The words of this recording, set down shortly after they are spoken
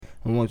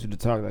I want you to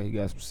talk like you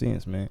got some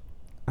sense, man.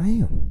 I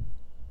am.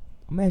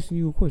 I'm asking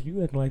you a question.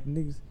 You acting like the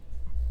niggas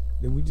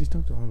that we just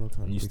talked to all the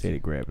time. You steady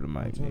grabbing the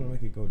I'm mic, trying to nigga.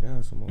 make it go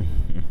down some more.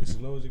 As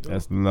low as it goes.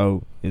 That's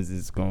low as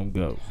it's gonna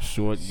go.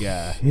 Short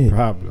guy Shit.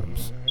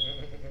 problems.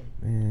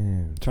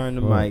 Man. Turn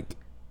the fuck. mic.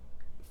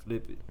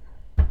 Flip it.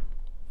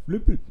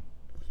 Flip it.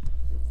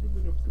 You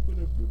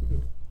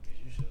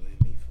should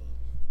let me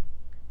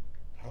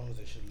fuck. Hoes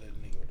that should let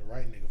the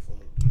right nigga fuck.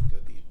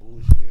 These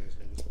bullshit ass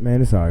niggas.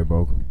 Man, it's alright,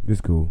 bro.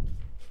 It's cool.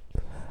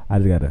 I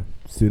just gotta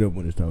sit up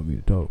when it's time for me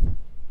to talk.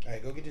 Hey,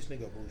 go get this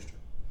nigga a booster.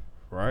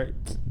 Right.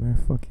 Man,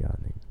 fuck y'all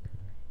niggas.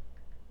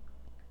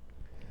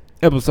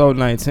 Episode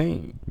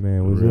 19.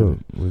 Man, what's Really? up?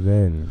 What's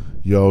that?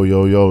 Yo,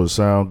 it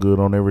sound good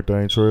on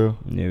everything, Trail?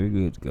 Yeah, we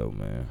good to go,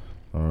 man.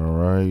 All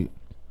right.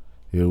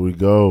 Here we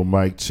go.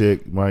 Mic check.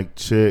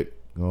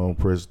 Gonna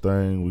press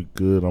thing. We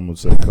good. I'm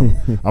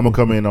gonna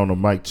come in on a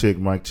mic check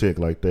like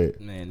that.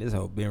 Man, this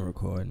whole been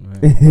recording,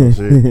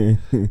 man.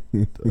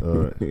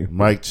 All right.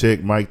 Mic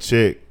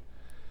check.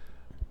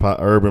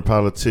 Urban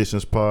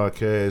Politicians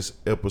Podcast,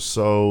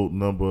 episode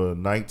number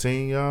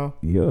 19, y'all.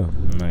 Yeah.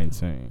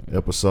 19.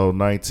 Episode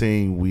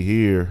 19, we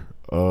here.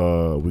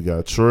 We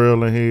got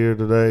Trail in here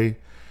today.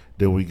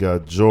 Then we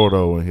got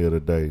Jordo in here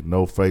today.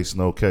 No face,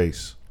 no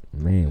case.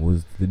 Man,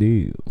 what's the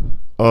deal?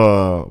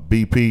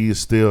 BP is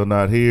still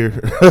not here.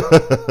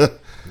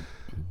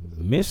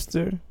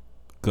 Mr.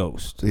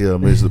 Ghost. Yeah,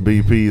 Mr.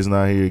 BP is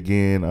not here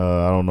again.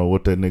 I don't know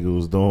what that nigga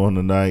was doing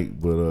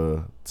tonight,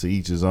 but to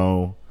each his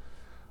own.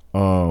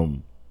 How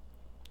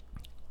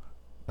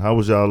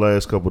was y'all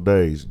last couple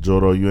days?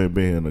 Jordo, you ain't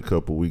been here in a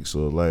couple weeks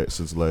or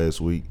since last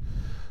week.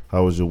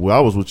 How was your? I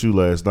was with you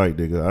last night,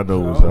 nigga. I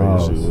know how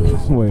your shit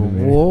was. Wait a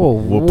minute. Whoa.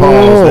 Well, pause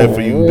that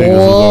for you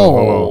niggas.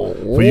 Hold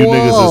on. For you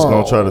niggas that's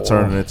gonna try to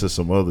turn it into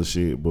some other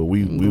shit, but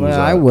we was. Well,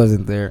 I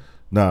wasn't there.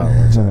 Nah,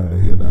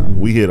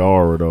 we hit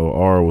Aura though.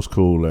 Aura was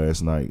cool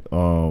last night.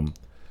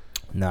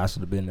 Nah, I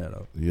should have been there,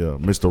 though. Yeah,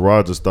 Mr.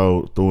 Rogers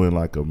threw in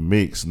like a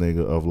mix,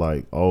 nigga, of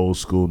like old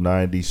school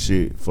 90s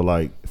shit for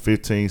like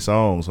 15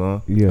 songs,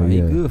 huh? Yeah, He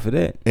yeah. good for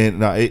that. And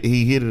now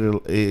he hit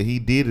it. He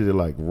did it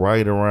like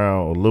right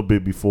around a little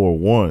bit before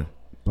 1.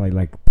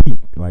 Like peak.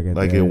 Like at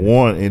Like the, at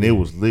 1, and it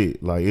was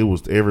lit. Like it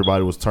was,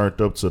 everybody was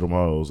turned up to them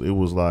hoes. It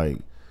was like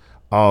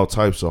all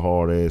types of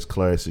hard ass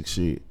classic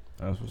shit.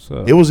 That's what's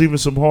up. It was even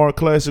some hard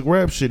classic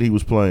rap shit he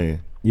was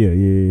playing. Yeah.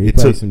 He It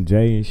played took- some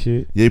J and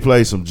shit. Yeah, he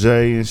played some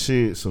J and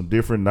shit, some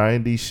different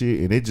 90s shit,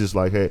 and it just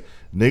like had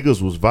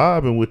niggas was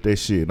vibing with that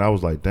shit, and I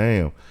was like,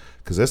 damn,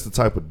 because that's the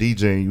type of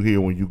DJing you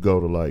hear when you go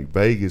to like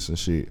Vegas and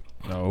shit.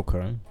 Oh,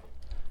 okay.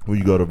 When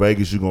you go to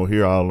Vegas, you gonna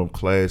hear all them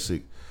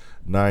classic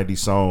 90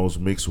 songs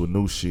mixed with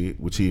new shit,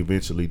 which he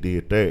eventually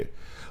did that.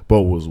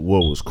 But what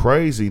was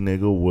crazy,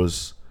 nigga,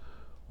 was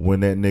when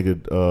that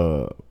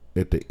nigga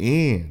at the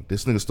end,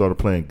 this nigga started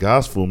playing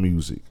gospel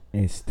music.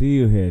 And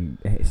still had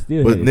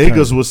But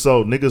niggas was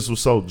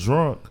so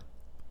drunk,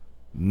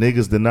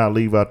 niggas did not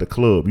leave out the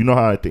club. You know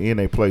how at the end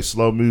they play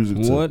slow music.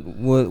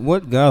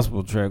 What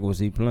gospel track was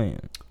he playing?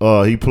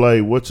 He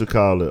played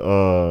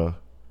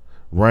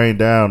Rain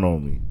Down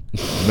on Me,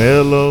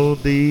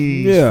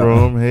 melodies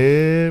from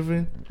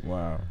heaven.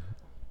 Wow.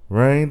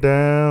 Rain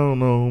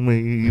down on me,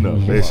 you know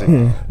that shit.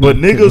 But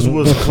niggas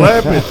was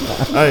clapping.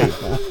 Hey,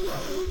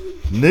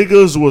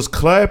 niggas was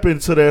clapping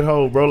to that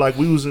hoe, bro. Like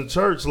we was in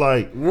church.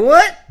 Like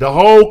What? the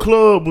whole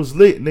club was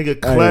lit. Nigga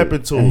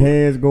clapping to it.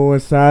 Hands going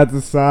side to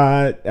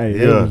side. Hey,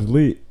 Yeah. it was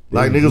lit.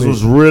 Like niggas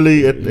was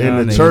really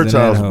in the church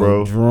house,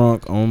 bro.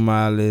 Drunk on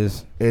my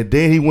list. And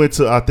then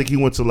I think he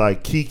went to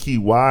like Kiki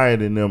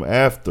Wyatt and them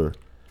after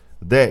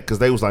that, cause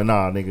they was like,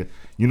 nah, nigga,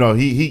 you know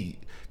he.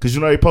 Cause you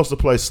know they supposed to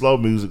play slow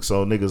music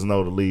so niggas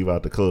know to leave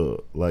out the club,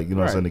 like you know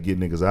what I'm saying, to get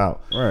niggas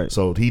out. Right.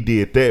 So he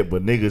did that,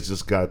 but niggas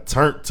just got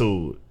turned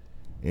to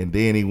it, and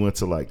then he went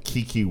to like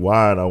Kiki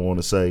Wyatt, I want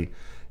to say,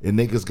 and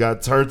niggas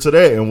got turned to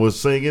that and was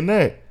singing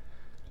that.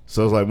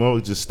 So it's like, Mo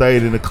just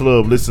stayed in the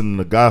club listening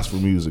to gospel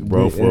music,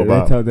 bro, for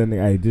about. They told that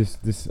nigga, hey, this,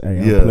 hey,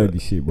 Yeah, unplug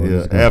this shit, bro. yeah.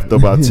 This gospel. After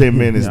about 10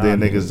 minutes, Nah, then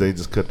nigga. niggas they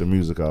just cut the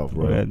music off,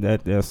 bro.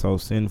 That's so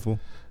sinful.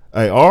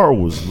 Hey, R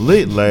was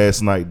lit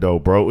last night though,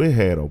 bro. It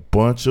had a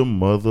bunch of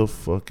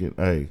motherfucking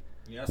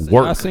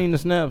work. I seen the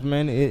snaps,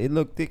 man. It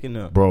looked thick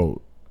enough.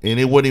 Bro. And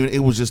it wasn't even. It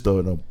was just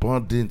an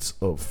abundance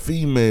of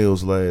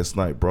females last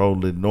night, bro.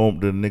 That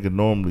the nigga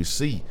normally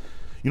see.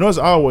 You know, it's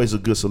always a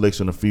good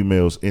selection of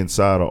females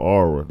inside of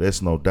Aura.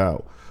 That's no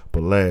doubt.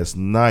 But last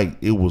night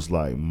it was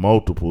like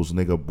multiples,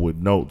 nigga, with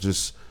no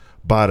just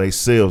by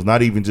themselves,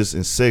 not even just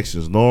in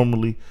sections.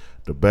 Normally,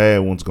 the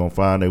bad ones gonna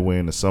find their way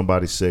into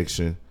somebody's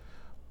section,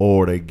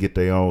 or they get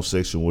their own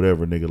section,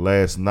 whatever, nigga.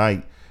 Last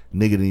night,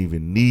 nigga didn't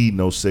even need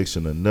no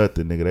section or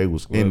nothing, nigga. They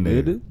was in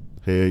there. Did it?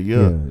 Hell Yeah,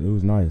 yeah. it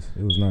was nice.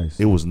 It was nice.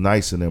 It was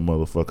nice in that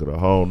motherfucker the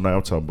whole night.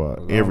 I'm talking about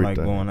I don't everything.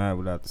 like going out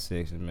without the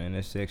section, man.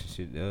 That section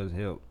shit does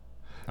help.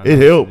 It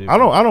helped. I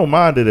don't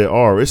mind it at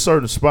Aura. It's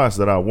certain spots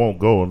that I won't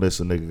go unless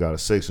a nigga got a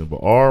section. But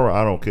Aura,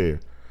 I don't care.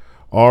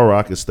 Aura,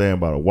 I can stand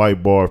by the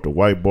white bar. If the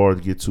white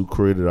bars get too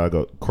crowded, I'll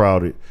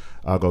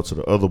go to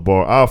the other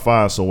bar. I'll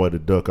find some way to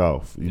duck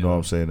off. You know what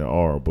I'm saying? In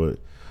Aura, but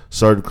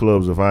certain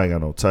clubs, if I ain't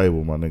got no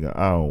table, my nigga,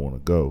 I don't want to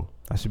go.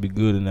 I should be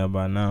good enough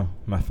by now.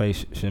 My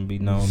face shouldn't be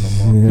known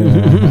no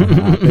more.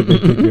 I think they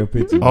took your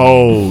picture.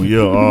 Oh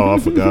yeah, I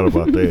forgot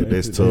about that.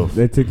 That's tough.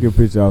 They took your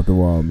picture off the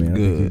wall, man.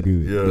 Good. I think you're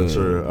good. Yeah, Good.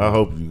 sure. I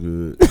hope you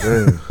good.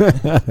 Damn,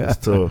 that's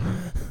tough.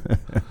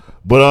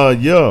 But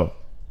yeah,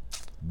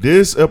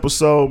 this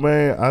episode,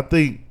 man, I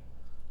think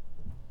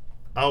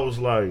I was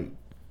like,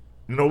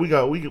 you know, we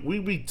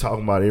be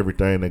talking about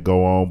everything that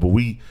go on, but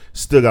we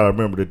still gotta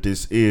remember that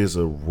this is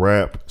a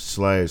rap /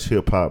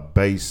 hip hop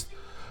based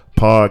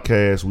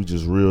podcast. We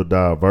just real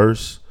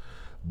diverse,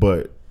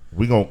 but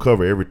we gonna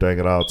cover everything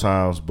at all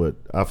times. But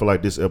I feel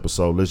like this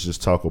episode, let's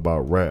just talk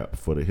about rap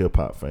for the hip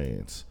hop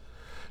fans.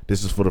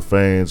 This is for the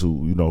fans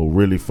who, you know, who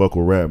really fuck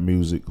with rap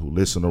music, who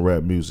listen to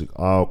rap music,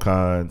 all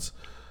kinds,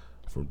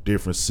 from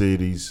different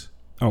cities.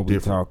 Oh, we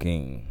Different.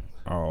 talking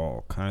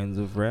all kinds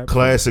of rap,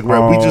 Classic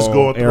rap. We just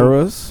going through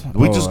eras.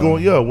 We just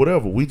going, yeah,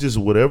 whatever. We just,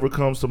 whatever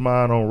comes to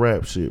mind on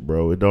rap shit,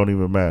 bro. It don't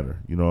even matter.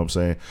 You know what I'm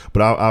saying?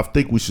 But I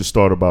think we should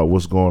start about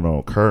what's going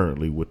on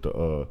currently with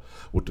the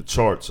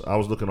charts. I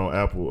was looking on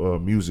Apple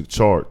Music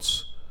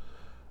charts,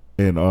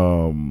 and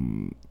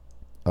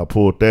I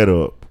pulled that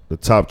up, the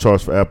top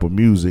charts for Apple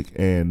Music,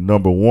 and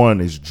number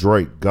 1 is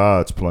Drake,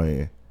 God's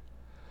Plan.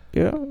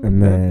 Yeah,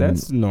 Man.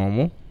 that's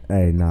normal.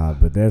 Hey, nah,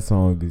 but that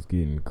song is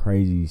getting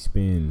crazy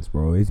spins,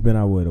 bro. It's been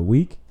out a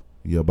week.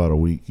 Yeah, about a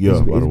week. Yeah, it's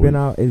about a been week.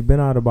 out. It's been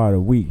out about a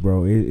week,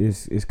 bro.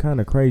 It's kind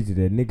of crazy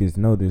that niggas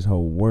know this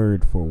whole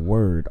word for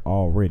word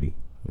already.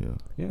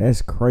 Yeah.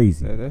 That's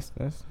crazy. That's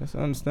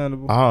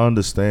understandable. I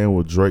understand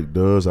what Drake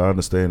does. I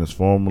understand his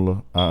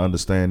formula. I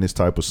understand this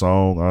type of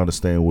song. I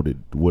understand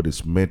what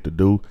it's meant to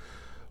do.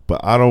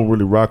 But I don't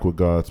really rock with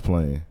God's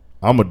Plan.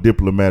 I'm a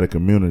diplomatic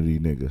immunity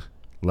nigga.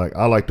 Like,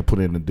 I like to put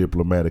in the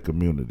diplomatic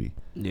immunity.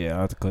 Yeah,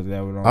 I have to cut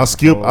that one off.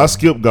 I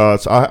skip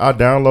God's. I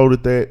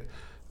downloaded that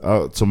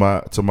to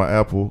my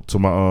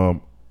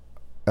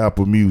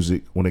Apple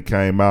Music when it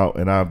came out,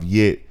 and I've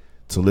yet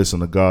to listen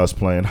to God's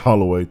Plan all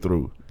the way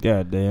through.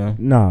 God damn.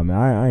 Nah, man,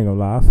 I ain't gonna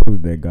lie. I fuck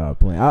with that God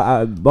Plan.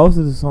 I most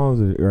of the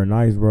songs are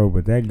nice, bro,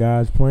 but that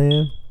God's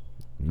Plan,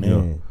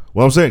 man. Yeah.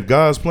 Well, I'm saying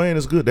God's Plan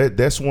is good.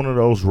 That's one of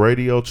those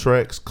radio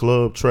tracks,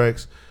 club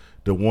tracks,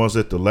 the ones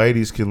that the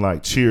ladies can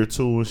like cheer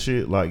to and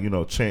shit, like, you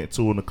know, chant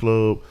to in the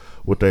club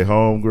with their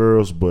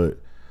homegirls. But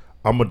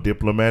I'm a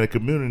diplomatic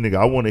community nigga.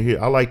 I want to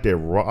hear. I like that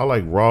raw. I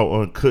like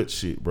raw, uncut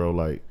shit, bro.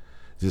 Like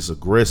just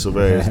aggressive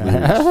ass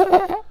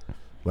lyrics.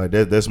 Like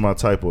that's my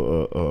type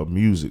of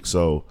music.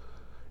 So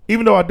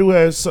even though I do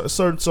have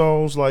certain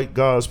songs like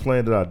God's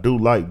Plan that I do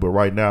like, but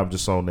right now I'm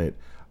just on that.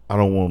 I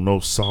don't want no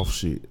soft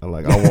shit. I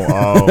want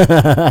all.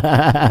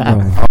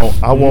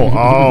 I want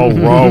all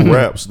raw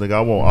raps, nigga.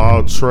 I want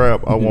all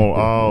trap. I want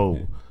all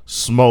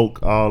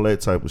smoke, all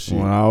that type of shit.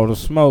 Want all the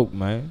smoke,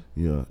 man.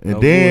 Yeah, and No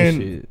then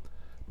bullshit.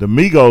 the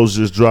Migos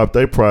just dropped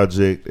their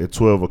project at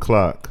 12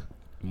 o'clock.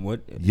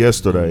 What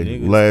Yesterday,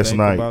 niggas last think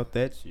night. about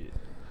that shit.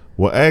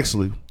 Well,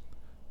 actually,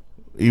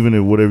 even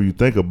if whatever you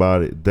think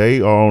about it,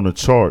 they are on the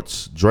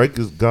charts. Drake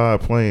is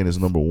God Plan is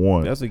number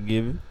 1, That's a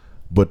given.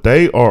 but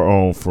they are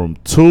on from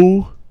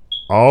 2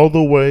 all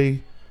the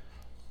way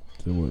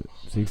So what?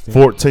 16?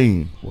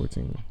 14.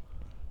 14.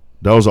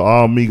 Those are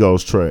all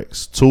Migos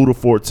tracks. 2 to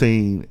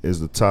 14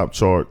 is the top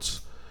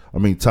charts. I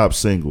mean, top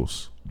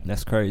singles.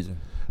 That's crazy.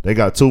 They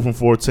got 2 from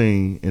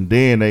 14, and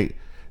then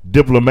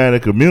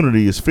Diplomatic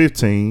Immunity is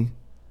 15.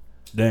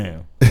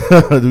 Damn.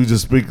 We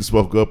just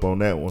spoke up on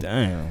that one.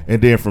 Damn.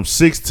 And then from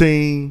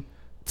 16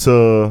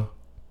 to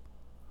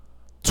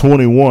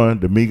 21,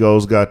 the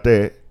Migos got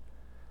that.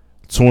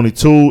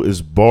 22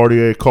 is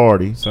Bartier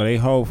Cardi. So they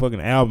whole fucking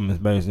album is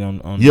based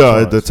on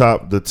Yeah, the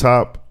charts. the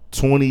top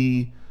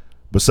 20,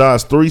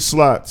 besides 4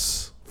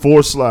 slots,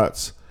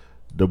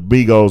 the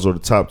Migos are the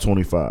top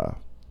 25.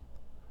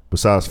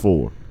 Besides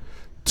 4.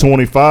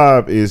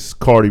 25 is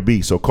Cardi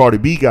B. So Cardi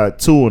B got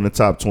 2 in the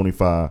top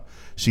 25.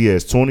 She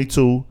has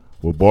 22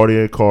 with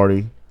Bartier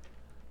Cardi.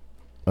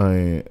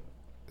 And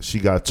she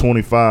got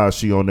 25.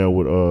 She on there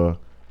with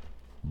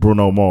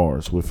Bruno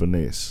Mars with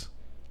Finesse.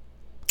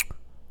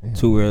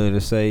 Too early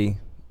to say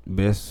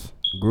best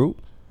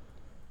group.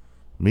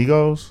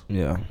 Migos?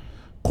 Yeah.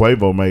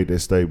 Quavo made that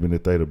statement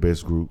that they the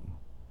best group.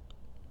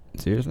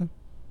 Seriously?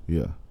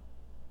 Yeah.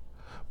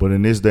 But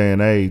in this day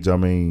and age, I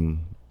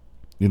mean,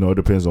 you know, it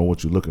depends on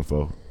what you're looking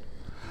for.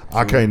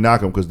 I can't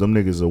knock them because them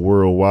niggas are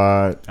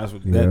worldwide. That's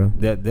what Yeah.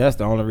 that's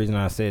the only reason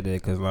I said that,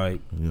 because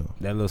like Yeah.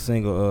 that little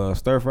single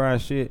stir fry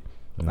shit,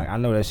 like I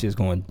know that shit's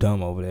going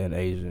dumb over there in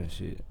Asia and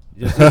shit.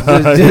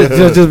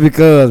 Just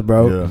because,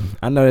 bro. Yeah.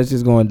 I know that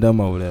shit's going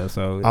dumb over there.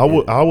 So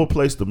I would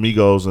place the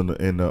Migos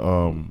in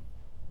the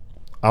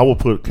I would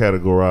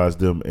categorize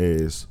them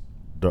as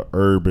the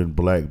urban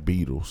Black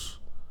Beatles.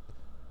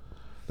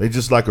 They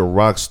just like a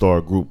rock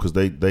star group because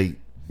the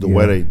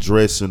way they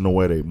dressing, the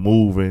way they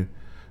moving,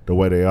 the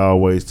way they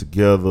always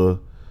together,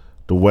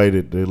 the way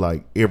that they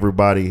like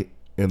everybody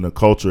in the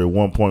culture at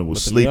one point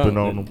was sleeping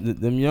on them.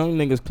 Them young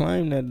niggas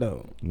claim that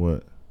though.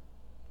 What?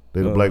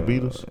 They the Black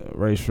Beatles?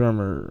 Ray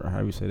Shermer, how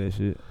you say that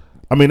shit?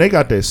 I mean, they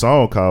got that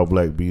song called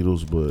Black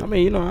Beatles, but I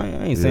mean, you know, I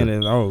ain't saying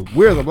that. Oh,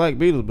 we're the Black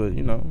Beatles, but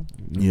you know,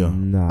 yeah,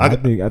 Nah, I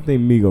think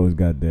Migos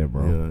got that,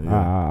 bro. Yeah,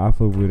 yeah. I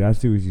fuck with it. I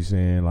see what you're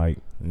saying. Like,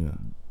 yeah.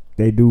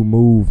 they do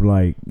move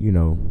like, you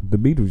know, the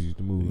Beatles used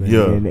to move.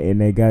 Yeah. And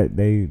they got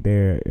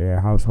their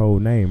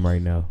household name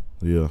right now.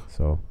 Yeah.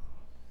 So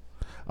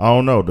I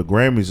don't know. The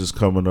Grammys is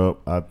coming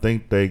up. I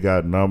think they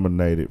got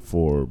nominated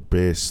for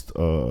best.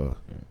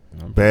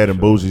 Bad and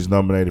Bougie's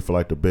nominated for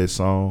like the best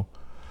song.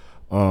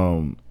 I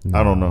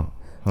don't know.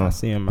 Huh? I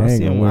see him. They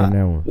ain't gonna win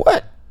that one.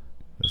 What?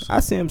 I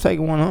see him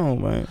taking one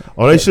home, man.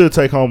 Oh, they should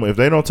take home. If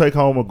they don't take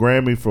home a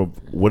Grammy for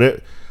whatever,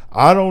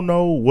 I don't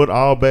know what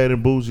all Bad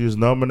and Bougie is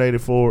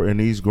nominated for in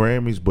these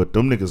Grammys, but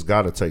them niggas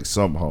got to take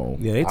something home.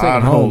 Yeah, they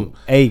taking home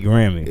a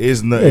Grammy.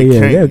 It's not. Yeah, it they'll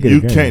can't. get a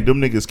You Grammy. can't.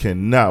 Them niggas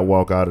cannot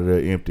walk out of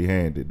there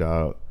empty-handed,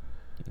 dog.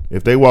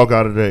 If they walk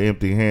out of there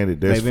empty-handed,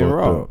 that's They been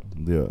fucked up.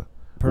 robbed. Yeah.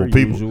 Per Well,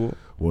 usual.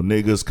 Well,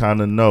 niggas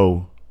kind of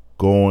know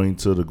going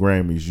to the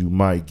Grammys, you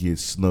might get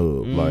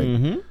snubbed. Like,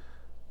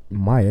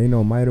 ain't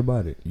no might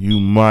about it. you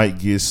might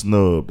get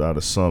snubbed out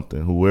of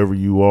something. Whoever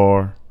you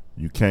are,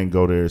 you can't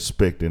go there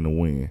expecting to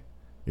win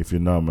if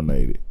you're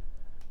nominated.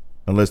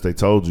 Unless they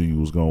told you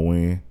was going to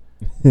win.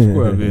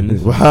 Square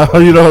business. You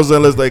know what I'm saying?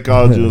 Unless they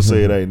called you and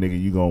said, hey, nigga,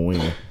 you going to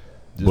win.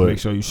 Just But- make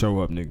sure you show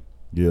up, nigga.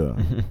 Yeah.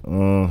 I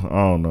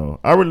don't know.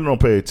 I really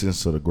don't pay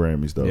attention to the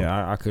Grammys, though.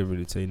 Yeah, I couldn't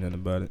really tell you nothing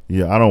about it.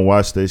 Yeah, I don't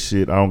watch that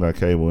shit. I don't got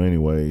cable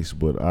anyways,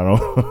 but I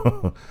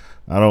don't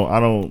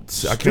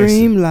I can't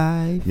sit,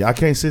 live. yeah, I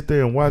can't sit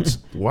there and watch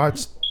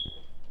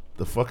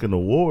the fucking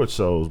award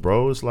shows,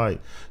 bro. It's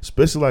like,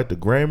 especially like the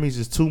Grammys,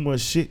 is too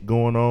much shit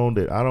going on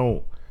that I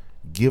don't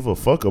give a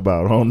fuck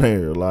about on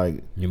there.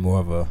 Like, You're more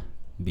of a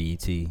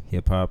BET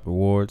Hip Hop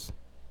Awards.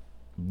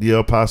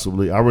 yeah,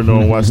 possibly. I really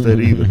don't watch that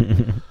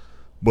either.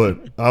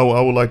 But I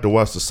would like to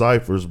watch the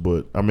ciphers,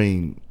 but I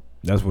mean,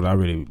 That's what I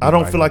really. I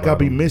don't feel like I'll about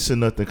be them. missing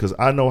nothing because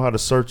I know how to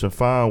search and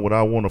find what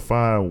I want to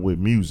find with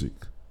music.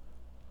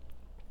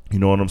 You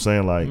know what I'm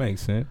saying? Like,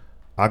 Makes sense.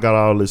 I got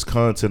all this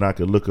content I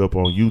could look up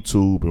on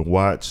YouTube and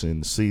watch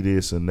and see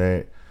this and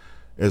that,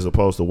 as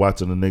opposed to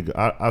watching a nigga.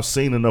 I've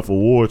seen enough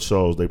award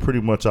shows; they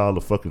pretty much all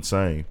the fucking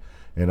same.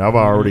 And I've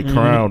already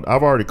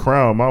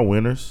crowned my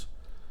winners.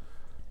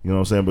 You know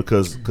what I'm saying?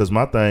 Because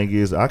my thing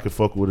is, I could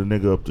fuck with a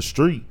nigga up the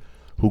street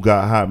who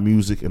got hot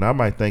music, and I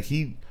might think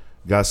he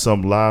got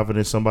something live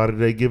than somebody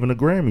they giving a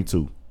Grammy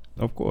to.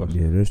 Of course.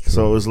 Yeah, that's true.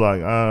 So it's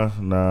like,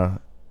 nah,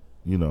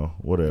 you know,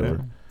 whatever. Yeah.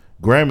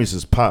 Grammys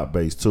is pop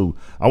based too.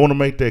 I want to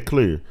make that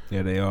clear.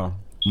 Yeah, they are.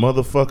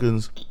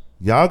 Motherfuckers,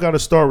 y'all got to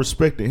start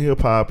respecting hip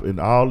hop and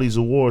all these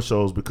award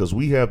shows because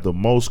we have the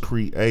most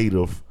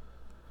creative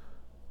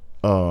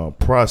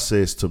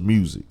process to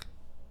music.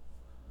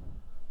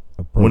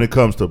 When it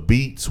comes to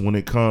beats, when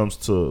it comes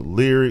to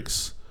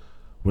lyrics,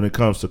 when it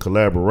comes to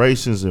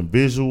collaborations and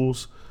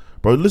visuals.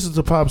 Bro, listen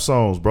to pop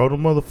songs, bro. The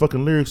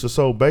motherfucking lyrics are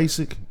so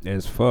basic.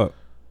 As fuck.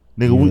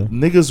 Nigga,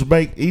 niggas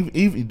make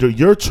even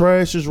your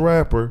trashiest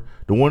rapper,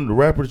 the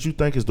rapper that you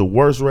think is the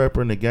worst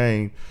rapper in the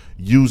game,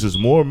 uses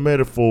more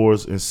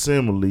metaphors and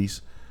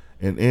similes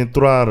and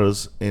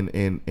entradas and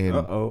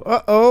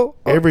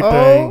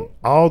everything.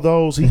 All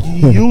those he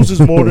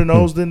uses more than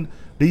those than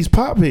these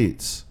pop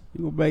hits.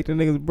 You gonna make the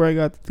niggas break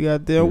out the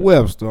goddamn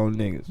Webster on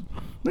niggas.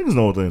 Niggas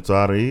know what the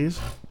entrada is.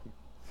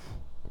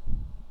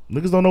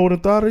 Niggas don't know what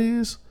entrada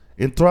is.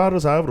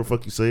 Entradas, however the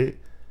fuck you say it.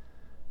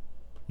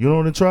 You know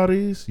what entrada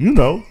is? You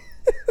know.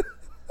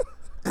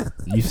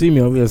 You see me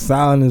over here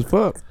silent as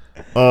fuck.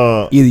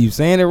 Either Either you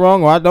saying it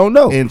wrong or I don't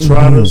know.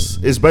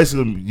 entradas, it's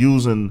basically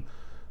using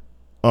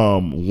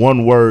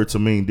one word to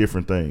mean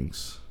different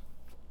things.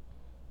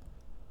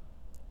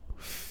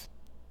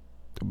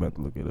 I'm about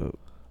to look it up.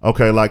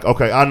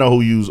 Okay, I know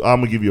who used. I'm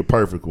gonna give you a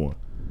perfect one.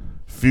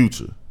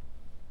 Future.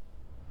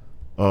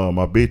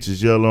 My bitch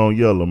is yellow on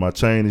yellow. My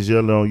chain is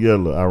yellow on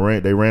yellow.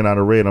 They ran out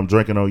of red. I'm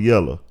drinking on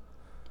yellow.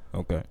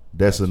 Okay.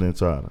 That's an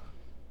entrada.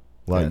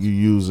 Like Gotcha. you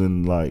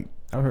using like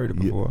I've heard it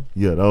before.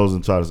 yeah, those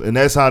entradas, and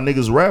that's how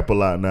niggas rap a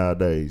lot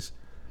nowadays.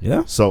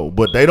 Yeah. So,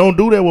 but they don't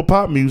do that with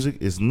pop music.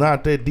 It's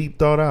not that deep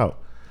thought out.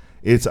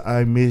 It's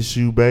I miss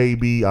you,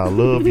 baby. I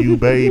love you,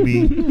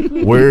 baby.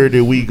 Where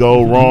did we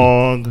go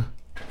wrong?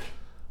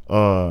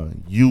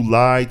 You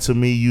lied to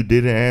me. You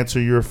didn't answer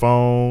your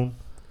phone.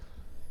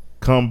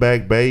 Come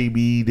back,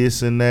 baby.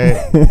 This and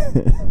that.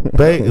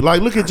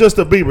 Like, look at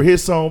Justin Bieber.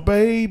 His song,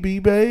 baby,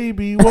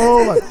 baby.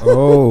 Whoa. Like,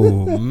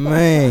 Oh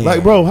man.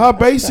 like, bro, how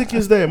basic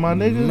is that, my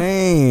nigga?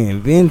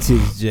 Man, vintage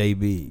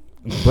JB.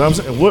 But I'm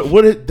saying,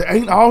 what?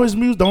 Ain't all his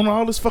music? Don't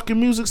all his fucking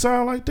music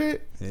sound like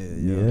that? Yeah,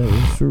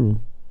 it's true.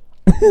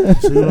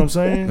 See what I'm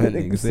saying? That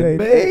Nigga nigga say said,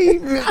 baby.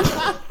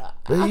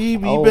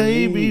 Baby, Oh,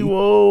 baby, me.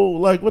 whoa.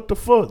 Like, what the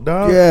fuck,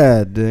 dog?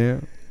 God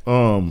damn.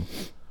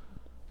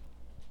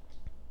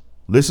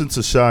 Listen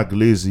to Shy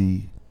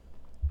Glizzy,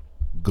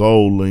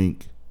 Gold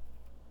Link.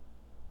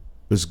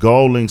 It's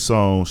Gold Link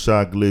song,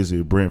 Shy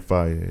Glizzy, Brent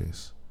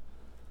Fayez.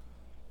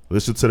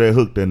 Listen to that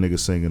hook that nigga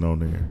singing on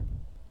there.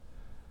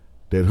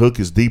 That hook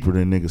is deeper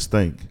than niggas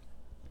think.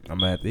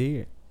 I'm at the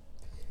hear.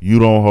 You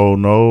don't hold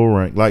no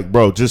rank. Like,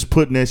 bro, just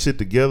putting that shit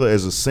together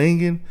as a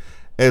singer.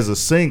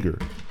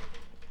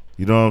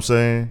 You know what I'm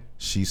saying?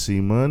 She see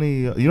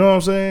money. You know what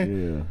I'm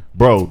saying? Yeah.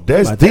 Bro,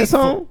 that's Like deep. that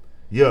song?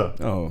 Yeah.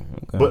 Oh,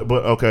 okay. But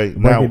okay. Break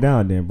Now, it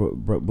down then.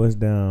 Bust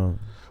down.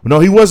 no,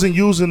 he wasn't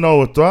using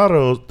no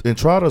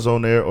entradas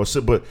on there or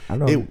shit, but I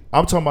know.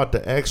 I'm talking about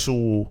the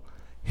actual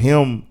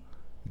him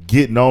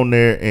getting on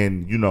there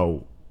and,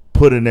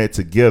 putting that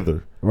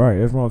together. Right.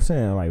 That's what I'm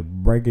saying. Like,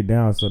 break it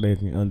down so they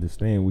can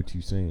understand what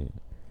you're saying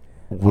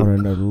What- on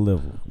another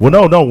level.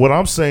 Well, no. What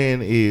I'm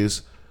saying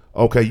is,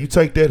 okay, you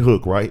take that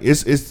hook, right?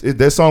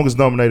 That song is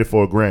nominated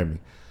for a Grammy.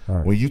 All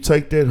right. When you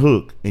take that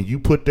hook and you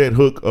put that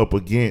hook up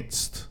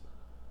against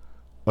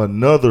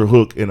another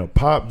hook in a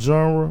pop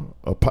genre,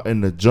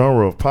 in the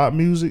genre of pop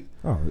music,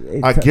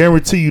 I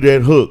guarantee you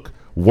that hook,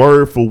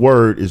 word for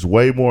word, is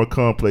way more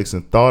complex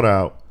and thought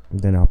out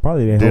Then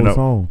probably that whole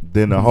song.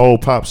 than the whole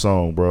pop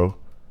song, bro.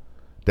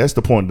 That's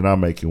the point that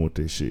I'm making with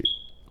this shit.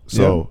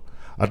 So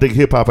I think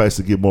hip hop has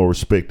to get more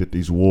respect at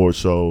these award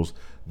shows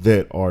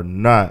that are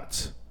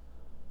not,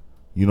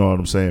 you know what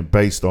I'm saying,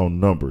 based on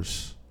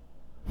numbers.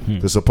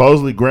 Because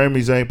supposedly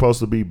Grammys ain't supposed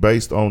to be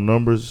based on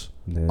numbers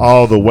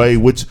all the way,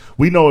 which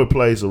we know it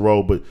plays a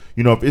role. But,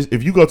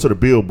 if you go to the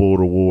Billboard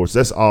Awards,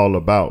 that's all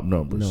about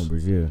numbers.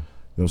 Numbers, yeah. You know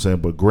what I'm saying?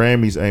 But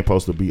Grammys ain't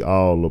supposed to be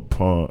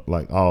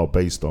all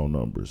based on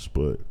numbers.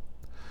 But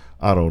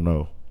I don't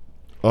know.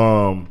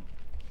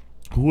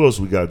 Who else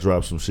we got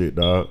drop some shit,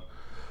 dog?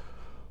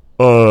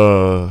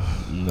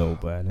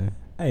 Nobody.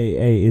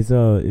 Hey, is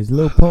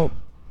Lil Pump,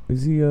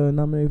 is he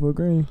nominated for a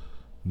Grammy?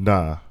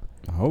 Nah.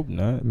 I hope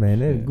not. Man,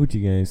 that Yeah.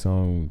 Gucci Gang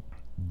song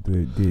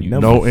did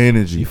numbers. No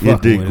energy. You It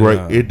fucking did with great.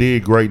 it, It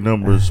did great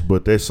numbers,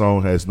 but that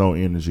song has no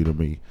energy to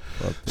me.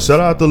 Fuck that Shout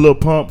out to song. Lil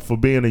Pump for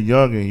being a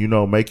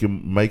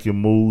youngin', making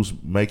moves,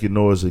 making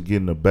noise, and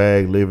getting the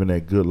bag, living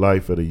that good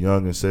life at a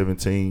young and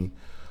 17.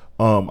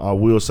 I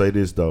will say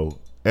this though.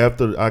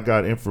 After I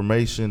got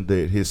information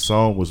that his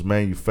song was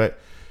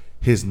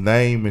his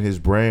name and his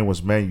brand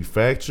was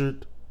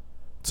manufactured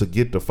to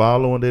get the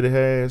following that it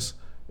has,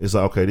 it's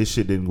like, okay, this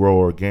shit didn't grow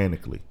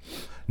organically.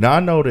 Now, I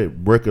know that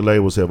record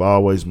labels have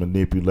always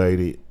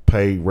manipulated,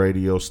 paid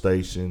radio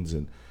stations,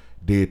 and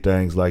did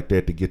things like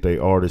that to get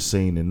their artists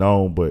seen and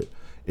known, but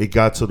it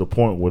got to the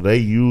point where they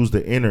used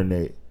the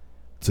internet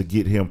to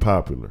get him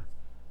popular.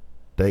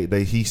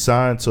 He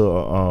signed to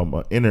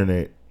an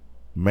internet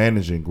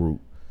managing group,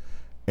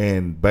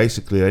 and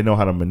basically they know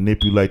how to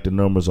manipulate the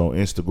numbers on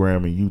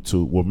Instagram and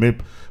YouTube. Well,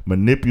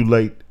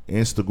 manipulate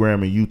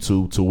Instagram and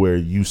YouTube to where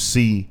you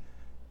see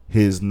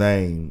his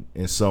name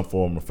in some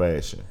form or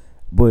fashion.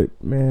 But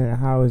man,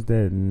 how is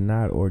that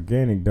not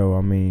organic though?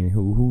 I mean,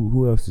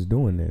 who else is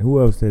doing that? Who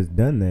else has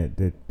done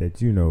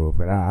that you know of?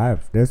 But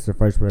that's the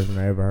first person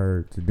I ever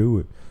heard to do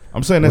it.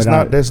 I'm saying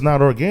that's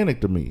not organic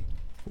to me.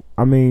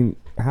 I mean,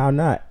 how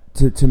not?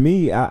 To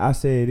me, I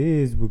say it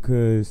is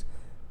because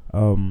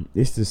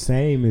it's the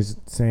same as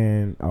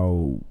saying,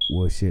 oh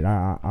well, shit,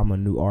 I'm a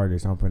new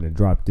artist. I'm gonna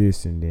drop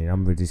this and then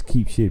I'm gonna just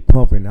keep shit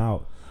pumping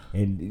out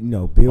and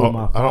build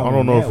my. I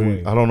don't know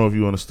way. I don't know if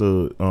you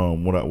understood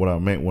what I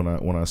meant when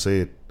I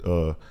said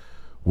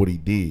what he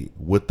did.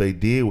 What they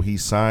did, he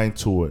signed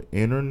to an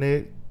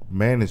internet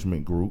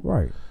management group.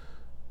 Right.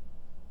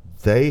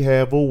 They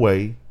have a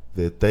way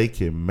that they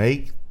can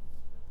make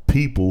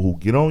people who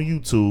get on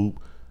YouTube,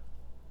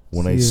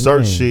 when they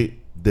search shit,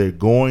 they're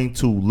going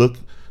to look.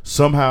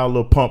 Somehow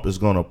Lil Pump is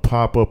going to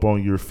pop up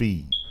on your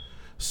feed.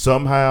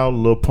 Somehow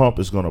Lil Pump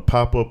is going to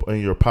pop up on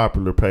your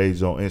popular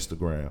page on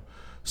Instagram.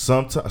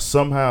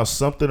 Somehow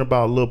something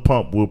about Lil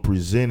Pump will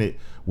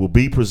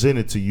be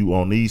presented to you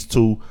on these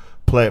two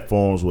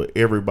platforms where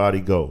everybody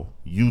go,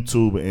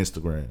 YouTube and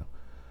Instagram.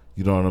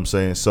 You know what I'm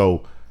saying?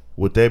 So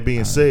with that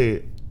being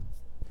said,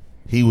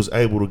 he was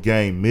able to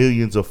gain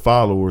millions of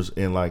followers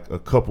in like a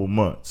couple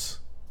months.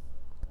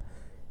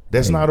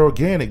 That's not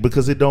organic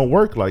because it don't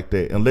work like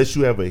that unless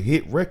you have a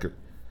hit record.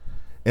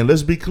 And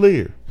let's be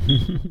clear.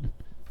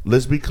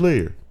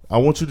 I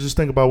want you to just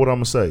think about what I'm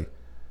gonna say.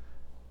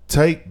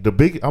 I'm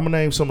gonna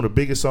name some of the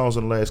biggest songs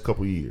in the last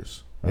couple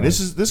years. And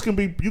this can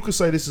be, you could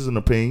say this is an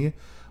opinion,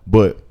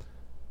 but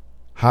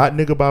Hot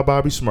Nigga by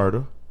Bobby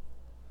Shmurda,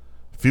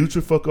 Future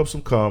Fuck Up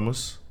Some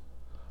Commas,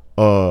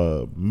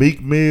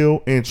 Meek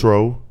Mill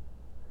Intro,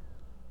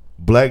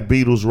 Black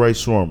Beatles Ray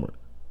Shrummer.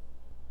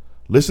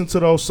 Listen to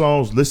those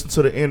songs. Listen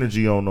to the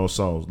energy on those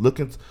songs.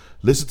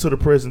 Listen to the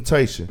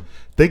presentation.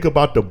 Think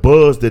about the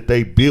buzz that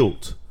they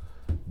built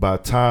by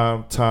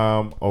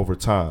time over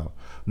time.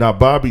 Now,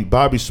 Bobby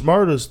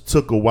Shmurda's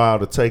took a while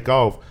to take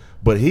off,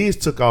 but his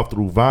took off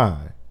through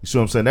Vine. You see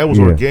what I'm saying? That was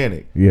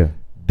organic. Yeah.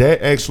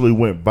 That actually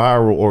went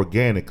viral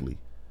organically.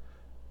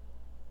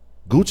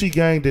 Gucci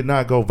Gang did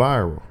not go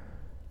viral.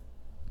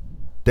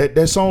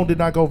 That song did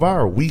not go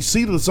viral. We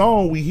see the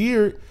song, we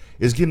hear it,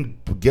 it's getting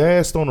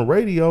gassed on the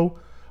radio,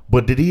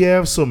 but did he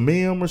have some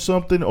meme or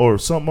something on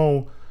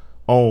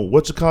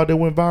what you call that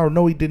went viral?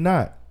 No, he did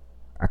not.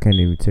 I can't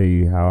even tell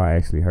you how I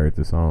actually heard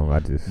the song.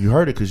 I just You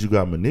heard it because you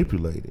got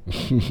manipulated.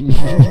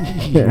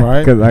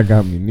 Right. because I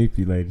got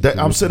manipulated.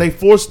 I'm saying they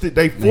forced it.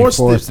 They forced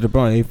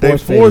it. They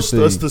forced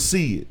us to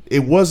see it. It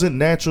wasn't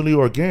naturally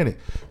organic.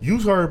 You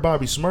heard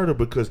Bobby Smurda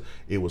because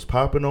it was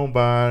popping on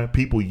Vine.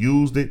 People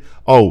used it.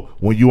 Oh,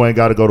 when you ain't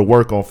got to go to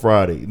work on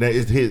Friday. Now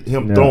it's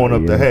him throwing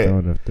up the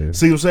throwing hat. up the-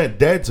 See what I'm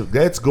saying?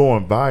 That's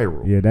going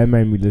viral. Yeah, that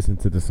made me listen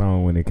to the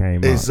song when it came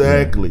out.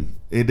 Exactly.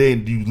 And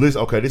then you listen,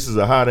 okay, this is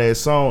a hot ass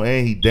song,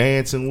 and he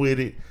dancing with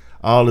it,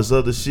 all this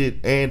other shit,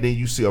 and then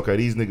you see, okay,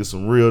 these niggas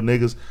some real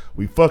niggas,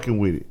 we fucking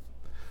with it.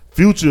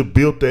 Future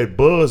built that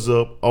buzz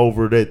up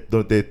over that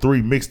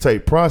 3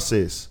 mixtape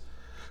process,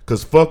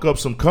 cause Fuck Up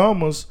Some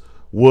Commas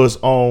was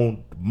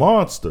on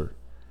Monster,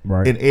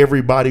 Right. and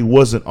everybody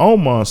wasn't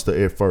on Monster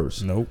at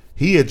first. Nope.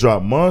 He had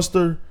dropped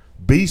Monster,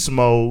 Beast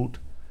Mode,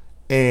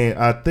 and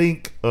I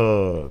think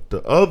the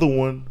other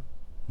one,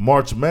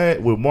 March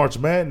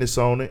Madness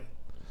on it.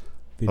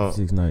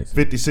 56 nights.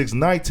 56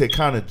 Nights had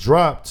kind of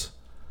dropped,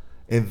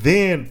 and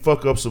then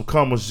Fuck Up Some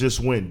Commas just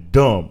went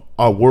dumb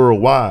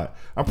worldwide.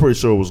 I'm pretty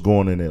sure it was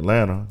going in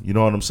Atlanta. You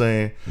know what I'm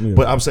saying? Yeah.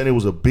 But I'm saying it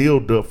was a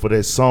build up for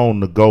that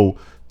song to go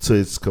to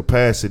its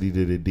capacity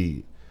that it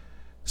did.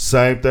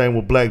 Same thing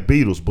with Black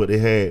Beatles, but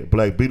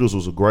Black Beatles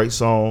was a great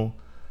song,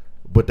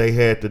 but they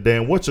had the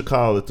damn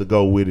whatchamacallit to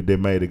go with it that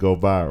made it go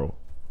viral.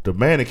 The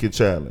Mannequin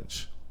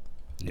Challenge.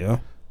 Yeah.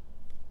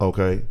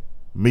 Okay.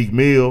 Meek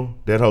Mill,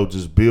 that hoe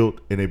just built,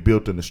 and it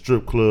built in the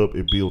strip club,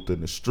 it built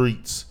in the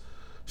streets,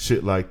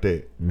 shit like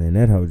that. Man,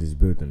 that hoe just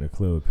built in the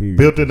club, period.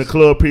 Built in the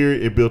club,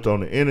 period. It built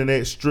on the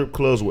internet, strip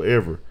clubs,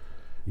 wherever.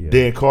 Yeah.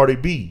 Then Cardi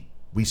B,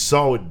 we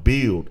saw it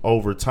build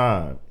over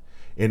time,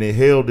 and it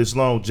held its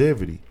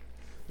longevity.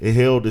 It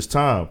held its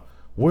time.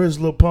 Where's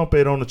Lil Pump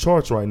at on the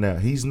charts right now?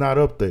 He's not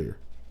up there.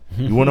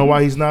 You want to know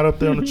why he's not up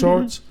there on the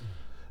charts?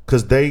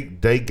 Because they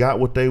got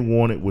what they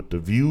wanted with the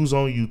views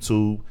on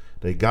YouTube.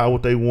 They got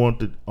what they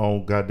wanted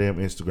on goddamn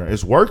Instagram.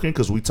 It's working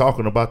because we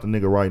talking about the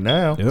nigga right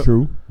now. Yep.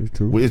 True. It's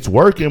true. It's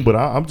working, but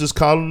I'm just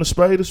calling a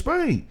spade a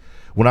spade.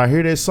 When I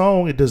hear that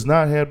song, it does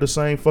not have the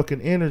same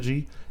fucking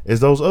energy as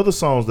those other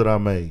songs that I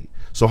made.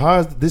 So how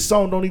is this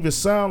song don't even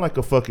sound like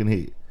a fucking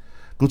hit?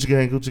 Gucci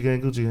gang, Gucci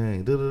gang, Gucci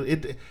gang.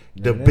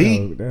 The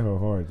beat. That hoe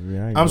hard to me.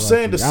 I ain't I'm gonna lie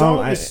saying to the you. song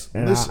I don't- is-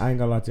 and listen. I ain't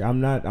gonna lie to you.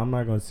 I'm not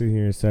gonna sit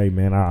here and say,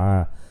 man,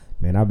 I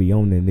be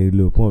on that nigga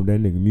Lil Pump.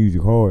 That nigga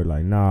music hard.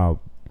 Like, nah,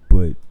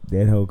 but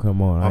that hoe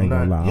come on. I I'm ain't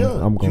gonna not. lie.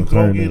 Yeah, I'm gonna you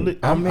turn get it. lit.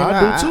 I mean,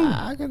 I do too.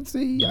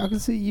 I can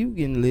see you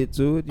getting lit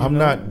to it. I'm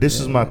not. This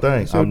is my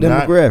thing. It's your I'm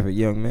not. demographic,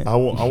 young man. I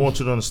want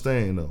you to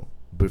understand though.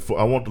 Before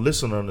I want the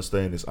listener to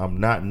understand this, I'm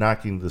not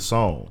knocking the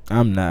song.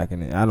 I'm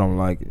knocking it. I don't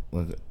like it.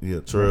 Okay. Yeah,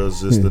 Trell's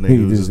just the nigga He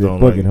who just just don't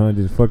fucking like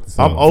it. just fuck the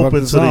song. I'm open the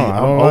to the. song. I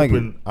don't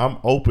like I'm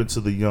open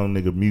to the young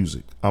nigga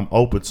music. I'm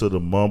open to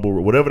the mumble,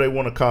 whatever they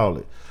want to call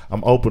it.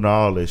 I'm open to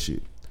all that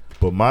shit.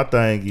 But my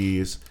thing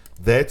is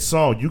that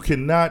song. You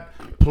cannot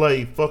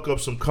play Fuck Up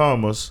Some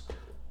Commas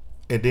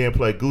and then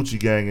play Gucci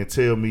Gang and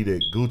tell me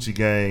that Gucci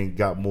Gang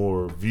got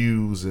more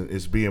views and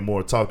is being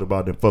more talked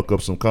about than Fuck Up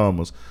Some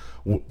Commas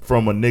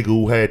from a nigga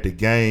who had the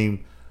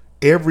game.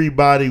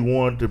 Everybody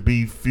wanted to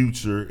be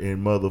Future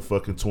in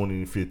motherfucking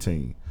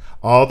 2015.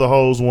 All the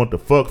hoes want to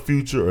fuck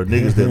Future or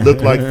niggas that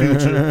look like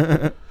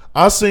Future.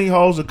 I seen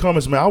hoes in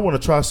comments, man, I want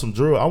to try some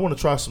drug. I want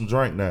to try some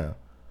drink now.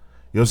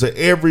 You know what I'm saying?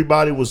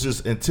 Everybody was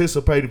just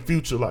anticipating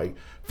Future, like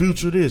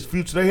Future this,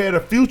 Future. They had a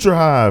Future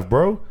Hive,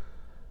 bro.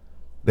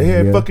 They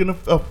had Yeah.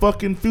 a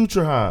fucking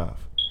Future Hive.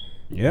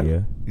 Yeah. Yeah.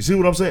 You see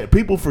what I'm saying?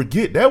 People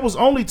forget that was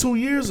only 2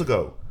 years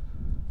ago.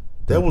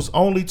 That was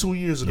only 2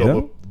 years ago.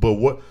 Yeah. But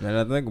what? Now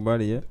that I think about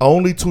it, yeah.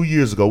 Only 2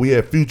 years ago, we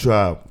had Future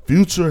Hive.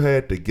 Future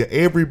had to get.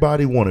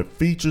 Everybody wanted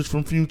features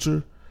from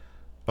Future.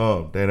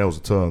 Damn, that was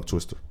a tongue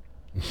twister.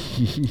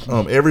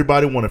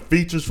 Everybody wanted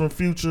features from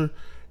Future.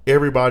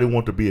 Everybody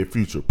wanted to be at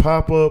Future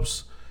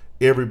pop-ups.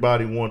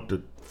 Everybody wanted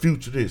to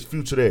Future this,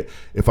 Future that.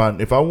 If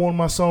I want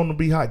my song to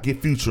be hot,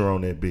 get Future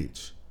on that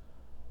bitch.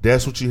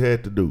 That's what you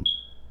had to do.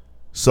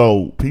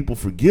 So people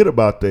forget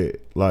about that.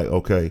 Like,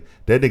 okay,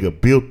 that nigga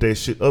built that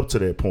shit up to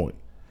that point.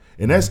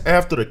 And that's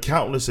after the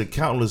countless and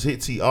countless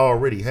hits he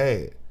already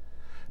had.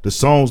 The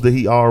songs that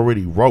he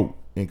already wrote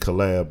and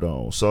collabed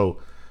on. So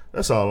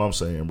that's all I'm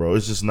saying, bro.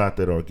 It's just not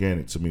that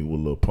organic to me with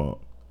Lil Pump.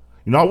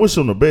 You know, I wish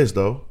him the best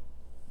though.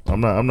 I'm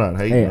not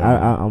hating. Hey, on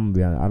him. I'm gonna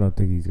be honest. I don't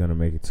think he's gonna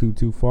make it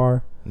too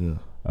far. Yeah.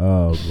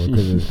 Because of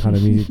the kind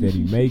of music that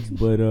he makes.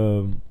 But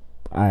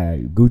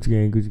I Gucci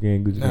Gang, Gucci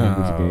Gang, Gucci Gang,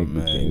 Gucci Gang, Gucci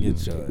man, Gang, get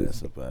Gucci your Gang.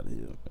 ass up out of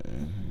here,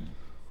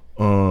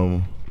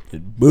 man.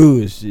 It's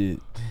bullshit.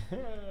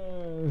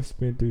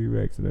 Spent 3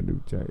 racks in a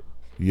new chain.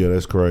 Yeah,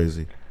 that's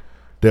crazy.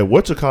 That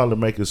whatchamacallit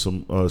making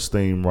some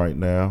steam right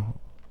now.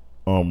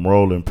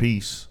 Rolling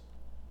Peace.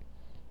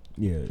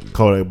 Yeah,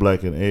 Kodak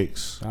Black and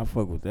X. I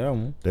fuck with that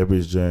one. That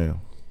bitch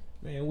jam.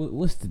 man.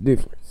 What's the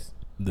difference?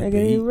 The Nigga,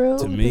 beat he real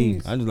to me,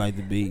 beats. I just like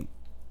the beat.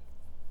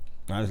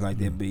 I just like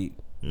that beat.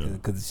 Yeah.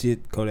 Cause the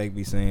shit Kodak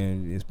be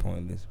saying is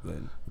pointless, but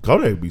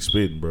Kodak be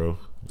spitting, bro.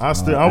 I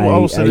was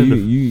Hey,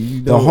 sitting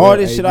you the know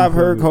hardest what, shit hey, I've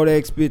heard before-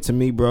 Kodak spit to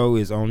me, bro,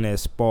 is on that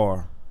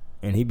Spar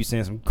and he be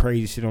saying some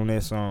crazy shit on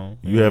that song.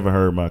 You haven't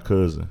heard My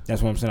Cousin.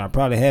 That's what I'm saying. I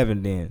probably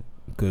haven't then,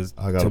 because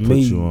I gotta to put me,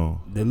 you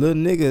on. the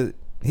little nigga,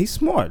 he's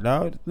smart,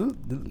 dog.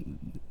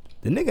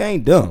 The nigga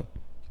ain't dumb.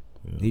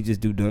 Yeah. He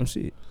just do dumb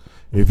shit.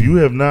 If you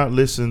have not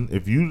listened,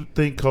 if you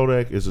think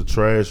Kodak is a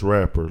trash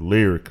rapper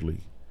lyrically,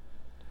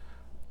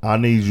 I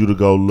need you to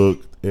go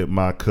look at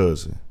My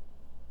Cousin.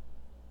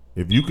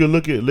 If you can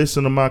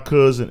listen to My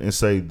Cousin and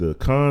say the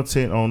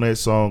content on that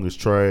song is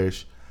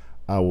trash,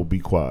 I will be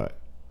quiet.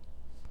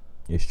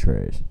 It's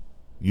trash.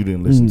 You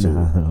didn't listen to it.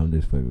 I'm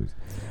just fucking with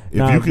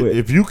you.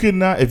 If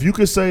you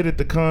could say that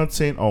the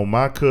content on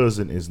My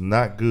Cousin is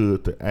not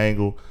good, the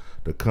angle,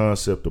 the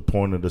concept, the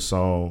point of the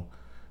song,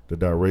 the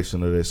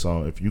direction of that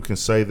song, if you can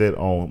say that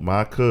on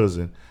My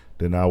Cousin,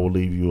 then I will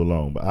leave you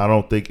alone. But I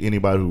don't think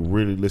anybody who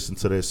really listened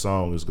to that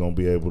song is gonna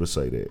be able to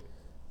say that.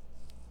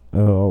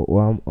 Oh,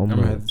 well, I'm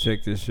gonna have to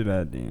check this shit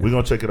out then. We're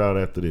gonna check it out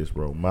after this,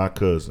 bro. My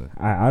Cousin.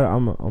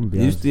 I'm be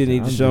You honest still with need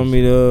to I'm show just-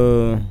 me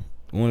the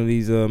one of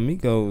these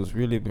Migos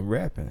really been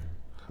rapping.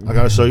 I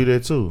gotta show you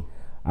that too.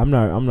 I'm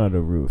not a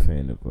real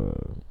fan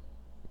of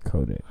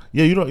Kodak.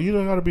 Yeah, you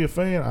don't gotta be a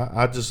fan.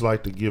 I just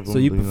like to give them. So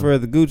you prefer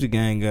the Gucci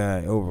Gang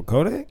guy over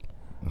Kodak?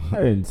 I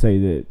didn't say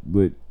that,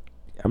 but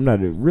I'm not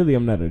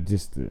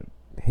just a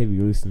heavy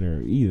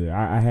listener either.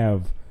 I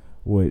have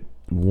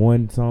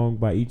one song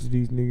by each of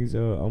these niggas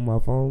on my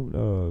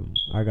phone.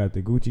 I got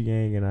the Gucci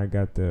Gang and I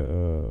got the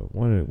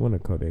one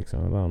of Kodak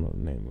songs. I don't know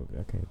the name of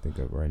it. I can't think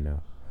of it right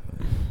now.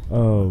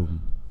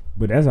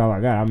 But that's all I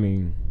got. I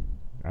mean,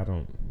 I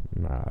don't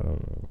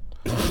know.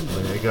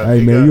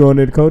 Hey man, you on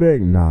that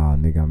Kodak? Nah,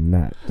 nigga, I'm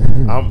not.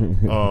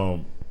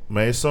 I'm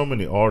man, there's so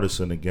many artists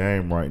in the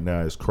game right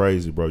now. It's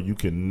crazy, bro. You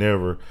can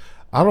never.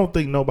 I don't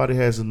think nobody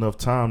has enough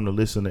time to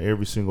listen to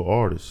every single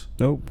artist.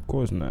 Nope, of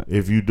course not.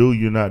 If you do,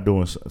 you're not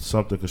doing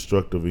something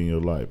constructive in your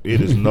life. It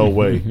is no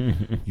way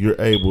you're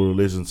able to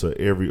listen to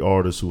every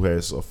artist who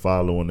has a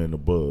following and a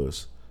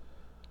buzz.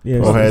 Yeah,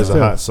 Or has a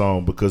tough. hot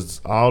song, because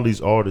all these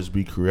artists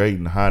be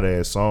creating hot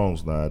ass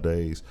songs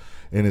nowadays,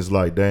 and it's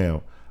like,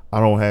 damn,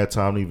 I don't have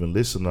time to even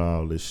listen to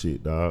all this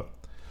shit, dog.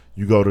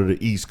 You go to the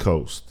East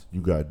Coast,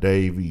 you got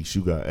Dave East,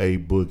 you got A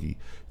Boogie,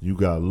 you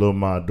got Lil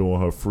Ma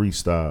doing her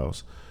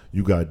freestyles,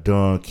 you got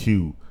Don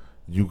Q,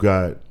 you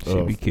got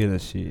She be killing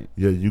shit.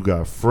 yeah, you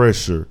got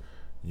Fresher,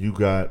 you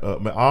got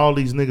man, all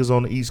these niggas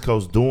on the East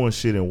Coast doing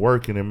shit and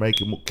working and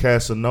making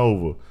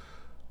Casanova.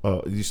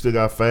 You still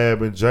got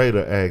Fab and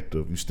Jada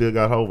active. You still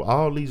got Hov.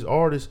 All these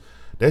artists.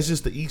 That's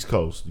just the East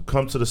Coast. You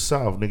come to the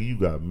South, nigga. You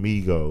got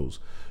Migos.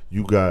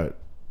 You got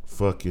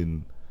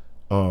fucking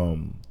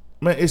man.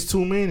 It's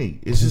too many.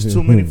 It's just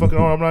too many fucking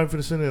artists. I'm not even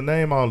finna sit there and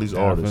name all these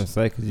I was artists.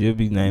 gonna say, cause you'll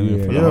be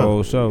naming for Yeah. the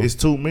whole show. It's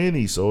too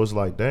many. So it's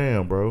like,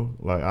 damn, bro.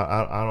 Like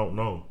I don't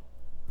know.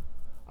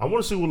 I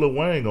want to see what Lil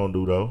Wayne gonna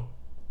do though.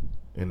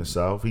 In the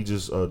South, he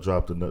just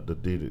dropped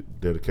the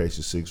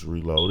Dedication 6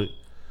 Reloaded.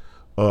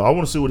 I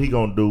want to see what he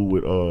gonna do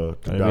with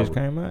That bitch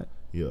came out.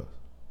 Yeah,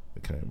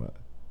 it came out.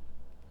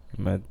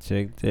 I'm about to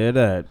check that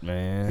out,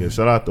 man. Yeah,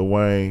 shout out to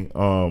Wayne.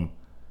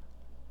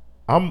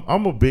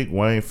 I'm a big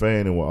Wayne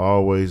fan and will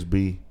always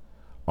be.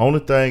 Only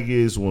thing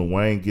is, when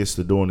Wayne gets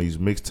to doing these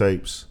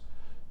mixtapes,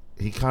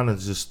 he kind of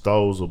just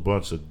throws a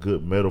bunch of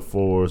good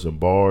metaphors and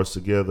bars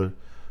together,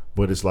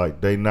 but it's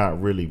like they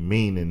not really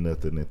meaning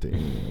nothing at the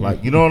end.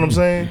 Like, you know what I'm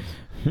saying?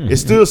 It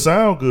still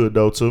sound good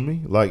though to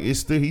me. Like,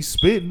 it's still, he's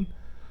spitting.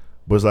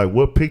 But it's like,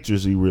 what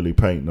pictures he really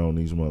painting on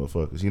these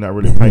motherfuckers? He not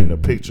really painting a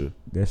picture.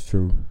 That's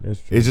true.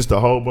 It's just a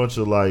whole bunch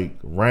of like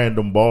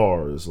random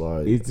bars.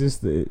 Like, It's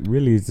just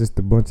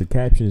a bunch of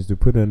captions to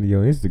put under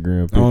your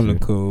Instagram picture. On the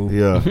cool.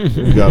 yeah,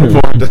 you got to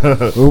point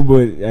the Oh,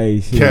 but hey,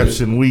 shit.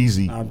 caption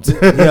Wheezy.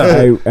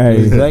 Yeah, Hey,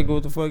 exactly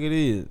what the fuck it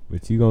is.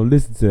 but you gonna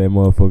listen to that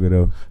motherfucker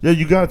though. Yeah,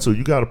 you got to.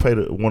 You got to pay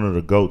one of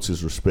the goats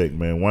his respect,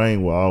 man.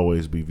 Wayne will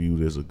always be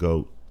viewed as a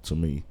goat to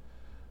me.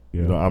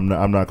 Yeah. You know, I'm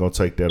not gonna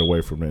take that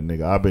away from that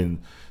nigga. I've been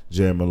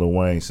jamming Lil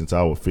Wayne since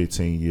I was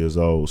 15 years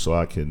old, so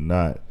I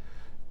cannot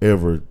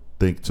ever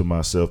think to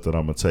myself that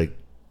I'm gonna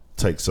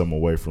take something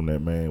away from that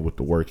man with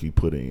the work he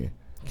put in.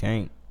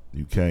 Can't.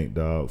 You can't,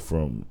 dog.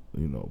 From,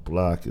 you know,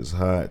 Block is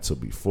Hot to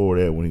before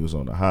that when he was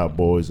on the Hot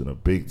Boys and the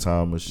Big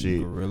Time and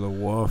shit. Guerrilla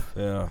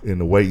warfare.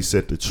 And the way he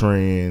set the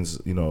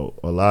trends, you know,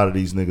 a lot of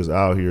these niggas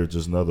out here are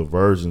just another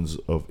versions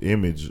of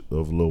image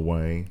of Lil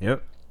Wayne.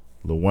 Yep.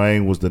 Lil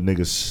Wayne was the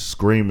nigga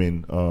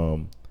screaming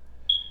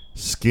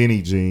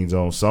skinny jeans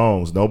on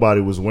songs. Nobody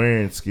was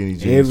wearing skinny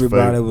jeans.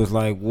 Everybody was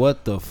like,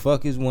 "What the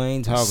fuck is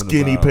Wayne talking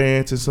skinny about?"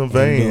 pants and some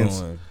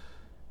Vans.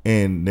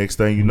 And next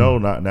thing you know,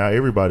 now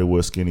everybody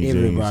wears skinny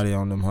Everybody jeans.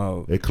 on them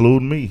hoes.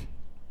 Including me.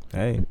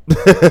 Hey,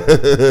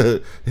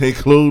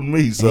 Including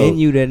me. So and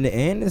you that,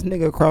 and this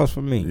nigga across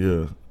from me.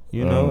 yeah.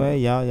 You know, hey,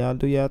 y'all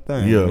do y'all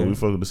thing. Yeah, man. we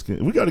fucking the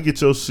skin. We got to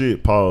get your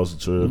shit paused,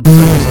 Trev.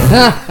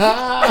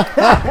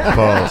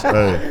 Pause.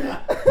 Hey,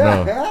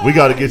 no, we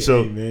got to get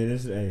your.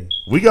 Man,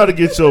 We got to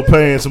get your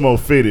pants more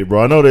fitted,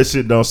 bro. I know that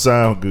shit don't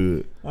sound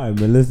good. all right,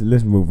 man.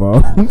 Let's move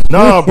on.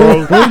 Nah,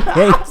 bro. We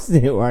can't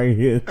sit right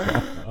here.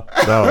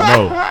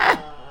 No.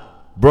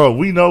 Bro,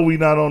 we know we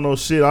not on no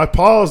shit. I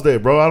paused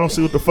that, bro. I don't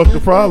see what the fuck the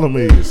problem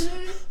is.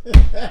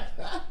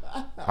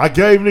 I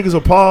gave niggas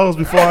a pause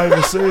before I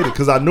even said it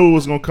because I knew it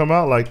was gonna come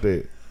out like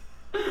that.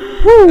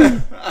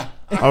 Woo.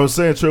 I was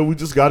saying, Trey, we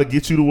just got to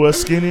get you to wear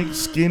skinny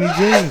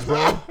jeans,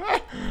 bro.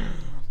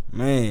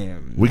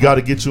 Man, we got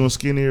to get you in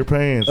skinnier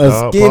pants. A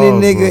dog. skinny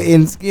Pause, nigga bro.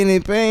 in skinny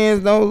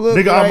pants don't look.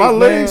 Nigga, right, my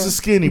legs man. are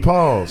skinny.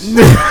 Pause.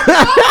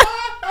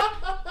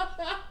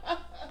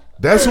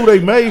 That's who they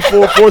made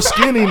for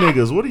skinny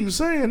niggas. What are you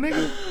saying,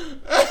 nigga?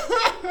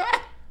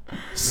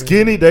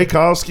 Skinny, they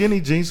call skinny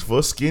jeans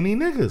for skinny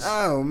niggas.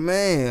 Oh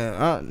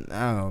man,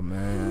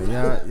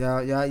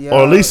 y'all.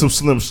 Or at least some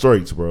slim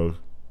straights, bro.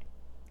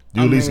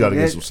 You at least got to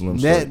get some slim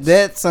straights.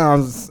 That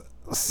sounds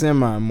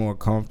semi more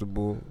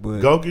comfortable, but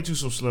Go get you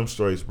some slim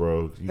straights,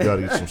 bro. You got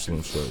to get some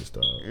slim straights,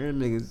 dog. your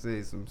niggas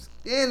say some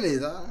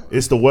skinnies.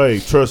 It's the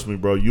wave. Trust me,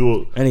 bro.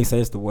 You'll And he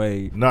says the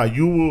wave. Nah,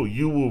 you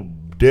will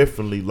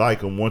definitely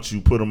like them once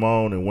you put them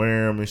on and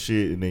wear them and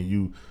shit, and then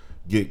you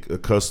get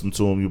accustomed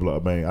to them. You be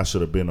like, man, I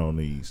should have been on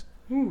these.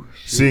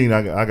 See,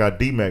 I got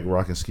D-Mac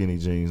rocking skinny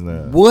jeans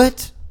now.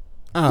 What?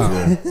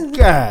 Oh,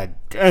 god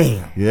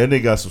damn. Yeah, that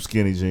nigga got some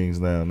skinny jeans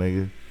now,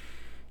 nigga.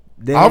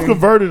 Damn I've it.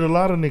 converted a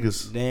lot of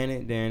niggas. Damn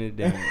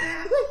it.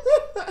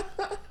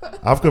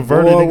 I've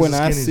converted Boy, niggas when to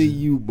I skinny see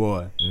jeans. you,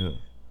 boy. Yeah.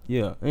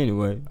 Yeah,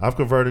 anyway. I've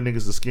converted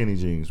niggas to skinny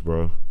jeans,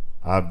 bro.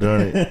 I've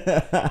done it.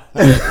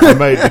 I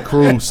made the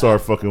crew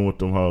start fucking with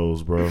them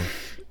hoes, bro.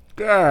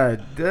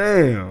 God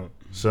damn.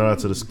 Shout out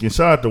to the skin.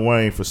 Shout out to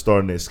Wayne for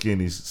starting that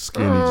skinny jeans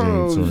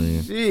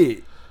trend.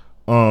 Shit.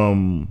 You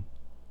know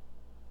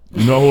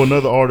who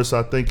another artist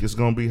I think is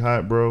gonna be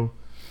hot, bro?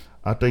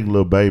 I think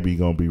Lil Baby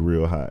gonna be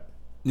real hot.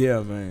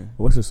 Yeah, man.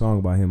 What's the song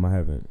about him? I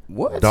haven't.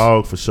 What?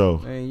 Dog for sure.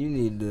 Man, you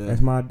need to.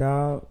 That's my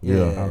dog. Yeah.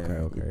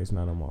 Okay. It's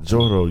not on my.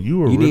 Jordo, you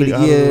were You really need to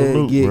out of the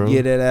loop, bro.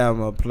 get that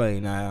album a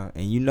play now.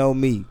 And you know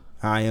me.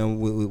 How I am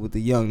with the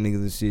young niggas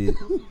and shit.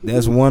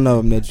 That's one of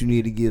them that you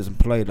need to give some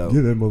play, though.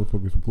 Give that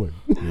motherfucker some play.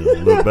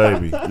 Yeah, Lil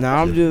Baby.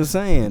 Now, I'm just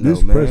saying, though,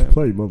 Just press man.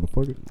 play,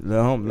 motherfucker. Let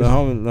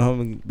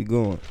homie be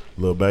going.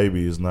 Lil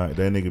Baby is not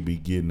that nigga be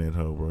getting at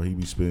her, bro. He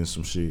be spitting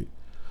some shit.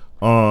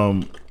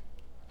 I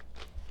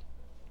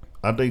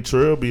think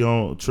Trail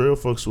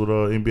fucks with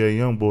NBA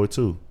Youngboy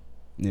too.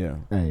 Yeah.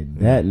 Hey,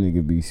 that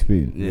nigga be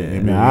spitting. Yeah,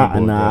 NBA Nah,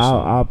 Youngboy got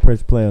some. I'll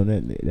press play on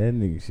that. That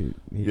nigga shit.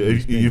 He Yeah, be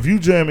if spitting. you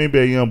jam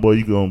NBA Youngboy,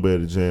 you gonna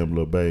better jam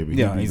Lil Baby. He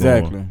Yeah, be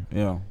exactly. going.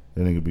 Yeah.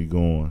 That nigga be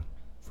going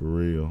for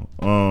real.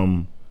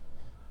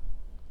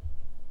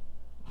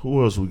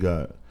 Who else we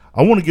got?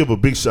 I want to give a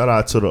big shout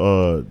out to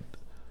the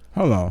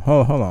Hold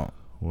on.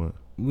 what?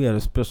 We had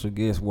a special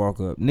guest walk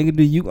up. Nigga,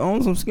 do you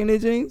own some skinny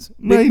jeans?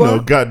 Man, Big you boy? know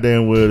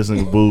goddamn well this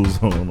nigga Booze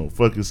on no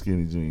fucking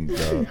skinny jeans,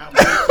 dog. I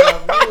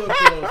would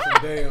put on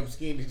some damn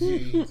skinny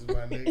jeans, my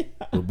nigga.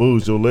 But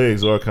Booze, your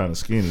legs are kind of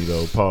skinny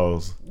though.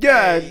 Pause.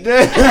 God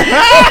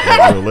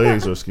damn. Your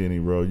legs are skinny,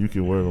 bro. You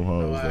can wear them No,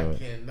 hoes, I dog.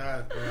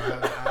 cannot, bro.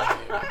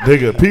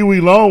 Nigga, Pee Wee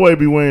Longway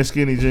be wearing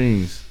skinny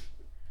jeans.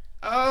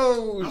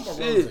 Oh, I'm a shit.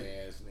 Rosa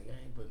ass nigga. I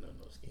ain't putting on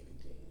no skinny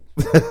jeans.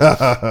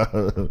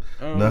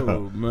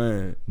 Oh,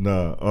 man.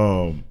 Nah.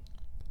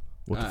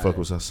 What the fuck Alright.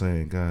 was I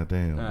saying? God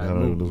damn. Alright, I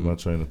don't even lose my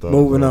train of thought.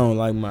 Moving bro. on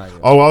like Mario.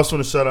 Oh, I also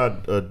want to shout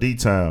out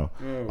D-Town.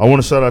 I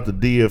want to shout out the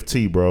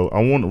DFT, bro.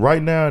 I want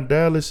right now in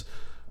Dallas,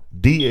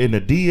 in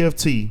the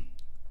DFT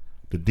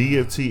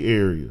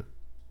area,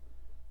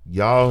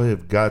 y'all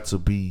have got to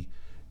be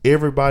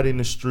everybody in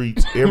the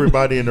streets,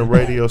 everybody in the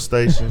radio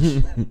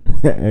stations.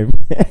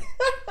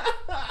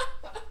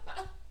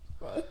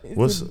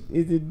 What's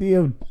Is it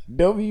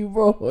DFW,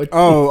 bro?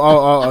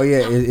 Oh,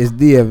 yeah. It's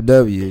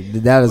DFW.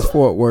 The Dallas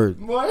Fort Worth.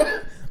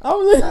 I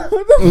was like,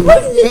 what the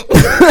fuck?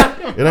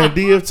 it ain't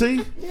DFT?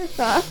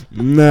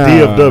 Nah.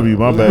 DFW,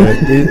 my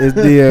bad. It's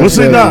DFW. Well,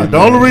 see, nah, the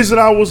only reason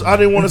I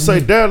didn't want to say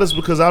Dallas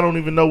because I don't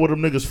even know where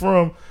them niggas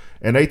from,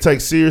 and they take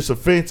serious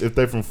offense if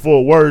they from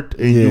Fort Worth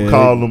and you Yeah,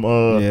 call them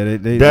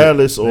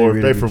Dallas, or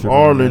if they from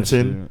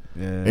Arlington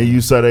and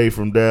you say they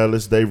from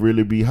Dallas, they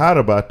really be hot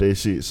about that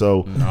shit.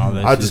 So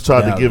I just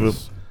tried to give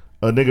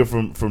a nigga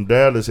from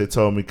Dallas had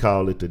told me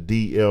call it the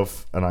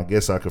DF, and I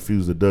guess I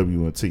confused the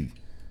W and T.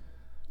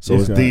 So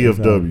it's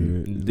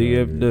DFW.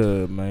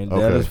 DFW, man.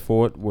 Okay. Dallas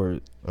Fort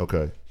Worth.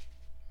 Okay.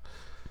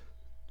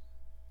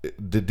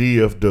 The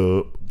DF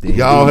Dub.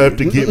 Y'all have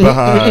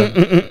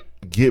to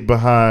get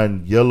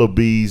behind Yellow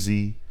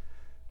Beezy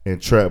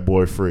and Trap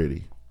Boy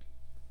Freddy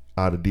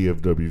out of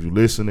DFW. If you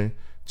listening,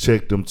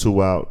 check them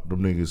two out.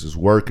 Them niggas is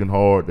working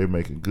hard. They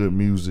making good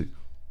music.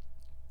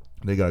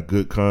 They got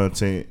good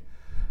content.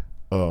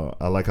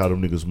 I like how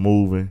them niggas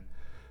moving.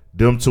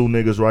 Them two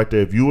niggas right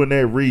there. If you in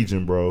that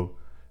region, bro,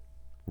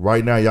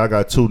 right now y'all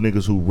got two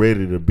niggas who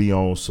ready to be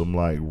on some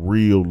like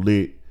real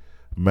lit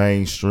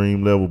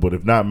mainstream level, but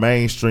if not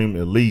mainstream,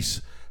 at least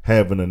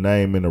having a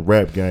name in the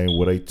rap game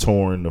where they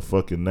touring the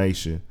fucking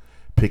nation,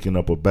 picking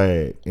up a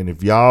bag. And if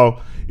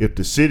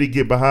the city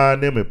get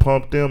behind them and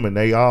pump them and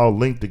they all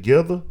link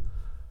together,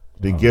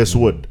 then guess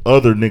what?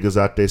 Other niggas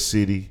out that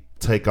city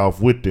take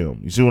off with them.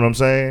 You see what I'm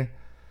saying?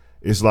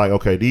 It's like,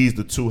 okay, these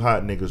the two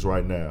hot niggas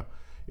right now.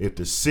 If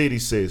the city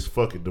says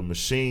fuck it, the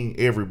machine,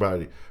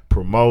 everybody,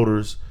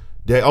 promoters,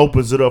 that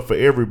opens it up for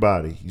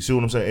everybody. You see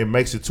what I'm saying? It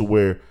makes it to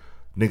where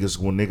when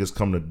niggas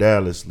come to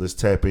Dallas, let's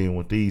tap in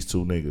with these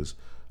two niggas.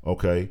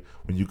 Okay?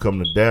 When you come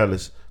to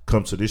Dallas,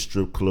 come to this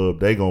strip club,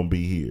 they gonna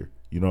be here.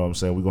 You know what I'm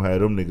saying? We're gonna have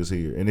them niggas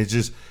here. And it's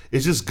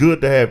just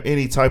good to have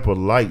any type of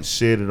light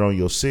shedded on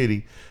your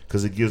city,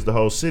 because it gives the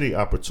whole city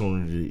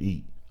opportunity to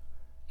eat.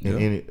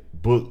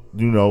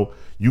 And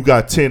you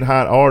got 10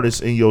 hot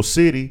artists in your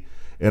city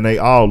and they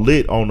all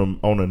lit on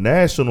a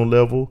national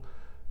level.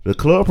 The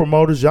club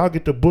promoters, y'all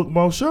get to book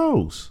more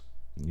shows.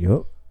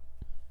 Yep.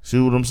 See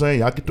what I'm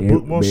saying? Y'all get to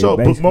book more shows,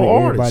 book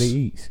more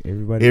artists.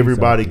 Everybody eats.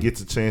 Everybody gets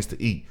a chance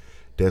to eat.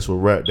 That's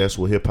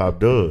what hip hop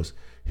does.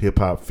 Hip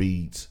hop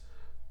feeds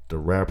the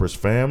rappers'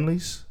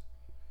 families,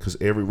 because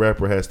every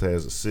rapper has to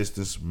have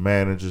assistants,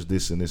 managers,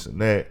 this and this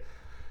and that.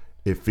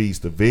 It feeds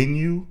the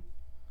venue.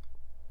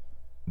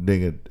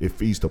 Nigga, it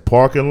feeds the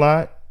parking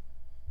lot.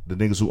 The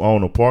niggas who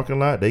own a parking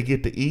lot, they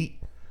get to eat.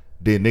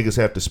 Then niggas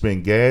have to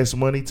spend gas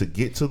money to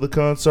get to the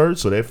concert,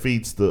 so that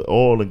feeds the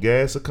oil and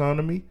gas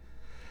economy.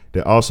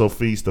 That also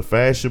feeds the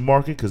fashion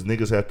market, because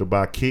niggas have to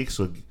buy kicks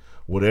or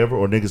whatever,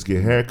 or niggas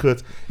get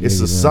haircuts. It's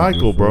a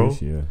cycle, bro.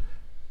 Yeah.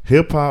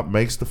 Hip hop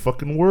makes the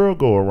fucking world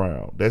go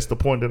around. That's the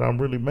point that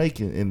I'm really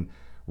making. And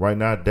right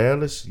now,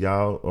 Dallas,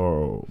 y'all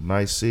are a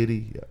nice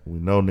city. We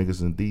know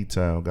niggas in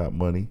D-Town got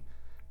money.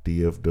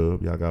 DF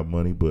Dub, y'all got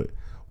money, but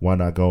why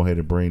not go ahead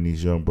and bring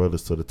these young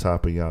brothers to the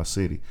top of y'all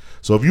city?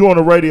 So if you on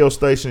a radio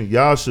station,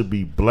 y'all should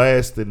be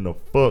blasting the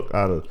fuck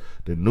out of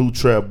the new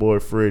Trap Boy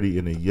Freddy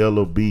and the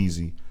Yellow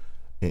Beezy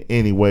in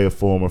any way or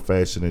form or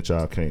fashion that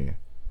y'all can.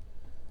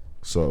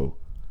 So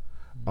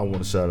I want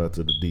to shout out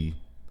to the D.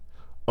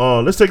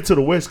 Let's take it to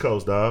the West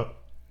Coast, dog.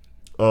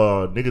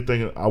 Nigga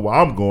thinking,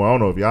 I'm going. I don't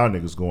know if y'all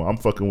niggas going. I'm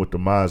fucking with the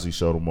Mozzie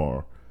show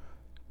tomorrow.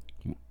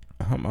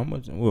 How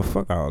much? Well,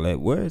 fuck all that.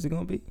 Where is it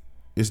gonna be?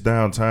 It's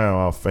downtown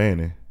off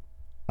Fanning.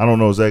 I don't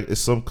know exactly. It's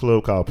some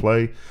club called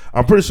Play.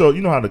 I'm pretty sure,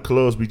 you know how the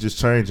clubs be just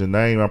changing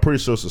name. I'm pretty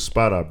sure it's a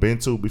spot I've been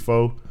to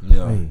before.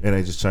 Yeah. Hey, And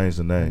they just changed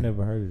the I name.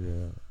 never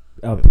heard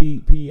of that.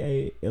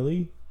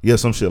 P-A-L-E? Yeah,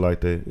 some shit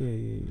like that.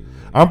 Yeah.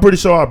 I'm pretty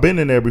sure I've been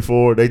in there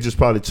before. They just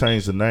probably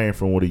changed the name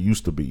from what it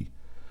used to be.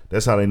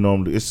 That's how they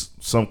normally. It's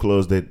some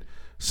clubs that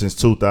since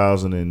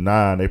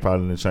 2009 they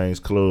probably done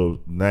changed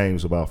club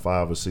names about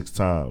 5 or 6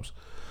 times.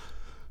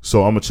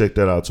 So I'm gonna check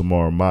that out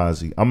tomorrow,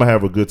 Mozzie. I'm gonna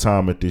have a good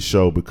time at this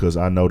show because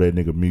I know that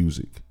nigga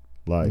music.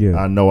 Like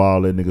I know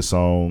all that nigga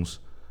songs.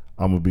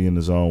 I'm gonna be in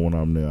the zone when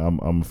I'm there. I'm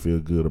gonna feel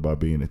good about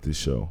being at this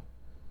show.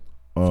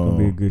 It's gonna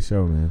be a good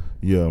show, man.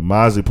 Yeah,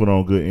 Mozzie put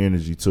on good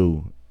energy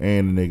too,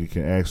 and the nigga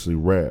can actually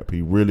rap.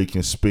 He really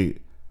can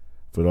spit.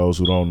 For those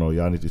who don't know,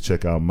 y'all need to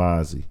check out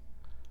Mozzie.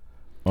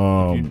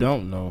 If you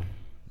don't know,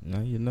 now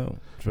you know.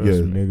 Trust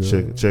me,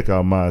 nigga. Check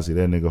out Mozzie.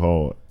 That nigga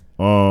hard.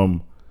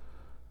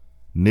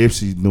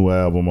 Nipsey's new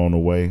album on the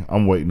way.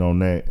 I'm waiting on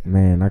that.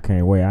 Man, I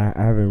can't wait. I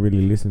haven't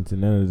really listened to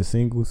none of the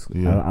singles.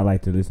 Yeah. I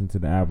like to listen to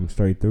the album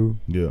straight through.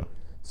 Yeah.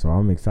 So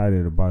I'm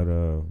excited about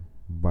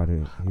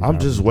it. I'm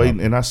just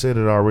waiting, and I said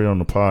it already on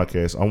the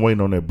podcast. I'm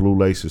waiting on that Blue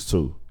Laces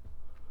too.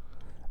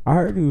 I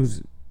heard it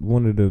was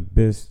one of the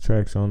best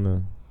tracks on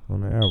the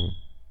album.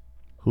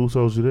 Who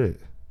told you that?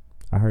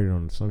 I heard it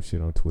on some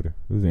shit on Twitter.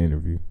 It was an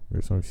interview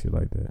or some shit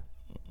like that.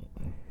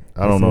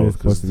 I don't know. It's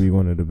supposed to be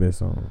one of the best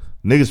songs.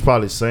 Niggas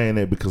probably saying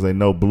that because they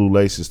know Blue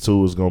Laces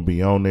 2 is gonna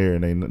be on there,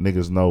 and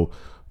niggas know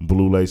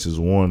Blue Laces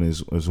 1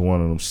 is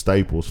one of them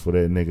staples for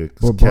that nigga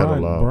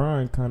catalog.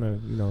 Brian kind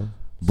of,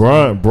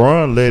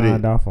 Brian let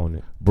signed it off on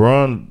it.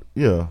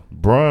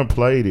 Brian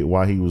played it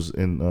while he was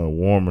in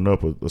warming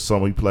up or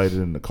something. He played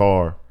it in the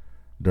car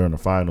during the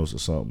finals or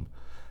something.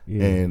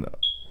 Yeah. And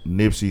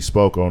Nipsey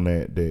spoke on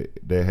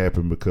that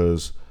happened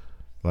because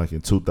like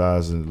in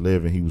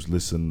 2011 he was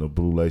listening to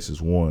Blue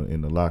Laces 1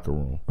 in the locker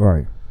room.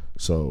 Right.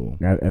 So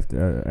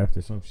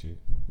after some shit.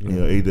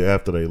 Yeah, either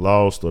after they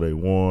lost or they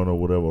won or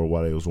whatever, or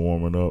while they was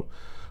warming up.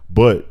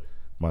 But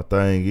my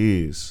thing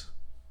is,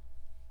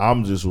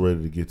 I'm just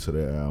ready to get to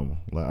that album.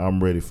 Like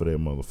I'm ready for that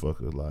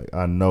motherfucker. Like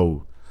I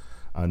know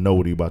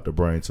what he about to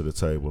bring to the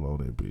table on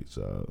that bitch.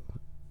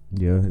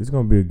 Yeah, it's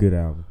gonna be a good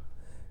album.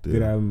 Yeah.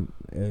 Good album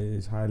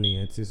is highly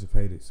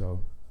anticipated. So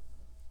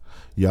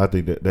yeah, I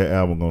think that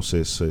album gonna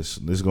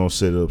it's gonna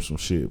set up some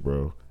shit,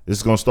 bro.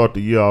 It's gonna start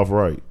the year off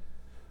right.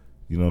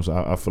 You know what I'm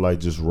saying? I feel like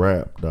just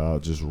rap,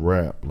 dog. Just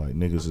rap. Like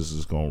niggas is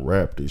just gonna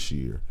rap this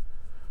year.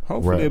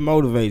 Hopefully it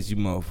motivates you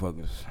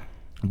motherfuckers.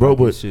 Bro, like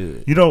but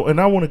you know, and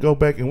I want to go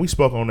back, and we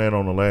spoke on that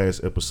on the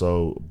last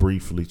episode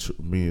briefly,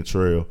 me and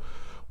Trail.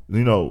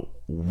 You know,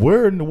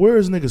 where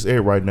is niggas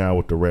at right now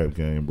with the rap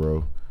game,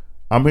 bro?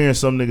 I'm hearing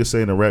some niggas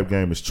saying the rap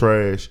game is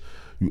trash.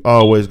 You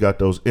always got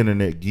those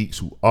internet geeks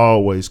who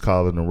always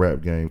calling the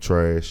rap game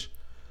trash.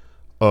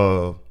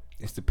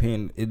 It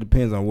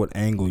depends on what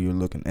angle you're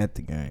looking at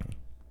the game.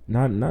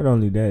 Not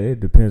only that, it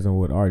depends on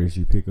what artist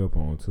you pick up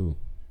on too.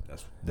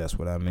 That's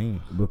what I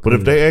mean. But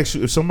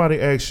if somebody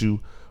asks you,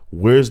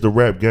 where's the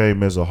rap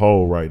game as a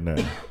whole right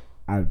now?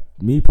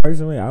 Me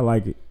personally, I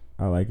like it.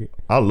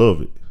 I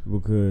love it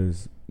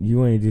because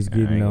You ain't just I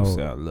getting ain't no. gonna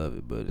say I love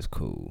it, but it's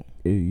cool.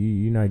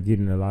 You're not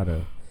getting a lot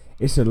of.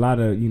 It's a lot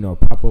of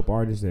pop up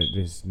artists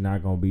that's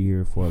not gonna be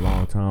here for a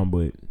long time.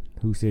 But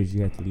who says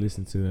you have to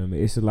listen to them?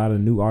 It's a lot of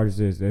new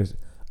artists that's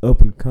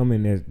up and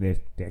coming that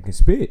can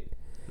spit.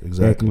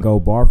 Exactly. That can go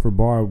bar for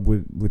bar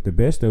with the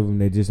best of them.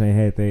 That just ain't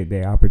had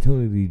that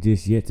opportunity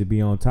just yet to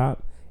be on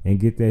top and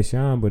get that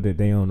shine, but that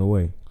they on the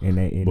way and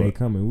they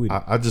coming with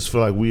it. I just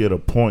feel like we at a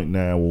point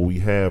now where we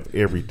have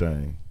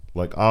everything.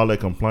 Like all that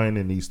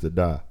complaining needs to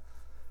die.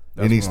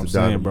 That's it needs what I'm to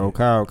die, saying, bro.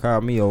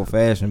 Call me old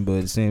fashioned, but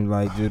it seems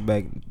like just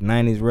back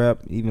 90s rap,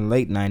 even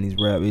late 90s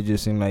rap, it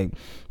just seemed like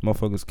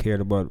motherfuckers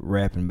cared about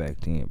rapping back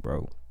then,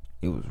 bro.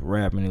 It was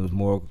rapping. It was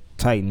more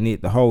tight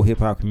knit. The whole hip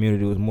hop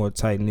community was more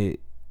tight knit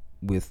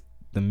with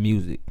the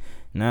music.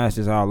 Now it's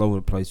just all over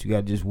the place. You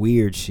got just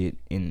weird shit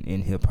in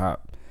hip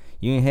hop.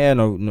 You ain't had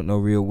no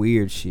real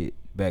weird shit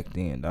back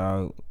then,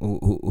 dog.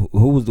 Who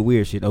was the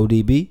weird shit?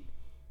 ODB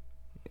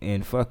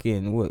and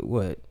fucking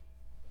what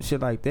shit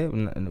like that.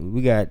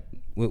 We got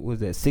what was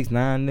that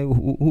 6ix9ine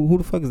nigga? Who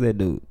the fuck is that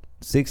dude?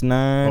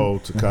 6ix9ine. Oh,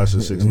 Tekashi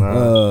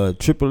 6ix9ine.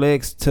 Triple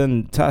X,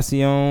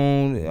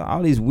 Tentacion,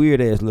 all these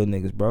weird ass little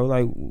niggas, bro.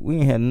 Like we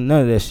ain't had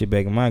none of that shit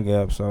back in my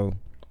gap. So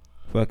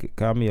fuck it,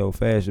 call me old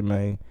fashioned,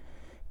 man.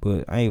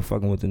 But I ain't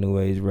fucking with the new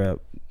age rap,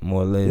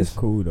 more or less. It's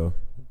cool though.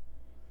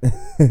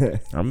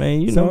 I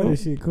mean, some know, of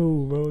this shit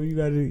cool, bro. You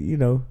gotta,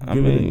 I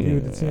give mean, it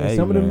a chance. hey,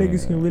 Some of them man.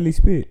 niggas can really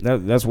spit.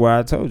 That's why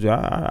I told you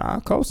I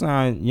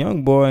co-sign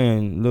Young Boy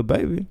and Lil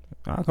Baby.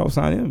 I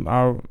co-sign him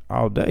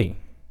all day.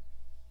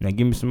 Now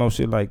give me some more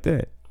shit like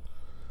that.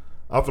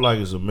 I feel like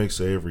it's a mix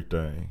of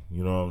everything.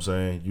 You know what I'm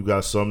saying? You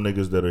got some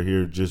niggas that are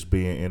here just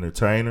being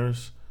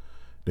entertainers.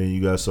 Then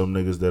you got some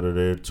niggas that are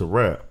there to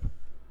rap.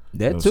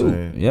 That You know too. what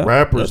I'm saying? Yeah,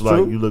 Rappers, that's like,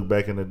 true. you look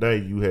back in the day,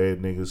 you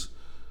had niggas.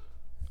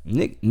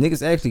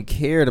 Niggas actually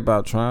cared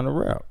about trying to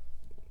rap.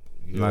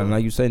 Yeah.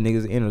 Like you say,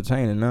 niggas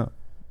entertaining now.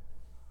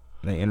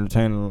 They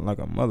entertaining like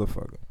a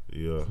motherfucker.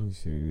 Yeah.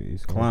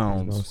 It's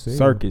Clowns, sell.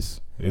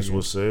 circus. It's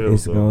what sells.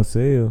 It's though. gonna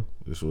sell.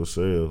 It's what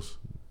sells.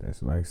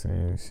 That's like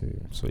saying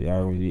shit. So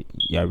y'all ready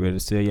to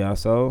sell y'all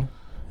soul?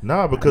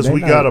 Nah, because They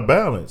we not- got a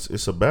balance.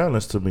 It's a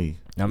balance to me.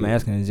 I'm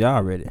asking, is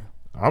y'all ready?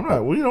 I'm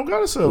not. We don't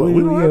gotta sell it.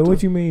 We don't have to.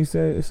 What you mean?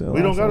 Sell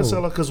We don't gotta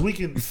sell it because we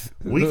can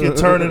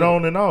turn it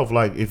on and off.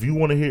 Like if I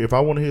want to hear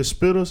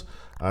spitters,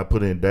 I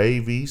put in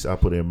Dave East, I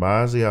put in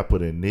Mozzie, I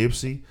put in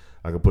Nipsey,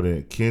 I can put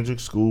in Kendrick,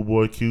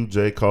 Schoolboy Q,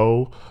 J.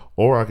 Cole,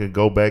 or I can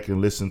go back and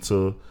listen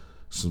to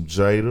some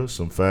Jada,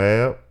 some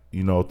Fab,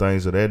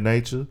 things of that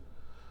nature.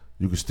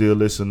 You can still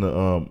listen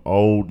to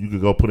old. You can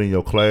go put in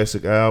your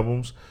classic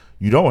albums.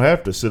 You don't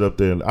have to sit up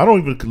there. I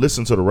don't even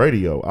listen to the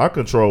radio. I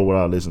control what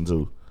I listen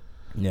to.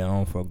 Yeah, I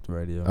don't fuck with the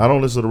radio. I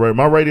don't listen to the radio.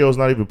 My radio is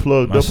not even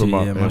plugged My up shit, in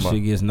my. my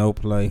shit gets no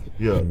play.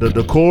 Yeah,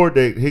 the cord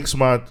that hooks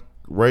my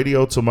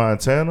radio to my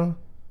antenna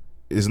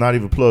is not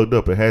even plugged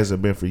up. It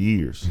hasn't been for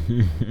years.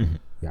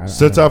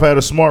 Since I've had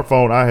a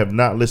smartphone, I have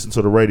not listened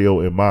to the radio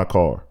in my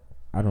car.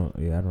 I don't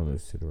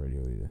listen to the radio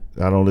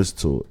either. I don't listen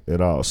to it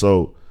at all.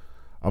 So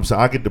I'm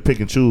saying I get to pick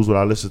and choose what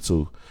I listen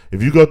to.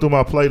 If you go through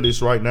my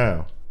playlist right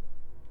now,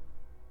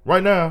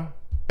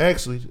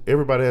 actually,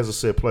 everybody has a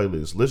set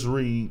playlist. Let's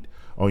read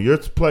on your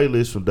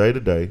playlist from day to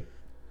day.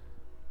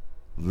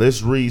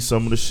 Let's read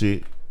some of the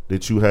shit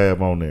that you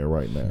have on there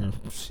right now.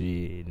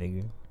 Shit,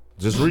 nigga.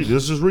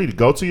 Let's just read it.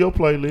 Go to your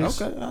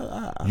playlist.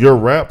 Okay. Your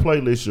rap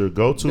playlist, your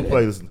go-to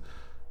playlist.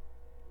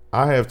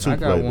 I have two I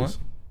got playlists.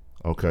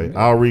 Okay,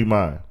 I'll read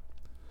mine.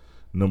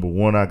 Number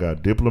 1, I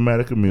got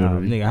Diplomatic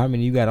Immunity. Nigga, how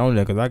many you got on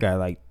there? Because I got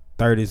like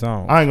 30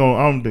 songs. I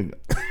don't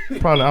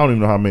even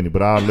know how many,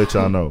 but I'll let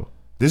y'all know.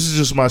 This is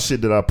just my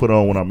shit that I put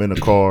on when I'm in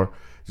the car.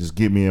 Just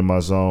get me in my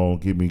zone,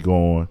 get me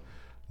going,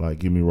 like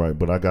get me right.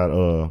 But I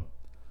got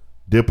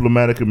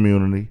Diplomatic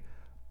Immunity.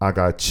 I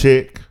got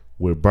Check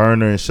with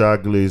Burner and Shy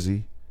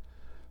Glizzy.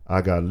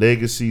 I got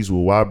Legacies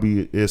with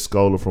YB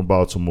Escola from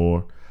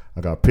Baltimore.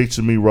 I got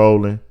Picture Me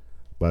Rolling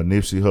by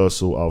Nipsey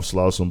Hussle off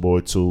Slauson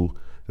Boy 2.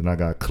 Then I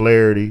got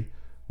Clarity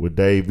with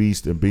Dave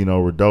East and Bino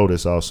Rideau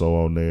that's also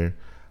on there.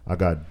 I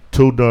got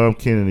 2 Dom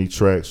Kennedy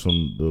tracks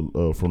from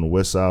the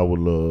West Side with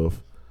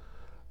Love.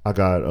 I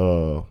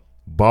got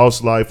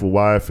Boss Life with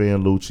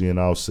YFN, Lucci, and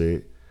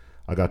Offset.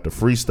 I got the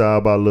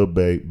Freestyle by Lil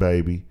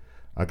Baby.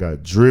 I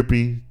got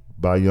Drippy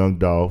by Young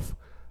Dolph.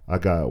 I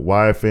got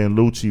YFN,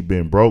 Lucci,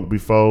 Been Broke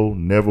Before,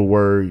 Never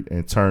Worried,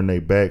 and Turn They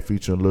Back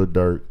featuring Lil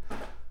Durk.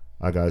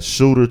 I got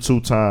Shooter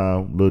 2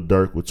 Time, Lil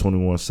Durk with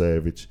 21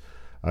 Savage.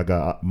 I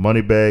got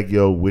Moneybag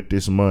Yo with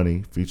This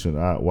Money featuring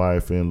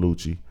YFN,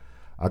 Lucci.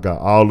 I got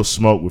All the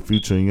Smoke with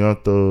featuring Young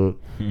Thug.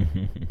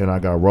 And I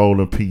got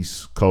Rollin'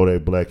 Peace,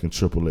 Kodak Black, and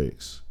Triple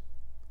X.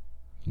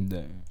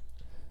 Damn.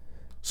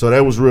 So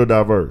that was real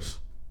diverse.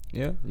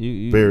 Yeah,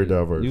 you Very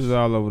diverse. You was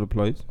all over the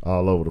place.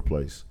 All over the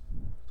place.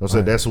 So I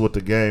said that's what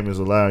the game is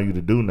allowing you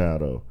to do now,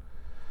 though.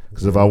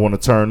 Because if I want to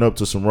turn up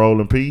to some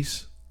Rollin'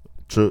 Peace,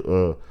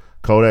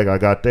 Kodak, I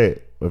got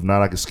that. If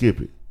not, I can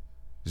skip it.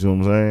 You see what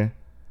I'm saying?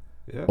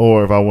 Yeah.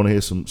 Or if I want to hear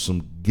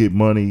some Get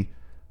Money,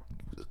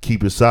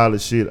 Keep It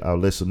Solid shit, I'll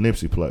let some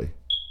Nipsey play.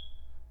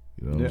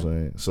 You know what I'm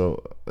saying?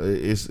 So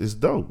it's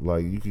dope.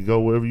 Like you can go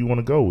wherever you want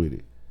to go with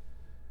it.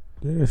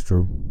 Yeah, that's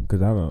true.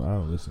 Cause I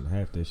don't listen to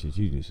half that shit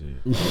you just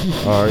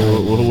said. All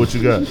right, what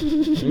you got?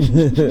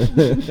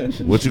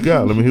 What you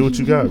got? Let me hear what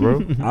you got,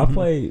 bro. I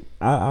play.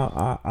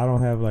 I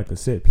don't have like a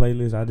set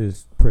playlist. I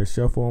just press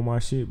shuffle on my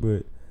shit.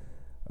 But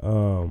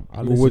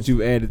I listen What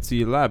you added to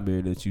your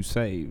library that you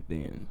saved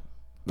then,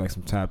 like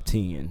some top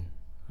 10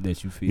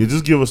 that you feel. You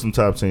just give us some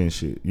top 10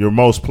 shit. Your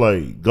most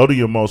played. Go to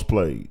your most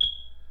played.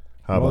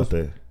 How about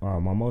that?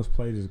 My most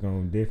played is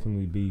gonna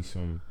definitely be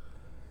some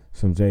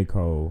J.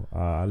 Cole.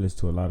 I listen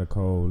to a lot of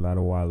Cole, a lot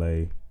of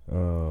Wale.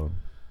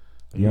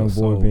 Young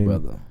boy been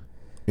brother.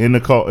 In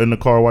the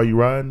car while you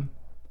riding?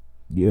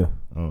 Yeah.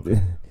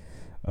 Okay.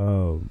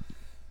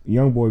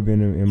 Young boy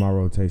been in my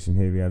rotation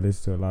heavy. I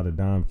listen to a lot of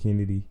Dom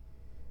Kennedy.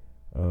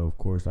 Of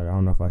course, like I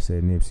don't know if I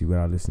said Nipsey, but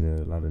I listen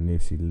to a lot of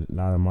Nipsey, a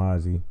lot of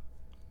Mozzie.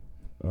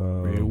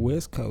 Real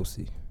West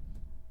Coasty.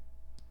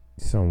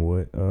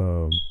 Somewhat.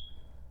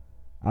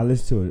 I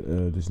listen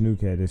to this new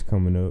cat that's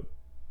coming up,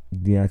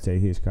 Deontay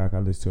Hitchcock. I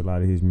listen to a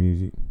lot of his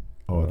music.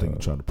 Oh, I think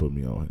you're trying to put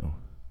me on him.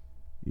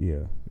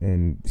 Yeah,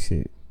 and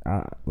shit.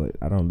 But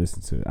I don't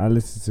listen to it. I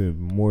listen to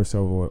more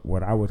so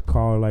what I would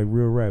call like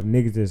real rap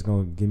niggas that's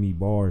gonna give me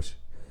bars,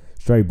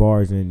 straight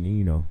bars, and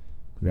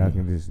I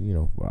can just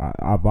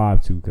I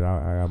vibe to because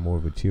I got more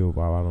of a chill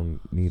vibe. I don't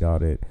need all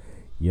that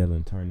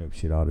yelling, turn up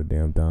shit all the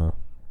damn time.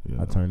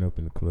 Yeah. I turn up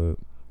in the club.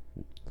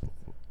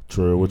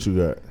 Trey, what you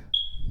got?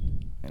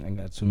 And I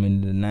got too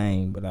many to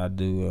name, but I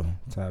do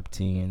a top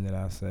 10 that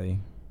I say.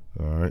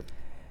 All right.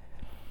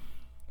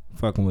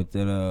 Fucking with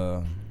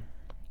that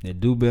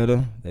Do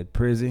Better, that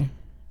Prezi,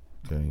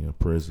 Okay, yeah,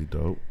 Prezi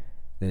dope.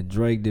 that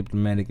Drake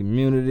Diplomatic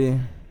Immunity,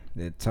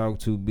 that Talk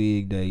Too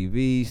Big Dave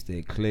East,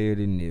 that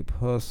Clarity Nip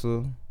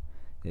Hustle,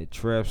 that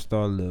Trap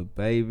Star Lil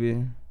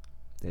Baby,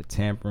 that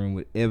Tampering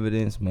with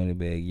Evidence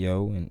Moneybag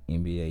Yo and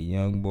NBA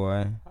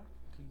Youngboy,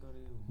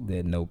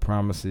 that No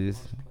Promises,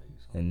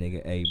 that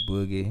nigga A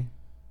Boogie,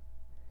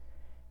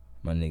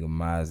 my nigga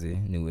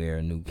Mozzie, New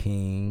Era, New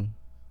King,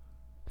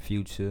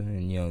 Future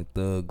and Young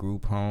Thug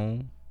Group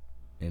Home,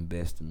 and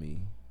Best of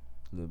Me,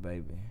 Lil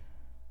Baby.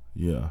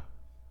 Yeah.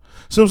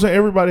 So I'm saying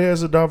everybody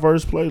has a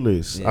diverse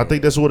playlist. Yeah. I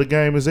think that's what the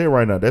game is at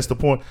right now. That's the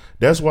point.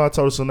 That's why I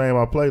told us to name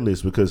our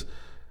playlist because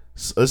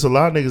it's a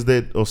lot of niggas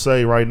that will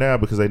say right now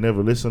because they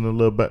never listen to A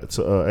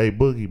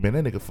Boogie, man,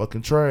 that nigga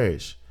fucking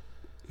trash.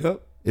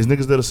 Yep. It's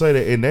niggas that'll say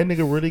that, and that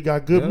nigga really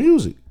got good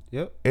music.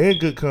 Yep. And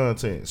good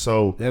content.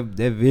 So that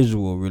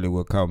visual really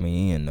what caught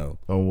me in though.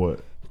 On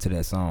what? To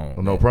that song.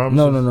 No Promises?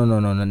 No,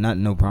 not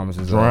No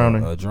Promises.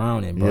 Drowning.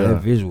 Drowning, bro. Yeah.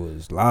 That visual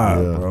is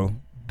live, Yeah. bro.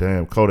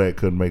 Damn, Kodak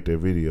couldn't make that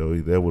video.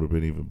 That would have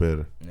been even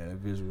better. Yeah, that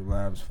visual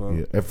live as fuck.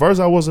 Yeah. At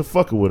first, I wasn't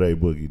fucking with A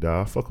Boogie,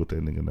 dog. I fuck with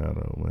that nigga now,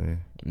 though,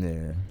 man.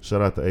 Yeah.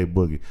 Shout out to A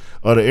Boogie.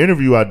 The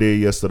interview I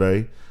did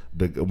yesterday,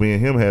 me and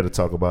him had to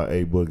talk about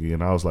A Boogie,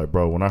 and I was like,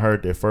 bro, when I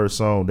heard that first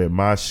song, that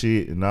My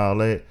Shit and all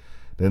that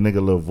nigga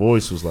little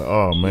voice was like,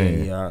 oh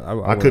man, I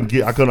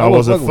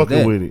wasn't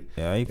fucking with it.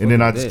 Yeah, and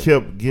then I just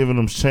kept giving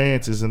him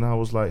chances, and I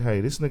was like,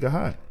 hey, this nigga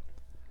hot.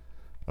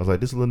 I was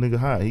like, this little nigga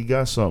hot. He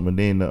got something.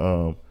 And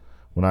then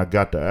when I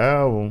got the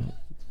album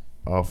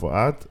off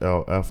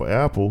of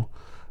Apple,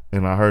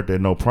 and I heard that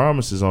No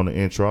Promises on the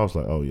intro, I was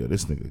like, oh yeah,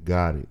 this nigga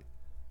got it.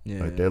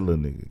 Yeah. Like that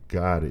little nigga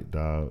got it,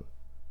 dog.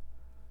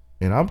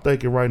 And I'm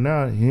thinking right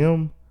now,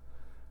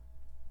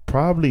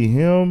 probably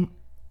him.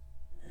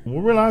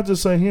 Well, really, I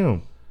just say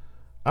him.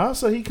 I'll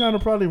say he kind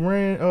of probably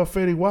ran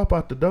Fetty Wap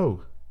out the door.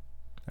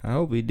 I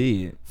hope he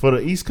did. For the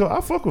East Coast, I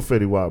fuck with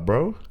Fetty Wap,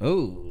 bro.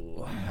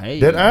 Oh, hey.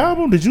 That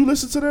album, did you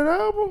listen to that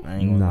album?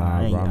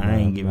 I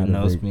ain't giving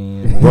no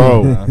spin.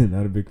 Bro,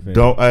 not a big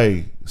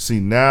fan.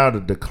 See now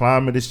the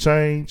climate has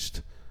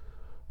changed,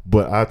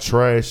 but I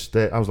trashed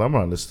that. I was like, I'm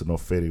not listening to no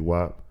Fetty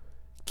Wap.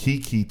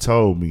 Kiki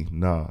told me,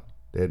 nah,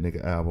 that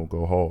nigga album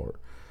go hard.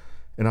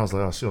 And I was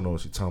like, oh, she don't know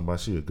what she talking about.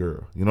 She a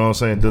girl. You know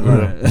what I'm saying?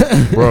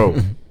 Right. Bro,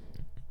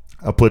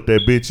 I put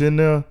that bitch in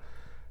there.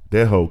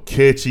 That hoe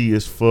catchy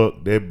as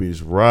fuck. That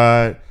bitch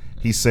ride.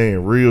 He's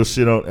saying real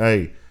shit on.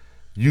 Hey,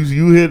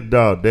 you hit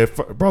dog.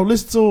 Bro,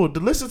 listen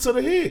to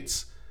the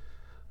hits.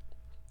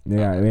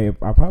 Yeah,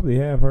 I probably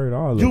have heard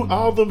all of them.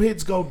 All them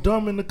hits go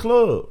dumb in the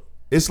club.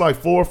 It's like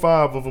 4 or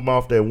 5 of them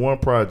off that one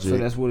project. So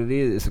that's what it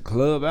is. It's a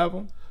club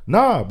album.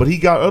 Nah, but he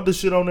got other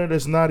shit on there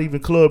that's not even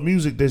club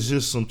music. That's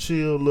just some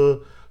chill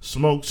little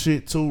smoke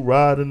shit too.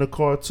 Ride in the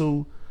car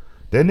too.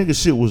 That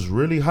nigga shit was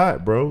really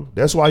hot, bro.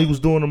 That's why he was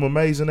doing them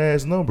amazing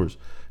ass numbers.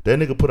 That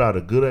nigga put out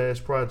a good ass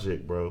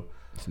project, bro.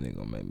 This nigga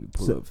gonna make me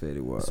pull up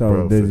Fetty Wap. So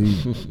bro,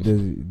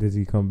 does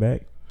he come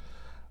back?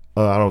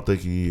 I don't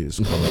think he is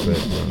coming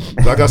back,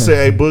 bro. Like I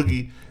said,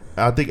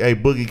 I think A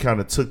Boogie kind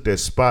of took that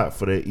spot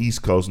for that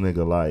East Coast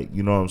nigga. Like,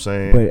 you know what I'm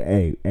saying? But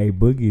A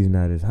Boogie's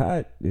not as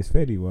hot as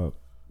Fetty Wap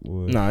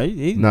was. No,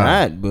 he's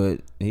not, but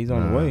he's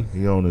on the way.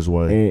 He on his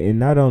way. And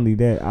not only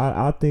that,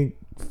 I think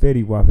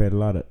Fetty Wap had a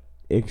lot of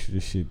extra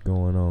shit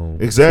going on.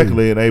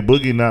 Exactly, and A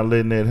Boogie not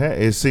letting that happen.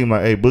 It seemed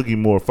like A Boogie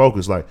more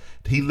focused. Like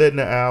he letting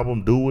the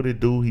album do what it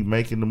do. He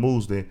making the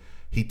moves. Then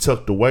he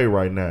tucked away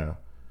right now.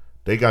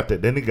 They got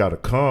that. Then they got a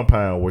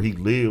compound where he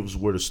lives,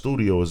 where the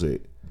studio is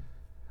at.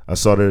 I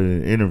saw that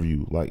in an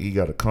interview. Like he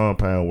got a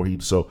compound where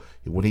so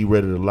when he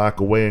ready to lock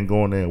away and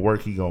go in there and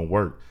work, he gonna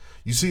work.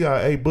 You see how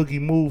A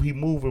Boogie move? He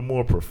moving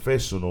more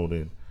professional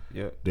than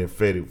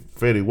Fetty.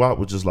 Fetty Wap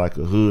was just like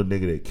a hood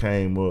nigga that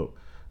came up,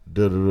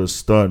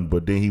 stunned,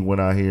 but then he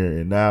went out here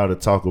and now the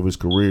talk of his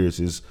career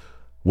is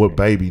what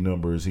baby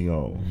number is he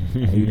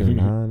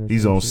on?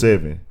 He's on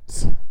 7.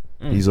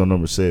 He's on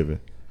number 7.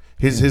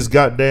 His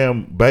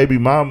goddamn baby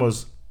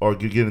mamas are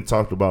getting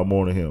talked about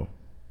more than him.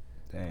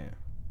 Damn.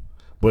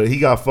 But he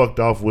got fucked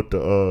off with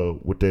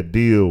that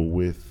deal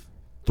with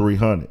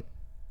 300.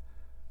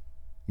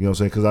 You know what I'm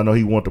saying? Because I know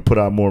he wanted to put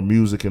out more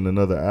music in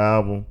another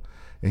album,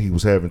 and he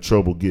was having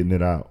trouble getting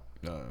it out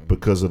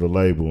because of the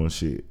label and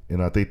shit.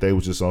 And I think they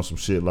was just on some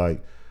shit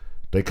like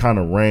they kind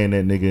of ran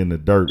that nigga in the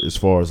dirt as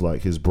far as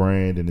like his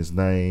brand and his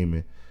name,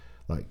 and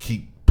like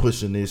keep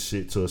pushing this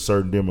shit to a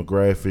certain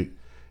demographic,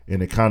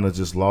 and it kind of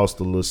just lost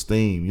a little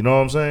steam. You know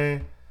what I'm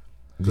saying?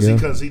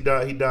 Because he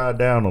died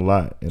down a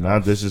lot, and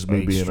that's just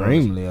me being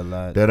extremely honest. A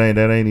lot. That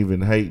ain't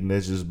even hating.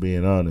 That's just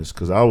being honest.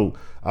 Because I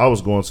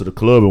was going to the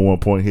club at one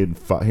point, hearing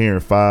 5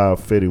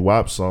 Fetty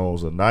Wap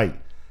songs a night,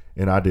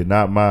 and I did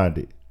not mind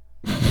it.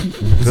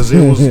 Because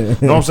it was, you know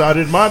what I'm saying? I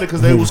didn't mind it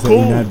because they was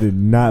cool. I did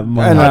not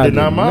mind. I did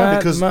not mind it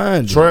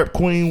because Trap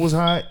Queen was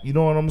hot. You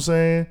know what I'm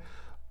saying?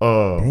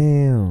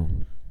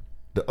 Damn.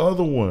 The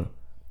other one,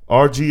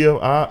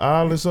 RGF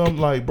Island, something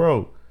like,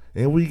 bro.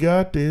 And we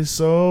got this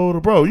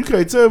soda, bro. You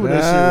can't tell me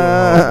that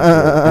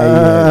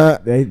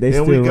shit. They and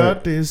still we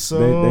got this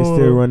soda. They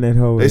still run that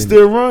hoe. They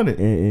still run it.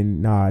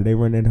 And nah, they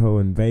run that hoe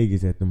in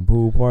Vegas at them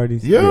pool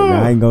parties. Yeah,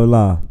 I ain't gonna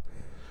lie.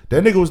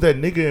 That nigga was that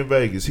nigga in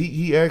Vegas.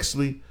 He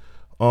actually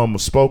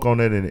spoke on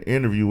that in an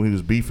interview when he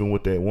was beefing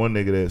with that one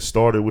nigga that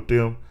started with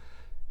them.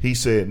 He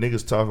said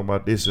niggas talking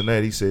about this and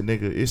that. He said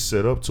nigga, it's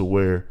set up to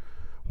where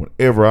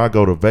whenever I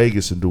go to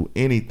Vegas and do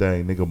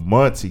anything, nigga,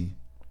 Monty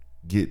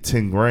get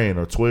 10 grand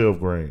or 12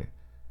 grand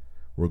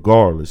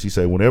regardless. He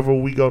said whenever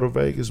we go to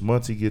Vegas,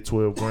 Monty get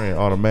 12 grand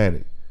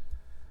automatic.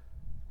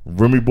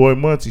 Remy Boy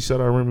Monty, shout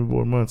out Remy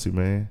Boy Monty,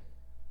 man.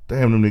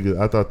 Damn them niggas,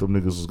 I thought them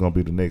niggas was gonna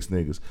be the next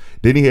niggas.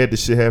 Then he had the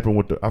shit happen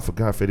with I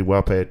forgot Fetty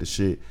Wap had the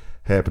shit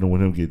happening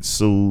with him getting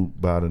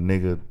sued by the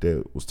nigga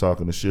that was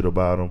talking the shit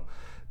about him.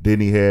 Then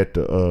he had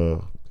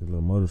the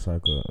little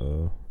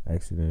motorcycle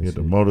accident. Yeah,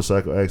 the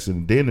motorcycle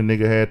accident. Then the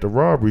nigga had the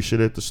robbery shit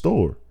at the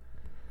store.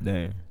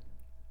 Damn.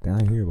 I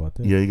didn't hear about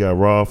that. Yeah, he got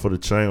robbed for the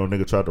chain, or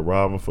nigga tried to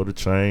rob him for the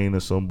chain or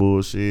some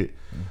bullshit,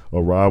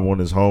 or rob one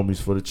of his homies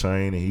for the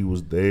chain, and he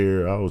was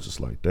there. I was just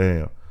like,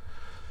 damn.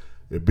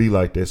 It be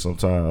like that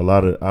sometimes. A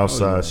lot of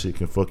outside shit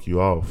can fuck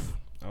you off.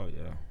 Oh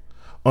yeah.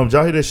 Did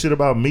y'all hear that shit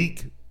about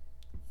Meek?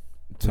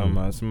 Talking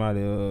about somebody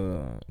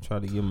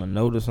tried to give him a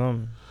note or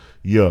something.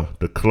 Yeah,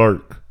 the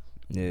clerk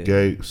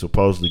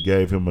supposedly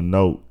gave him a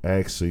note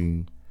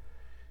asking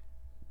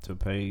to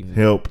pay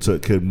help to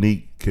could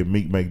Meek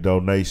make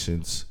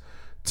donations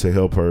to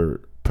help her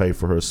pay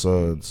for her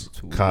son's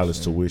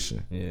college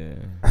tuition. Yeah.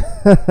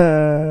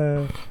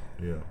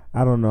 Yeah.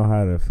 I don't know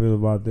how to feel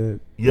about that.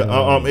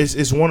 Yeah,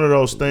 it's one of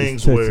those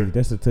things where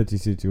that's a touchy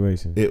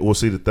situation.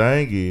 See, the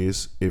thing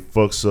is, it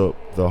fucks up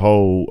the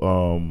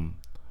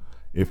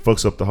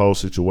whole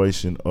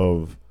situation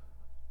of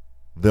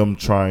them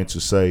trying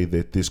to say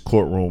that this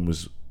courtroom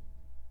is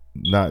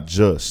not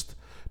just.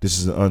 This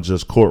is an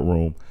unjust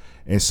courtroom.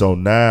 And so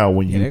now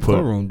when you that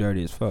courtroom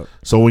dirty as fuck.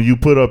 So when you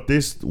put up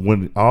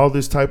when all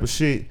this type of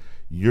shit,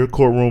 your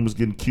courtroom is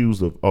getting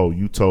accused of, oh,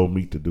 you told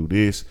me to do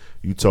this.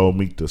 You told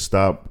me to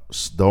stop,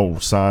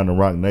 don't sign the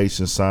Rock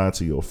Nation, sign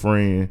to your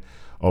friend.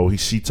 Oh,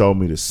 she told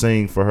me to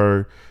sing for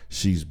her.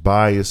 She's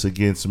biased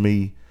against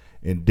me.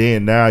 And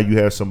then now you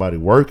have somebody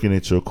working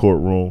at your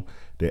courtroom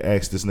that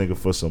asks this nigga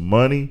for some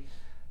money.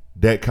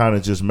 That kind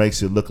of just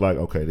makes it look like,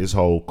 okay, this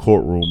whole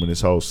courtroom and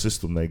this whole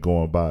system they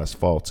going by is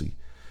faulty.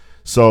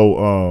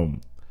 So,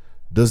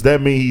 does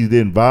that mean he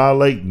didn't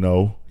violate?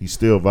 No, he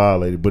still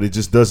violated, but it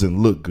just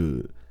doesn't look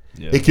good.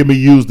 Yeah. It can be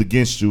used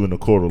against you in the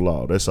court of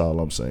law. That's all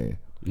I'm saying.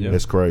 Yeah.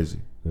 That's crazy.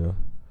 Yeah.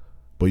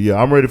 But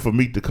yeah, I'm ready for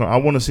Meek to come. I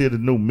want to see the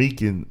new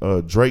Meek and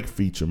Drake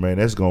feature, man.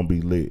 That's gonna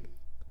be lit.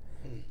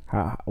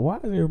 Why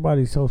is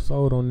everybody so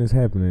sold on this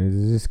happening?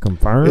 Is this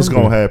confirmed? It's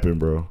gonna happen,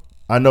 bro.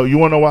 I know. You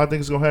wanna know why I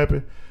think it's gonna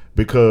happen?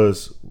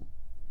 Because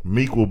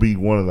Meek will be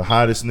one of the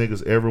hottest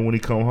niggas ever when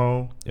he come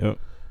home. Yep.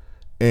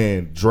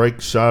 And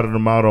Drake shouted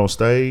him out on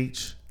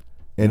stage,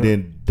 and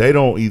then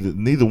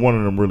neither one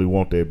of them really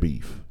want that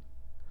beef.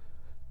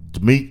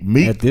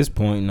 Meek at this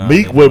point,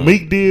 what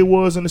Meek did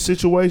was in the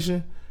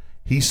situation,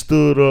 he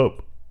stood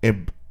up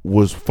and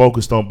was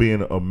focused on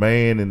being a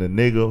man and a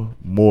nigga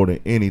more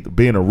than anything,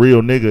 being a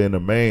real nigga and a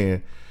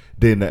man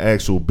than the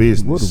actual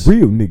business. What a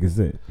real niggas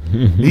at?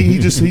 he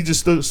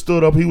just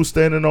stood up. He was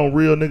standing on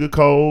real nigga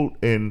code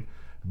and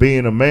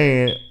being a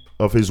man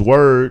of his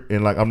word,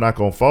 and like, I'm not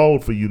gonna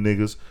fold for you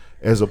niggas,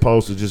 as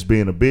opposed to just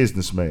being a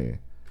businessman.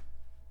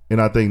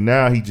 And I think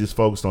now he just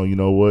focused on, you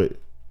know what,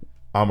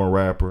 I'm a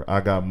rapper,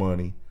 I got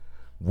money.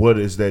 What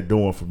is that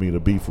doing for me to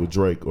beef with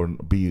Drake or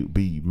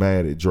be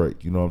mad at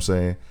Drake? You know what I'm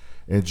saying?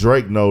 And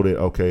Drake know that,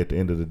 okay, at the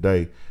end of the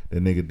day,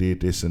 that nigga did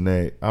this and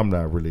that. I'm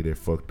not really that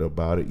fucked up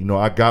about it. You know,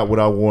 I got what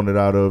I wanted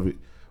out of it.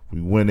 We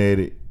went at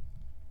it.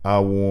 I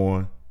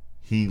won.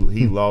 He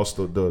lost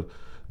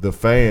the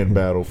fan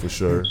battle for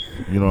sure.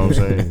 You know what I'm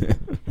saying?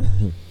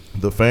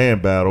 The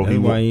fan battle. That's He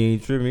why won. he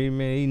ain't tripping,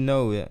 man. He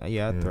know it.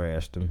 Yeah, I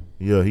thrashed him.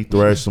 Yeah, he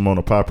thrashed him on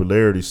the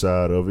popularity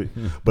side of it.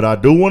 But I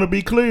do want to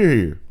be clear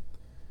here.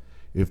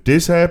 If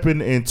this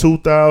happened in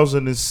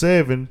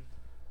 2007,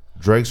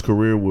 Drake's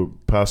career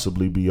would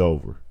possibly be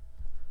over.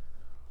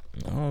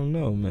 I don't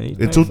know, man. You In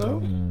think two-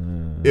 so?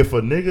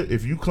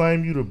 If you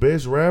claim you the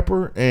best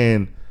rapper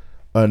and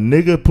a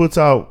nigga puts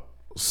out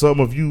some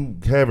of you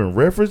having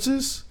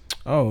references,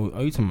 Oh,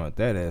 you talking about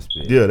that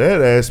aspect? yeah,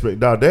 that aspect,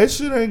 dog, that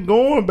shit ain't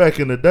going back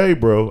in the day,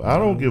 bro. I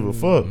don't give a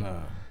fuck. Nah.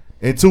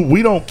 And two,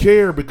 we don't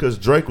care because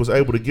Drake was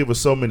able to give us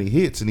so many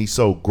hits and he's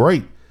so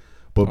great.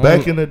 But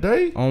back in the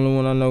day, Only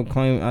one I know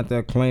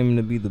claiming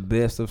to be the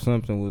best of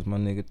something was my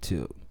nigga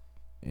Tip.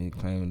 He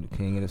claimed the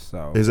king of the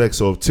South. exactly.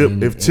 So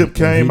if Tip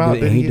came out,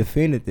 then he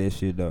defended that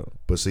shit though.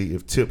 But see,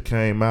 if Tip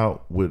came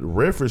out with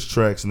reference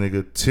tracks,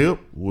 nigga, Tip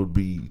would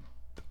be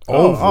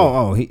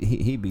over.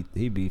 He be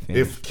finished.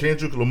 If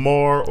Kendrick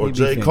Lamar or He'd be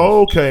J. finished.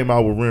 Cole came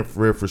out with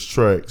reference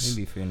tracks,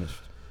 he be finished.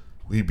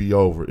 he'd be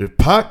over. If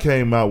Pac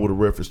came out with a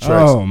reference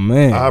tracks, Oh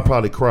man, I'd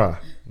probably cry.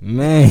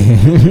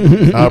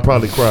 man. I'd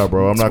probably cry,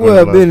 bro. I'm not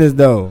Square gonna lie. business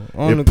though.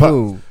 On If the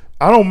cool.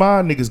 I don't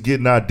mind niggas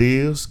getting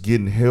ideas,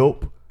 getting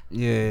help,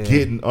 Yeah.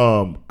 getting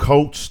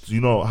coached.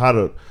 You know how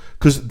to,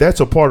 because that's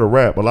a part of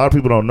rap. A lot of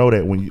people don't know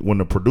that when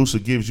the producer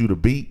gives you the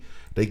beat,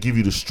 they give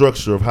you the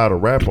structure of how to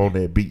rap on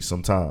that beat.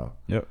 Sometime.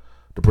 Yep.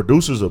 The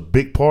producer's a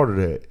big part of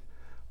that.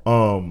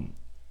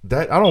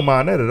 That I don't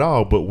mind that at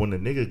all. But when the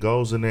nigga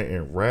goes in there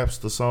and raps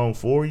the song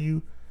for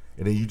you,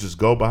 and then you just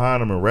go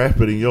behind him and rap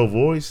it in your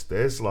voice,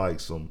 that's like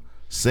some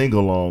sing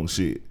along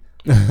shit.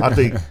 I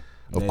think, of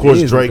That course,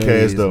 is Drake what that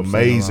has is, the some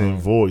amazing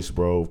sing-along. voice,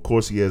 bro. Of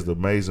course, he has the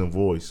amazing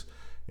voice,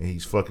 and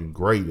he's fucking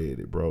great at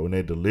it, bro. And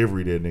that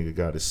delivery that nigga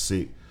got is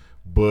sick.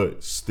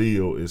 But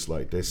still, it's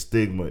like that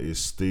stigma is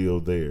still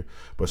there.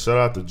 But shout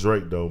out to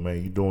Drake though,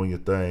 man. You doing your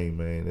thing,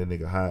 man. That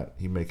nigga hot.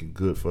 He making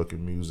good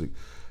fucking music.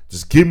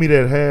 Just give me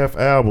that half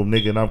album,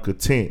 nigga, and I'm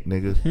content,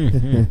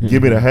 nigga.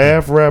 Give me the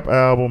half rap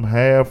album,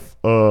 half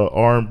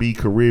R&B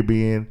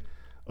Caribbean,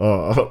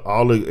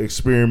 all the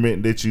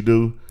experimenting that you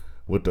do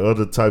with the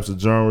other types of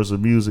genres of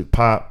music,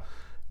 pop.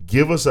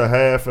 Give us a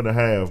half and a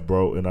half,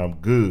 bro, and I'm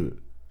good.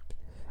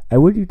 Hey,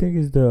 what do you think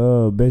is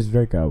the best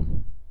Drake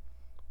album?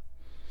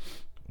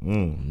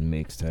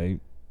 Mixtape.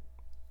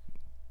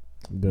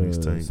 The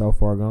Mixtape. So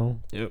Far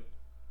Gone. Yep.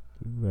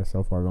 You got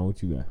So Far Gone.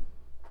 What you got?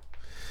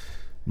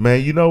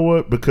 Man, you know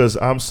what? Because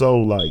I'm so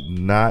like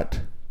not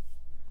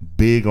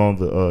big on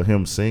the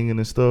him singing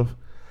and stuff,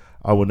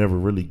 I would never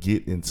really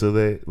get into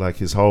that, like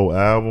his whole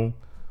album.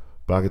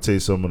 But I can tell you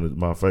some of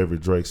my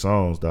favorite Drake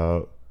songs,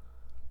 dog.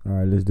 All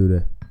right, let's do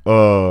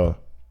that.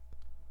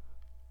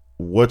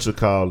 What you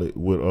call it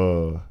with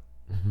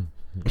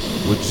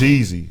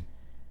Jeezy?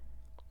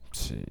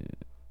 Shit.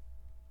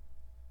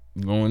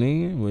 Going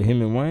in with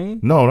him and Wayne?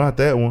 No, not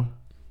that one.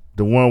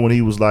 The one when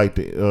he was like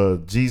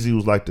the Jeezy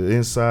was like the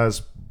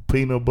inside's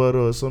peanut butter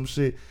or some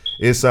shit.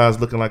 Inside's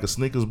looking like a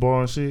Snickers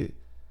bar and shit.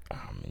 Oh,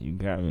 man, you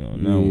got me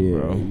on that one,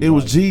 bro. It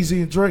was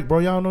Jeezy and Drake, bro.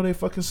 Y'all know that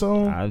fucking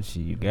song?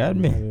 You got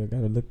me. I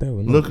gotta look that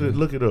one. Look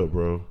up, it up,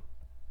 bro.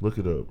 Look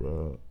it up,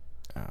 bro.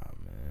 Oh,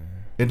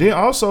 man. And then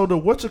also the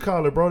what you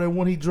call it, bro. That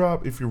one he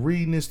dropped. If you're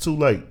reading this too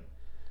late,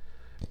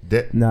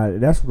 that Nah,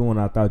 that's the one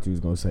I thought you was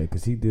gonna say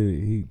because he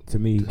to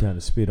me he kind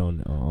of spit on.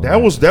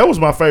 that was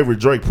my favorite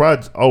Drake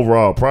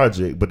overall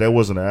project, but that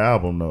wasn't an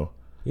album though.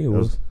 Yeah, it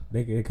was.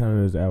 They kind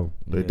of as the album.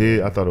 They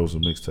did. I thought it was a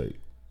mixtape.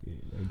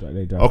 Yeah,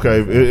 they dropped Okay,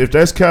 it. if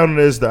that's counted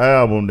as the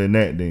album,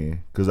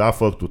 then because I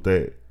fucked with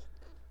that.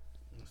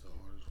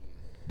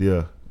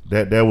 Yeah,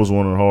 that was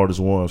one of the hardest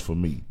ones for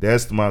me.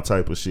 That's my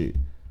type of shit.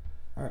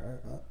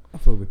 I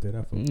fuck with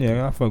that.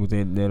 Yeah, I fuck with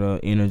that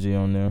energy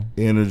on there.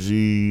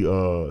 Energy,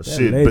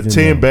 shit. Legend, But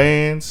 10 though.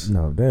 bands,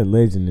 No, that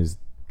Legend is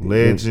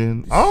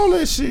Legend, all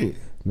that shit.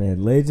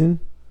 man. Legend,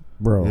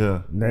 bro.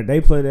 Yeah.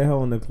 They play that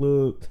hoe in the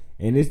club,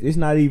 and it's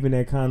not even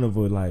that kind of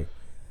a like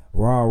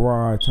rah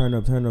rah turn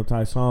up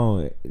type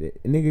song.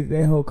 Niggas,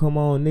 that hoe come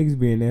on, niggas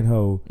be in that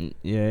hoe.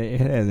 Yeah,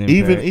 it has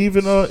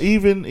impact.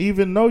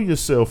 Even know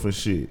yourself and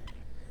shit.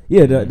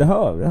 Yeah, the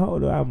whole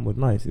album was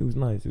nice. It was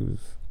nice. It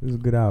was a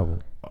good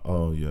album.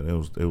 Oh yeah,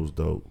 it was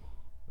dope.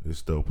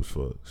 It's dope as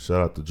fuck.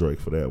 Shout out to Drake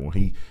for that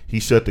one. He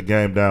shut the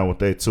game down with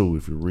that too.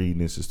 If you're reading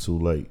this, it's too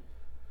late.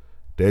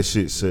 That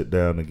shit shut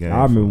down the game.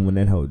 I remember when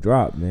that hoe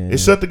dropped, man. It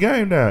shut the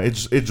game down.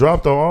 It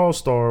dropped on All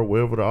Star,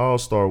 wherever the All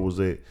Star was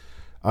at.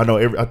 I know.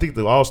 I think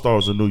the All Star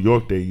was in New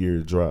York that year.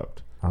 It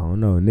dropped. I don't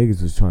know.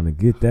 Niggas was trying to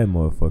get that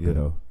motherfucker Yeah.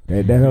 though.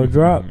 That hoe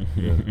dropped.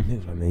 Yeah.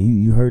 Niggas like, man,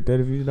 you heard that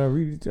if you did not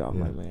read it. I'm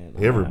Yeah. like, man,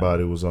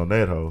 Everybody was on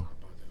that hoe.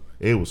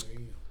 It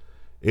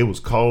was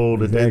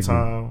cold at that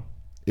Exactly. time.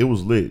 It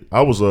was lit.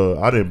 I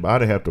didn't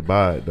have to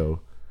buy it though.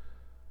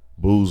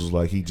 Booze was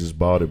like he just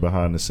bought it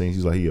behind the scenes.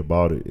 He's like he had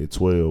bought it at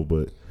 12,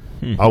 but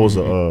I was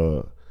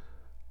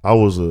I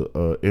was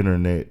a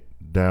internet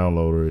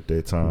downloader at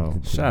that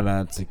time. Shout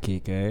out to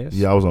Kick Ass.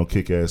 Yeah, I was on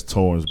Kick-Ass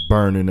Torrents,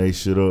 burning they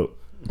shit up.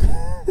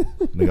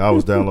 Nigga, I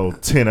was downloading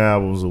 10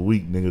 albums a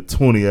week, nigga,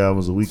 20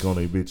 albums a week on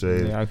they bitch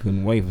ass. Yeah, I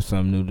couldn't wait for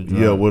something new to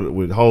drop. Yeah,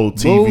 with whole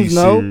TV Booze,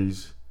 no.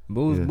 series.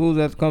 Booze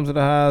have to come to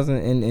the house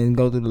and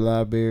go through the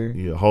library.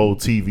 Yeah, whole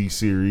TV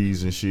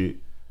series and shit.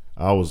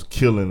 I was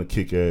killing the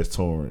Kick-Ass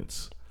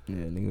Torrents. Yeah,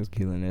 nigga was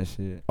killing that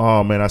shit.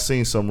 Oh man, I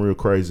seen something real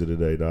crazy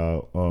today,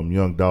 dog.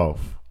 Young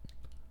Dolph.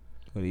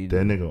 What he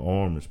That do? nigga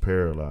arm is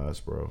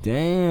paralyzed, bro.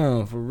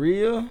 Damn, for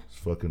real? His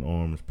fucking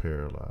arm is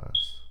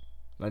paralyzed.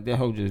 Like that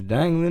hoe just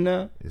dangling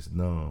now? It's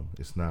numb.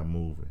 It's not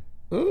moving.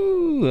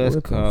 Ooh, that's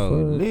What the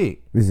called fuck?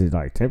 lick. Is it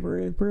like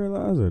temporary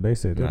paralyzed or they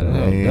said that? Nah,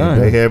 that- And done.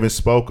 they haven't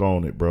spoke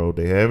on it, bro.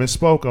 They haven't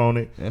spoke on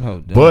it. That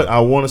hoe done. But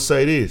I want to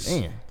say this.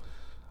 Damn.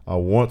 I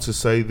want to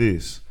say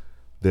this.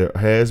 There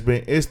has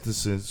been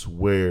instances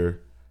where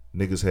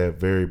niggas have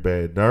very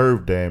bad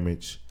nerve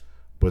damage,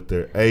 but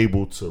they're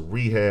able to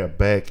rehab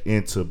back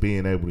into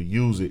being able to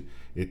use it.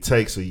 It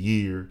takes a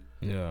year,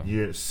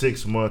 Yeah.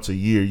 6 months, a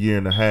year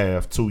and a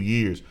half, 2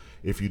 years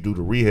if you do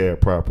the rehab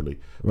properly.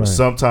 But Right.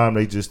 sometimes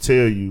they just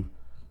tell you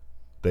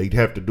they'd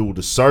have to do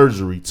the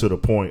surgery to the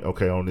point,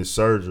 okay, on this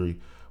surgery,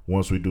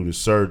 once we do the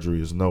surgery,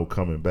 there's no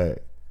coming back.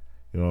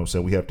 You know what I'm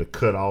saying? We have to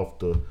cut off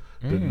the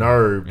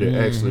nerve that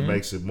actually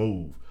makes it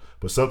move.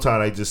 But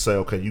sometimes they just say,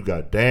 okay, you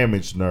got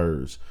damaged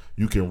nerves.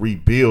 You can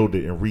rebuild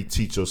it and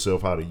reteach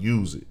yourself how to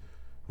use it.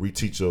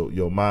 Reteach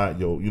your mind,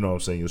 you know what I'm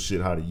saying, your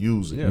shit how to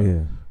use it. Yeah. Yeah.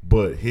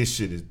 But his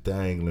shit is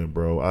dangling,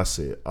 bro. I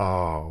said,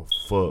 oh,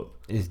 fuck,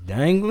 It's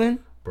dangling?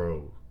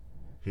 bro.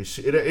 His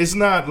shit, it's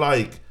not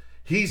like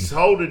he's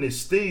holding it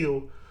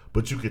still,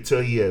 but you can tell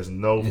he has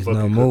no There's fucking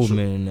no control.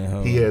 movement in that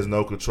hoe. He has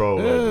no control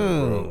over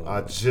it, bro. Ew.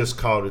 I just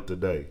caught it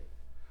today.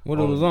 What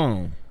it was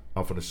on?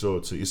 I'm finna show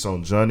it to you. It's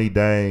on Johnny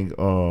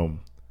Dang.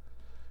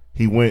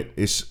 He went.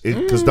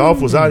 Because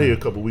Dolph was out here a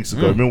couple weeks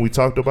ago. Remember we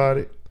talked about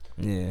it.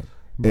 Yeah.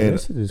 But And-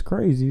 that shit is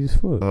crazy as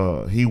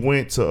fuck. He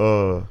went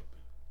to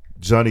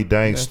Johnny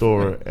Dang's That's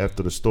store right.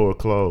 after the store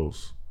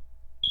closed.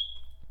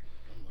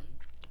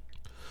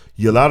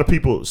 Yeah, a lot of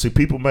people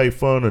people made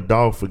fun of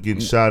Dolph for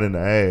getting shot in the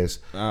ass.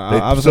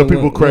 I was Some like,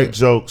 people what- crack what-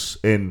 jokes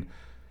and.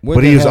 what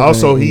But that he was happened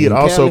also in- he had in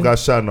also Cali? got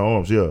shot in the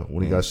arms. Yeah,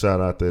 when he got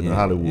shot out there in Yeah,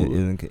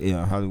 Hollywood.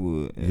 Yeah,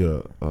 Hollywood.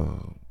 Yeah,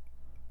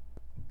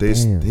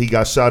 Damn. he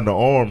got shot in the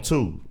arm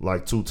too,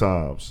 like 2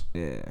 times.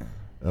 Yeah.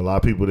 And a lot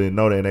of people didn't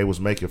know that, and they was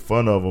making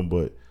fun of him.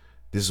 But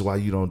this is why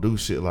you don't do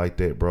shit like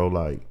that, bro.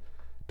 Like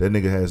that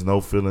nigga has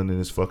no feeling in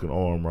his fucking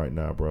arm right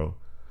now, bro.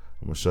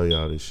 I'm gonna show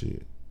y'all this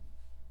shit.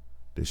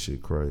 This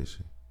shit crazy.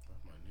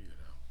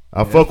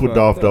 I fuck with fucked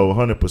Dolph up. though,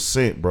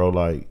 100%, bro.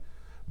 Like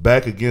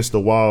Back Against the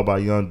Wall by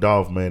Young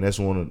Dolph, man. That's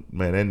one of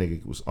that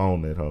nigga was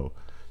on that hoe.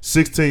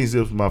 16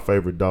 Zips was my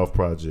favorite Dolph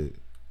project.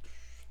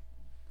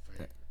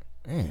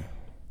 Damn.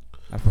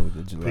 I fuck with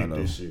the Peep gelato.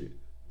 this shit.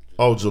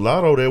 Oh,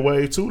 Gelato that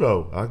way too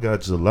though. I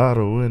got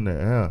Gelato in there.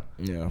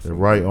 Yeah. Yeah, I fuck The with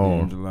right the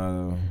arm.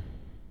 Gelato.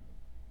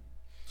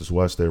 Just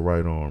watch that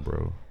right arm,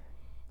 bro.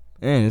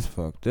 Man, it's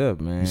fucked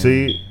up, man. You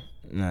see it?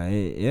 Nah,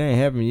 it ain't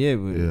happened yet,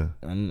 but Yeah.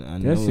 I know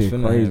That it's shit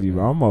finna crazy, happen.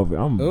 bro.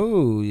 I'm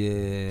Oh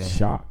yeah,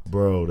 shocked.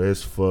 Bro,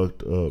 that's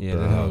fucked up, yeah,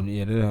 dog.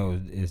 that hoe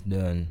is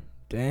done.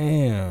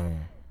 Damn,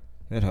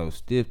 that hoe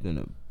stiff than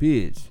a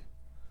bitch.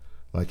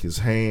 Like his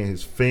hand,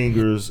 his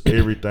fingers,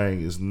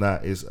 everything is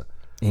not. It's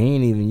He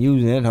ain't even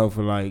using that hoe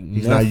for like.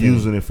 he's nothing. not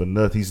using it for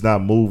nothing. He's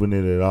not moving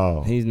it at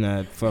all. He's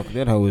not fuck.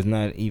 That hoe is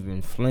not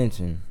even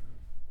flinching.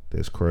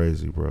 That's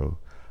crazy, bro.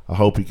 I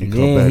hope he can And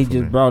come then back he from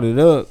just that. brought it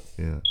up.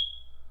 Yeah,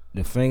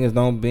 The fingers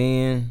don't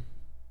bend.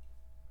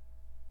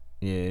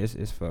 Yeah,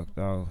 it's fucked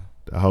off.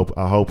 I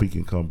hope he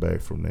can come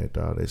back from that,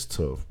 dog. That's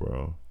tough,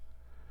 bro.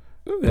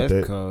 Ooh, But that's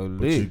that- cold.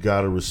 But you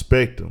gotta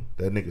respect him.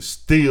 That nigga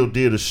still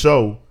did a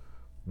show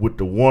with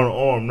the one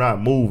arm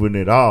not moving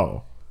at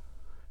all.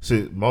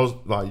 See, most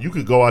like you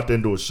could go out there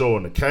and do a show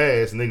in the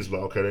cast. Niggas be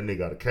like, okay, that nigga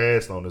got a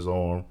cast on his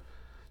arm.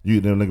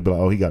 Them nigga be like,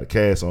 oh, he got a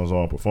cast on his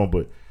arm, perform.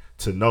 But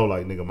to know,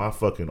 like, nigga, my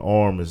fucking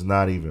arm is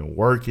not even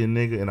working,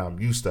 nigga, and I'm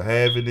used to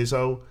having this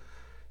hoe,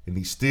 and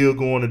he's still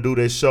going to do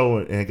that show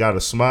and got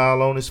a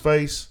smile on his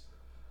face.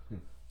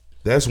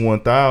 That's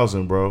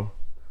 1,000, bro.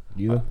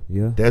 Yeah.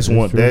 That's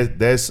one. true.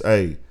 That's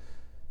a.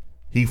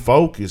 He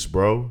focused,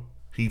 bro.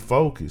 He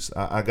focused.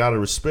 I gotta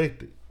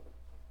respect it.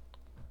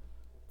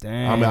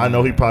 Damn. I mean, I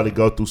know he probably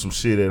go through some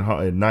shit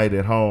at night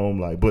at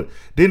home, like. But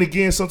then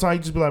again, sometimes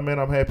you just be like, man,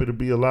 I'm happy to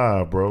be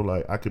alive, bro.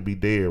 Like I could be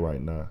dead right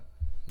now.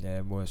 Yeah,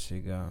 that boy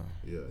shit gone.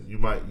 Yeah, you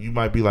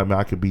might be like, man,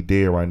 I could be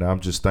dead right now. I'm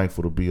just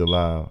thankful to be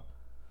alive.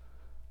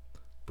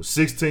 But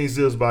 16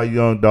 Zips by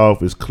Young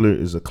Dolph is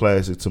a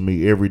classic to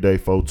me. Everyday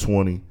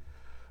 420,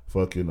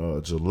 fucking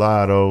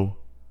Gelato,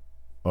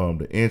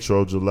 the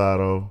intro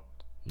Gelato.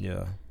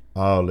 Yeah.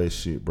 All that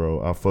shit,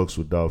 bro. I fucks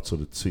with Dolph to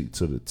the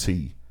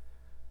T.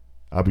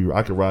 I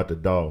can ride the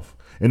Dolph.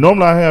 And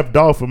normally I have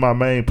Dolph in my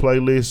main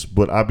playlist,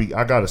 but I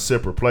got a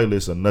separate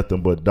playlist of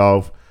nothing but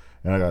Dolph,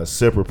 and I got a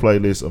separate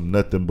playlist of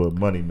nothing but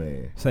Money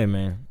Man. Say,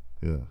 man,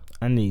 Yeah,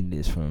 I need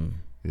this from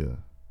yeah.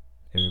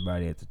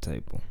 everybody at the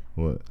table.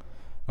 What?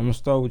 I'm gonna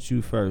start with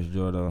you first,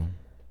 Jordo.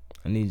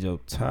 I need your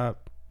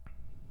top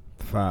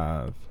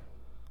 5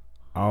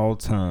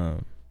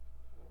 all-time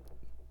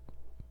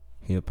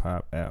hip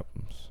hop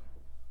albums.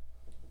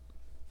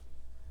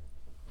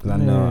 Cause I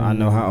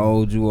know how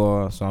old you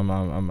are, so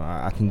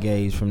I can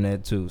gauge from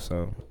that too.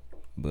 So,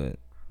 but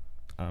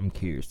I'm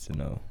curious to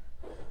know.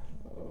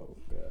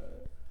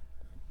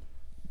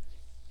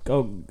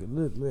 Go,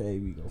 let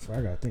AB go.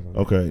 I gotta think.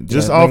 Okay,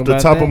 just Yeah, off think the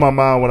about top that. of my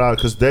mind,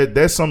 because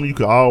that's something you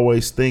could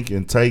always think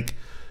and take.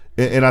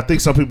 And I think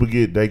some people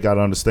they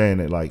gotta understand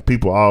that, like,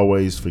 people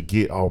always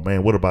forget. Oh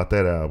man, what about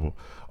that album?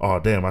 Oh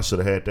damn, I should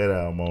have had that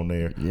album on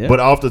there. Yeah. But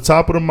off the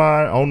top of the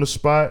mind, on the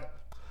spot,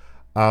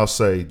 I'll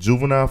say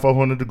Juvenile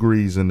 400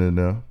 Degrees in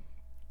there.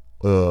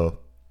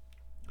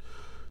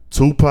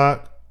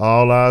 Tupac,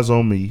 All Eyes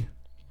on Me.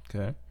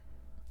 Okay.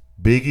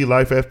 Biggie,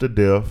 Life After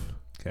Death.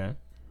 Okay.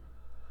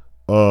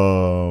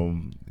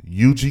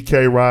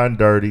 UGK, Riding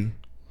Dirty.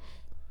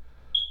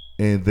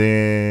 And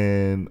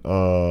then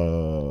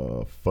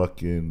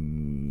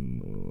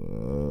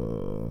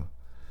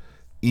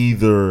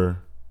either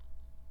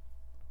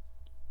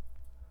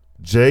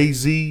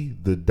Jay-Z,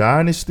 The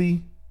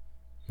Dynasty,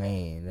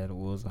 Man, that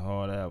was a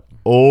hard album.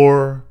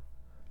 or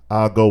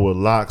I'll go with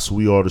Locks,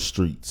 We Are the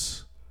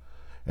Streets.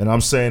 And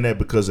I'm saying that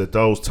because at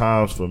those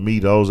times, for me,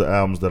 those are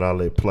albums that I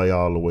let play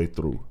all the way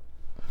through.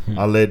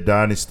 I let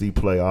Dynasty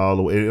play all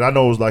the way. And I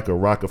know it was like a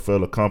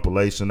Rockefeller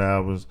compilation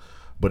albums,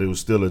 but it was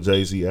still a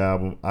Jay-Z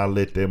album. I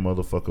let that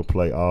motherfucker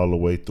play all the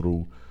way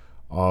through,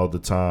 all the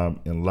time.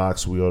 And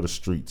Locks, We Are the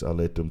Streets, I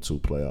let them two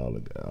play all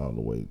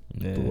the way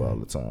through all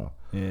the time.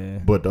 Yeah.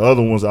 But the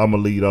other ones, I'm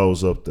going to leave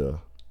those up there.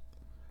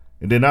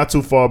 And then not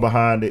too far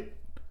behind it,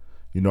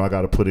 I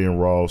got to put in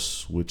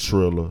Ross with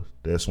Triller.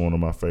 That's one of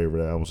my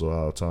favorite albums of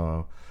all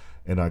time.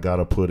 And I got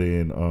to put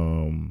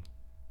in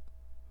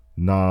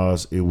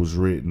Nas, It Was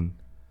Written.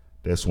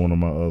 That's one of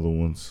my other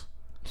ones.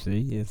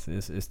 See, it's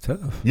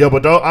tough. Yeah,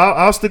 but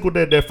I'll stick with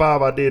that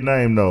 5 I did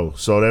name, though.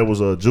 So that was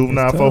a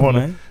Juvenile It's tough, 400,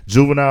 man.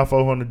 Juvenile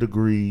 400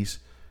 Degrees,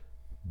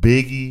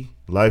 Biggie,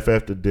 Life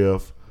After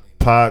Death,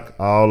 Pac,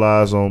 All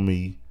Eyes on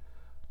Me,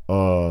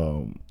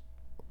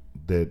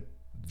 that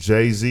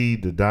Jay-Z,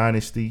 The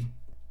Dynasty,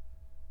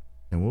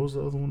 and what was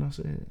the other one I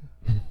said?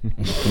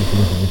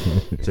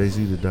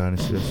 Jay-Z, The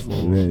Dynasty. That's 4.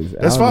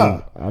 That's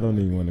 5. I don't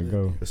even want to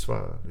go. That's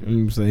 5.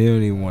 So he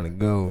don't even want to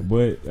go.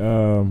 But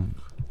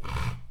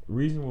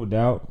Reasonable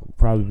Doubt would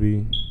probably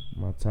be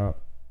my top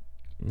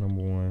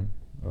number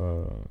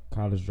 1.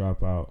 College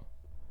Dropout.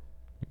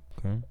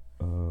 Okay.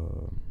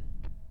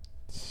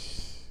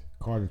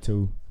 Carter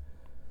 2.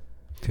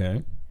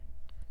 Okay.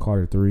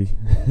 Carter 3.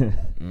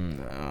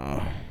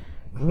 No.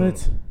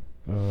 What?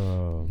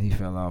 He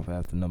fell off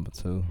after number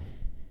 2.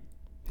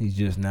 He's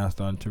just now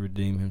starting to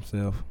redeem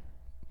himself.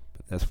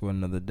 But that's for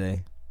another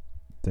day.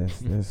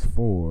 That's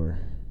 4.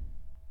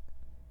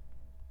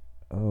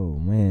 Oh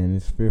man,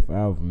 this 5th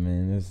album,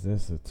 man,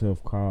 that's a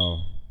tough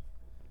call.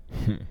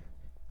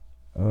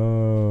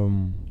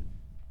 I'm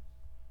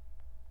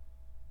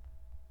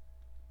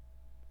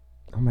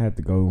gonna have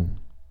to go.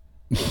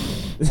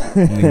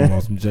 Nigga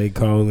want some J.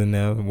 Cole in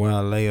there,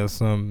 Wale or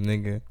something,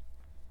 nigga.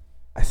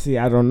 See,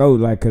 I don't know,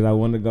 like, cause I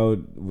want to go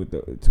with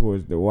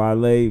towards the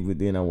Wale, but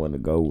then I want to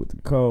go with the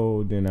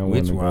Cole. Then I want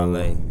Which to Wale?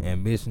 go.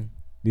 Ambition?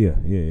 Yeah,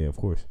 of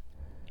course.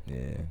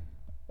 Yeah.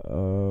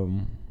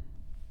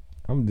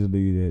 I'm just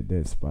leave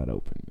that spot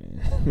open, man.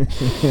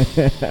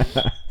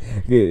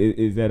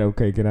 Is that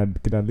okay? Can I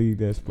leave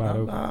that spot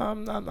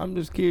open? I'm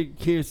just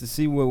curious to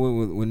see what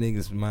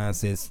niggas'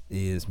 mindset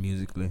is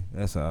musically.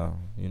 That's all,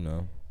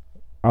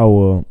 Oh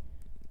well,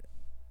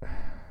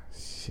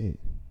 shit.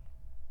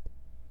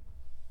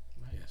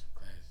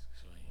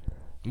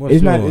 What's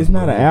It's yours,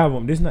 not bro? an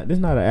album. This not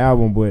an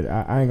album, but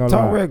I ain't gonna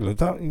Talk lie. regular.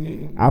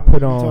 I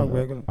put on. Talk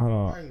regular. Hold I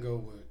on. can go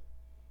with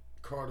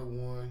Carter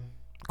 1.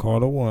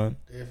 Carter 1.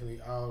 Definitely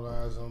All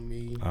Eyes on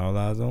Me. All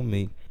Eyes on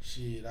Me.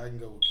 Shit, I can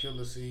go with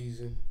Killer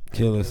Season.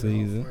 Killer I can go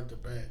Season. Front to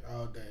back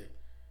all day.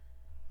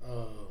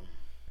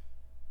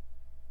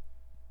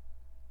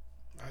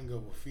 I can go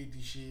with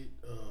 50 shit.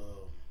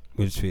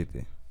 Which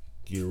 50?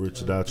 Get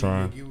Rich or Die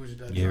Trying. Get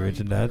Rich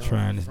or Die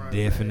Trying is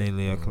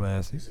definitely a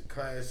classic. It's a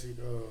classic.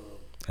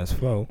 That's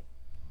 4.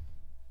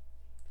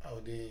 Oh,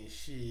 then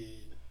shit.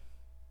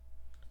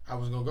 I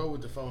was gonna go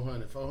with the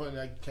 400. 400,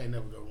 I can't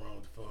never go wrong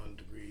with the 400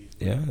 Degrees.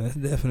 Yeah, that's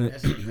definitely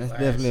That's, a classic.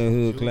 definitely a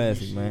hood Juvie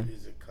classic, shit man.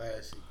 Is a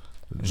classic.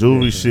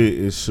 Juvie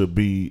shit should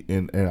be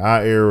in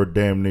our era,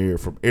 damn near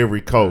from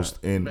every coast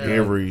in Man,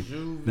 every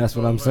Juvie, That's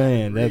what I'm 400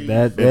 saying. Degrees.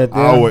 That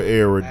our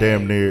era,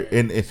 damn near.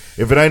 And if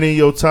it ain't in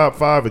your top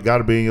 5, it got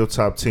to be in your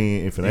top 10.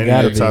 If it ain't in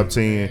gotta your be. top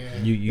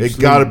 10, you it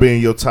got to be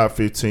in your top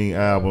 15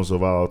 albums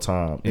of all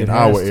time It in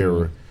has our to.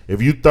 era.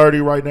 If you 30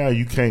 right now,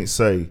 you can't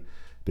say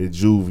that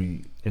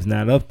Juvie It's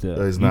not up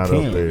there. is You not up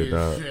can't. there, Yeah,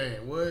 dog.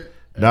 shit, what?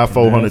 Not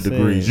 400 That's it.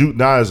 Degrees. You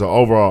now as an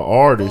overall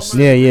artist.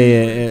 Yeah.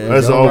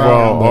 As an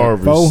overall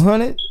artist.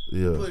 400.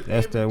 Yeah, Put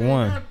That's that everything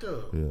one. out there.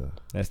 yeah,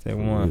 That's that For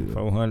one. real.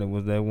 400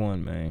 was that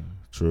one, man.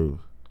 true.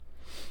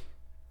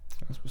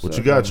 That's what's What up,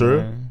 you got, though, Trey?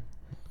 man.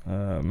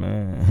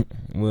 Man.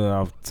 Well,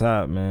 off the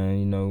top, man,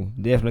 you know,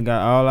 definitely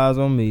got All Eyes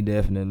on Me,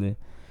 definitely.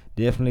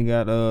 Definitely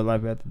got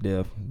Life After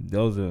Death.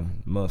 Those are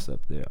must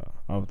up there.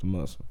 Off the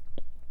muscle.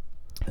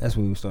 That's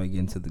when we start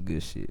getting to the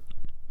good shit.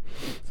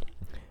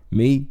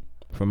 Me,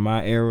 from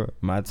my era,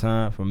 my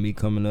time, from me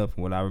coming up,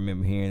 what I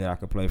remember hearing that I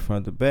could play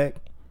front to back,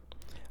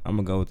 I'm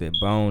going to go with that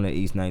Bone at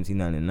East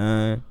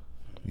 1999.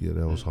 Yeah,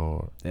 that was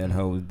hard. That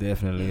hoe was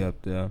definitely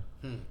up there.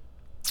 Then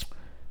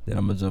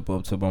I'm going to jump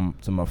up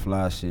to my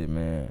fly shit,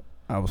 man.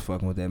 I was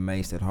fucking with that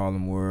Mace, that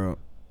Harlem World.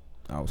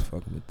 I was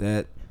fucking with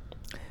that.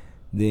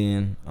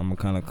 Then I'm going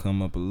to kind of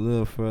come up a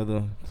little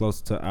further,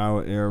 closer to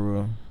our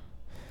era.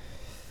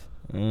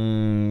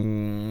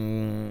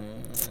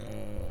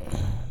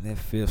 That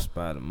fifth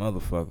spot, a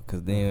motherfucker.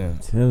 Because then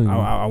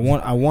I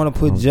want to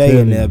put Jay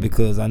in there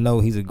because I know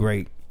he's a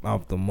great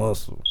off the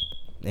muscle.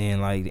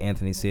 And like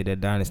Anthony said,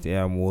 that Dynasty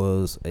album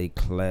was a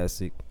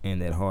classic.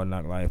 And that Hard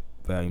Knock Life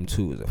Volume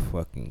 2 is a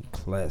fucking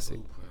classic.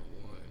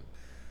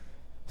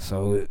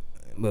 So,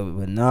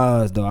 but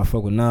Nas, though, I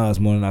fuck with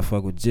Nas more than I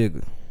fuck with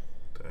Jigga.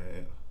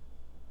 Damn.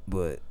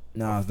 But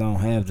Nas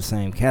don't have the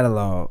same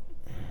catalog.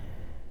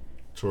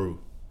 True.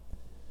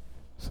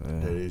 So,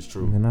 that is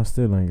true. And I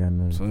still ain't got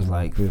nothing. So it's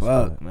like,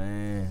 fuck,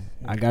 man.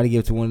 I gotta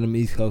give it to one of them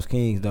East Coast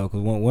Kings though, cause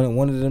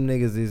one of them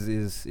niggas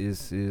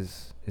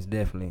is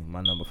definitely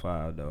my number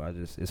 5 though.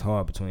 It's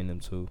hard between them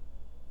two.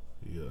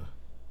 Yeah.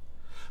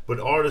 But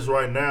artists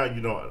right now,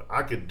 you know,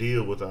 I could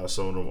deal without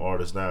some of them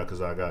artists now because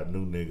I got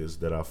new niggas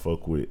that I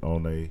fuck with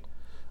on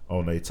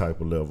a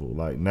type of level.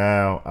 Like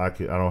now, I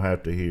don't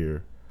have to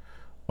hear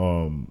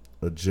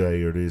a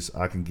Jay or this.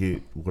 I can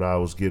get what I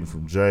was getting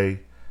from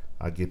Jay.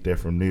 I get that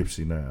from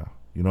Nipsey now.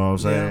 You know what I'm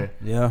saying?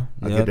 Yeah.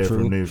 I get that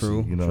from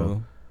Nipsey. You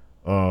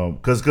know,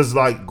 cause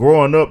like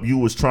growing up, you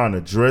was trying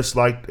to dress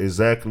like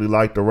exactly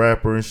like the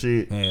rapper and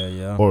shit.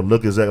 Yeah. Or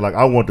look exactly like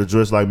I want to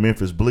dress like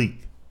Memphis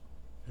Bleak.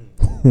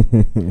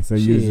 So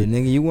shit,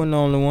 nigga, you wasn't the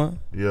only one.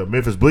 Yeah,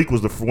 Memphis Bleak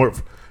was the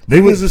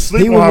niggas is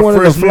sleeping He was on one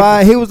our of the fly.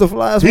 Memphis. He was the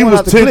flyest He one was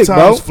out the 10 click,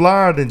 times bro.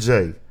 flyer than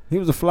Jay. He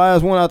was the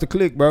flyest one out the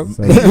click, bro.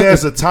 So- He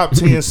has a top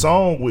 10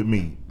 song with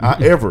me.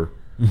 Ever.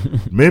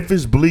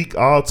 Memphis Bleak,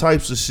 all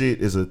types of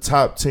shit is a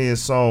top 10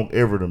 song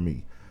ever to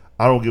me.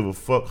 I don't give a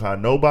fuck how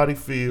nobody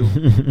feel.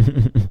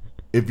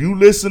 If you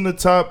listen to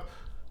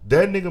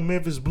that nigga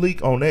Memphis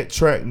Bleak on that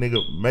track,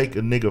 nigga, make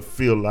a nigga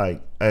feel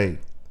like, hey,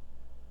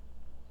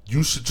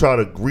 you should try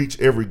to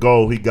reach every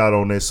goal he got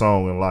on that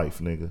song in life,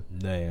 nigga.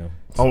 Damn.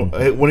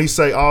 When he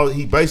say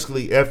he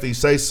basically, after he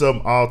say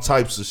something, all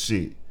types of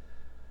shit.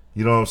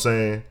 You know what I'm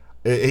saying?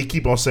 He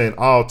keep on saying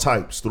all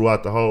types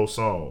throughout the whole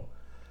song.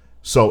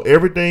 So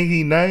everything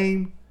he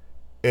named,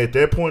 at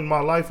that point in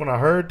my life when I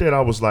heard that,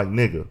 I was like,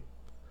 nigga,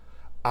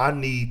 I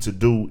need to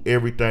do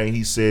everything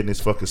he said in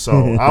this fucking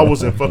song. I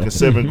was in fucking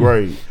 7th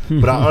grade.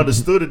 But I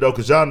understood it though,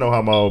 because y'all know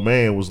how my old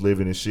man was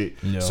living and shit.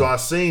 Yeah. So I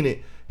seen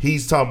it.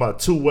 He's talking about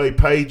two-way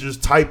pages,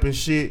 typing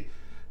shit.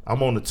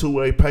 I'm on the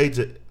two-way page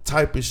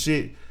typing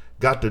shit.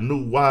 Got the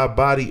new wide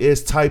body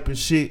S typing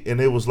shit. And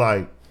it was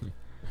like,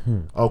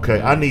 okay,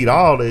 I need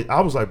all that.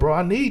 I was like, bro,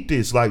 I need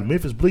this. Like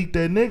Memphis Bleak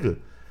that nigga.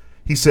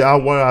 He said, I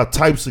wear all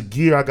types of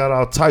gear. I got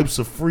all types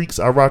of freaks.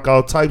 I rock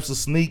all types of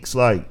sneaks.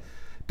 Like,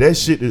 that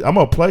shit, I'm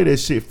going to play that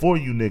shit for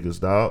you niggas,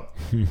 dog.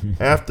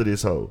 After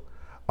this hoe.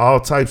 All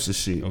types of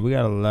shit. We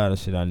got a lot of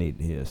shit I need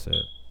to hear, sir.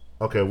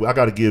 Okay, well, I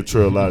got to give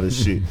Trey a lot of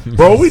this shit.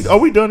 Bro, are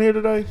we done here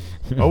today?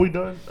 Are we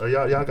done?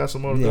 Y'all got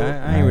some more to go?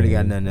 Yeah, I ain't really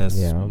got nothing else.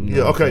 Yeah,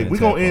 okay. We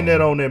going to end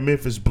that on that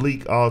Memphis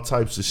Bleak, all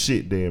types of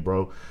shit then,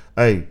 bro.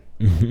 Hey,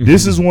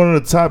 this is one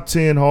of the top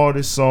 10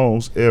 hardest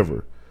songs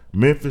ever.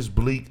 Memphis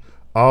Bleak,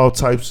 all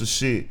types of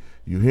shit.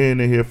 You hearing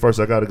it here first.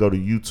 I got to go to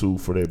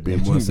YouTube for that bitch.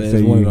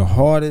 It's one of the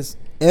hardest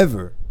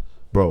ever.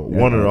 Bro,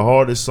 one of the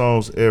hardest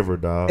songs ever,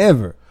 dog.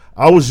 Ever.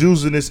 I was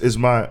using this as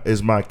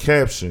my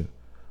caption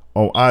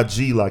on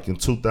IG like in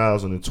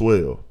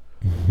 2012.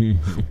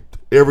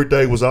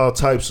 Everything was all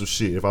types of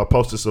shit. If I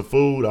posted some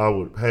food, I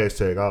would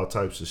hashtag all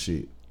types of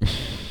shit.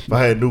 If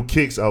I had new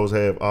kicks, I would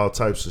have all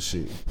types of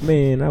shit.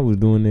 Man, I was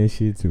doing that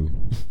shit too.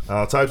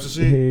 All types of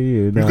shit? Hell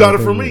yeah. You got it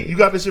from me? You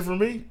got this shit from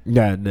me?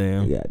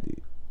 Goddamn. Yeah, I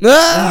did.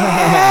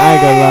 I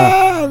ain't gonna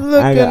lie.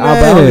 Looking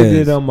I only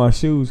did it on my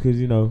shoes because,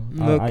 you know,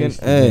 I Looking used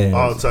to, ass.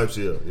 All types,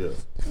 yeah.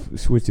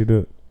 switch it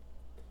up.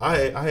 I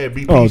had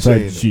BP all saying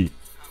types of it. shit.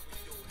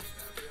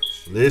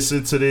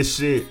 Listen to this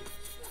shit.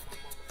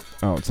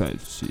 All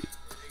types of shit.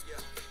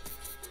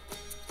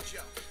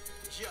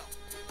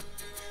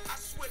 I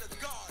swear to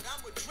God,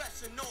 I'm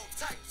addressing all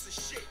types of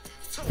shit.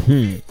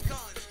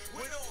 Guns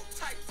with all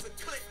types of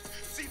clips.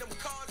 See them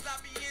cars I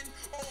be in,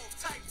 all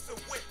types of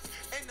whips.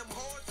 And them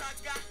whores I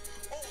got,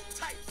 all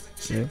types of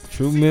chips. Yeah,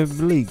 true Memphis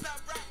Bleak. I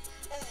rock,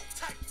 all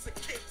types of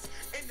kicks.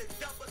 And the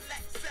double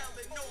XL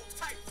and all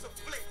types of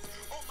flicks.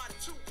 On my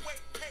two-way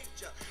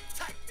pager,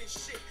 typing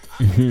shit.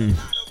 I make a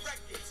lot of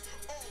records,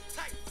 all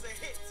types of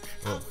hits.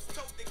 I was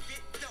told to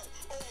get dough,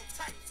 all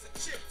types of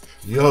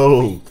chips.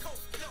 Yo.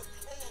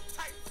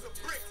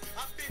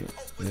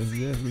 That's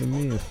definitely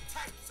me.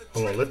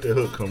 Hold on, let that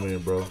hook come in,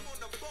 bro.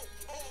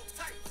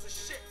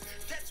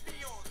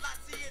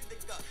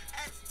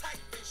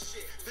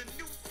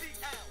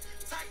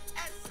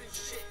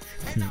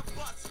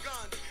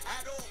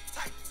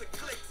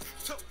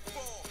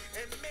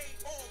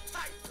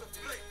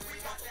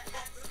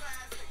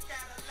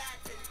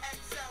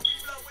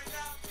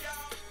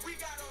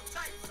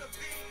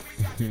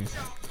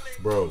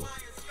 Bro,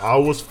 I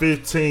was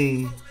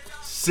 15,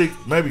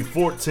 maybe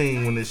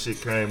 14 when this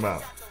shit came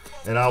out.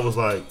 And I was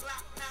like,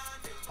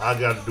 I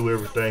got to do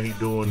everything he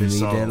doing You this need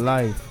song. that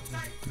life.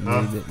 You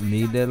Huh?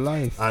 need that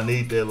life. I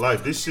need that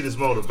life. This shit is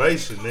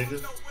motivation,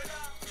 nigga.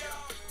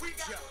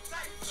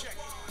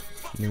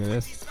 You know,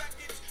 what's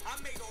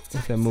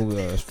that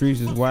movie? Streets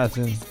is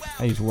Watching.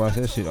 I used to watch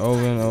that shit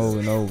over and over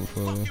and over.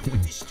 For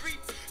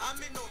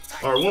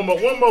All right,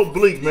 one more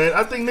Bleak, man.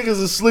 I think niggas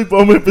is asleep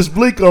on Memphis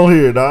Bleak on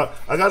here, dog.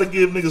 I gotta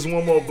give niggas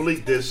one more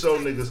Bleak that show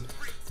niggas.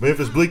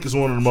 Memphis Bleak is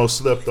one of the most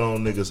slept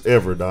on niggas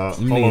ever, dog.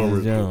 them Hold on, niggas real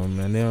is young,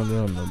 man. They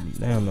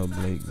don't know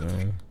Blake,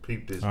 man. quick.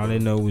 Peep this. All bro. they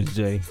know was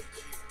Jay.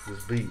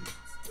 This beat.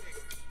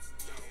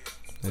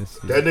 That's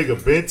it. That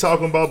nigga been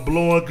talking about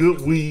blowing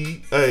good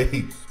weed.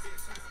 Hey.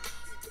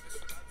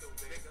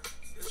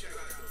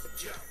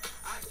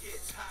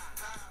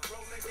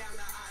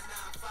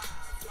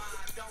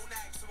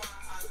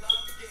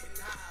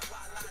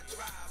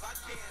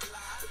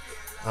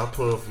 I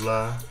puff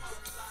fly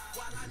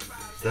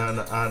down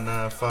the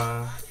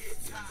I-95.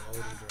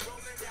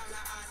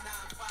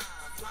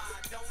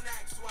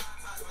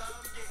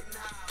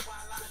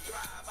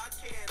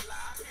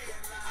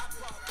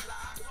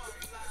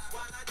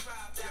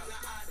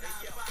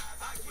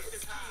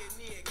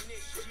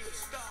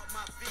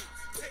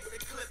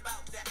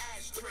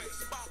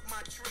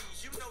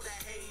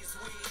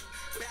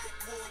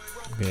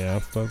 Yeah, I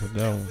fuck with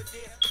that one.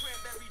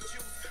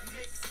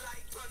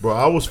 Bro,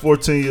 I was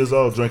 14 years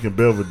old drinking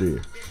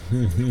Belvedere.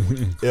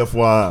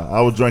 FYI,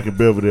 I was drinking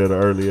Belvedere at an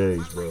early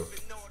age, bro.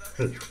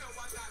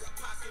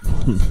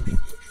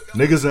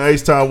 Niggas in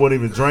H-Town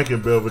wasn't even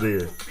drinking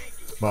Belvedere.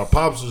 My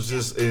pops was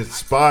just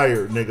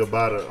inspired, nigga,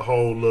 by the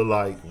whole little,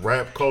 like,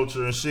 rap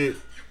culture and shit.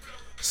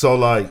 So,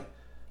 like,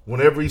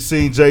 whenever he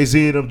seen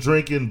Jay-Z and them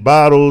drinking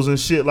bottles and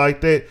shit like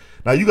that.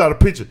 Now, you got a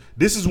picture.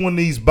 This is when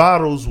these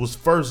bottles was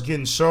first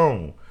getting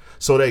shown.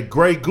 So that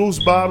Grey Goose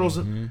bottles,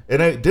 and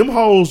them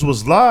hoes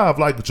was live.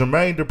 Like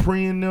Jermaine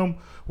Dupri and them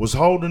was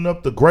holding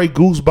up the Grey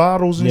Goose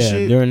bottles and Yeah,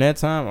 shit. during that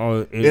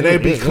time, And they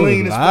be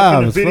clean as fuck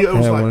in the video. It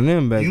was Had like, one of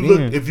them back you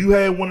then. look, if you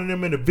had one of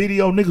them in the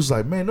video, niggas was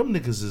like, man, them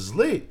niggas is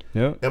lit.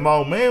 Yep. And my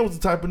old man was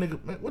the type of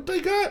nigga, man, what they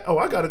got? Oh,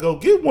 I gotta go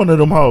get one of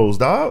them hoes,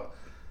 dog.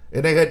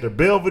 And they had the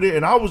Belvedere,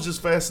 and I was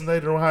just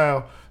fascinated on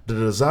how the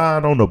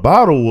design on the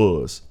bottle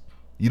was.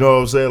 You know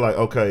what I'm saying? Like,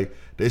 okay,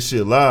 this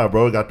shit live,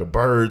 bro. It got the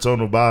birds on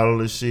the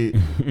bottle and shit.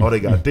 Oh, they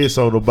got this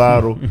on the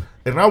bottle.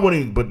 And I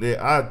wouldn't even, but then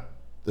I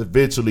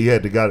eventually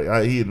had to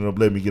he ended up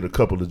letting me get a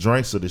couple of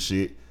drinks of the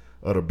shit,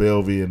 of the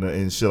Belvedere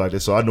and shit like that.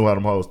 So I knew how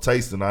them hoes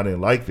tasted, and I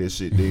didn't like that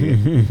shit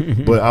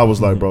then. But I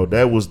was like, bro,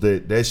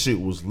 that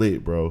shit was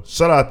lit, bro.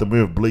 Shout out to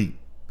Memphis Bleak.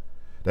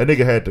 That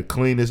nigga had the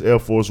cleanest Air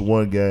Force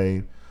One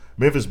game.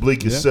 Memphis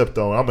Bleak is stepped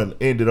on. I'm going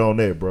to end it on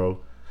that,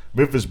 bro.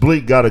 Memphis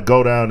Bleak got to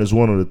go down as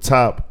one of the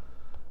top,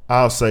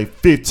 I'll say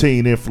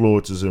 15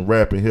 influences in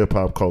rap and hip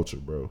hop culture,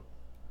 bro.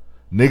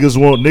 Niggas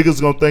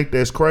gonna think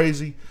that's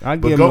crazy. I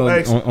but give go him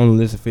ask, on the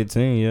list of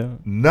 15, yeah.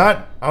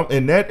 not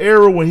in that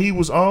era when he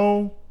was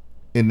on,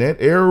 in that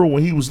era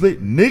when he was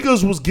lit,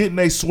 niggas was getting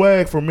a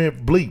swag from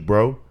Memphis Bleak,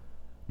 bro.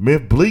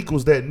 Memphis Bleak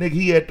was that nigga.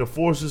 He had the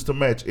forces to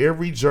match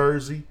every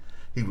jersey.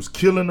 He was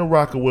killing the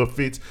Rockaway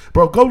fits,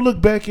 bro. Go look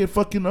back at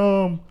fucking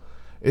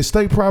at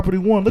State Property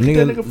 1. Look at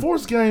that nigga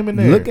Force game in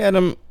there. Look at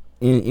him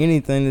in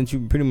anything that you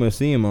pretty much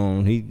see him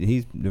on.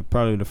 He's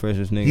probably the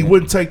freshest nigga. He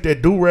wouldn't take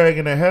that do-rag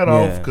and that hat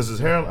off Yeah. because his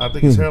hair, I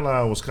think his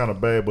hairline was kind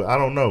of bad, but I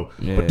don't know.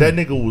 Yeah. But that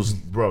nigga was,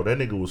 bro, that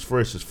nigga was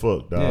fresh as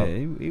fuck, dog.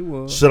 Yeah, he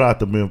was. Shout out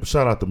to Memphis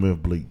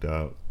Bleak,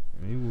 dog.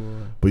 He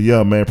was. But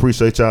yeah, man,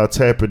 appreciate y'all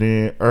tapping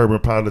in. Urban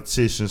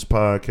Politicians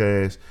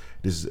Podcast.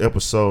 This is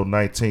episode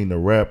 19, the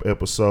rap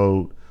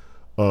episode.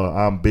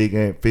 I'm Big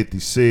Ant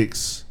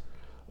 56.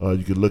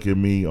 You can look at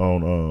me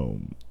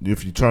on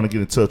if you're trying to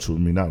get in touch with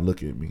me, not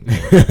look at me.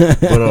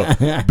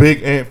 But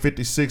Big Ant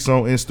 56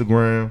 on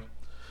Instagram.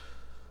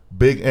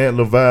 Big Ant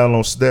Laval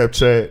on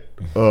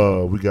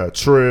Snapchat. We got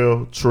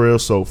Trail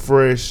So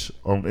Fresh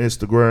on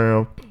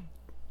Instagram.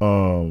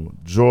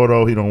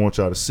 Jordo, he don't want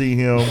y'all to see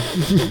him.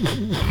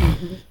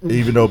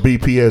 Even though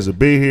BP hasn't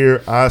been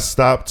here, I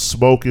stopped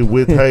smoking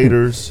with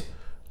haters.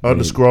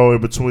 Underscore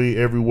in between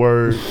every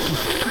word.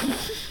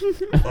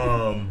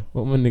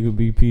 What my nigga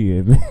BP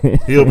at, man?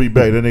 He'll be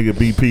back. That nigga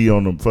BP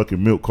on the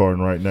fucking milk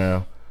carton right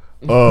now.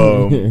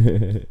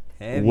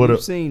 Have What you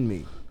up? seen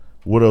me?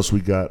 What else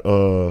we got?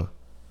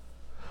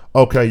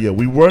 Okay, yeah,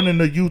 we running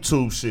the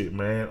YouTube shit,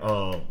 man.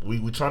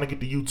 We trying to get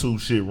the YouTube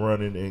shit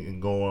running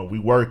and going. We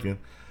working.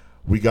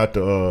 We got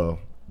the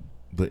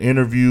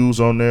interviews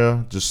on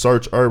there. Just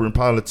search Urban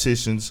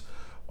Politicians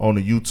on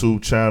the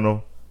YouTube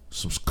channel.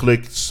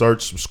 Click,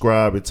 search,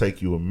 subscribe. It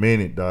take you a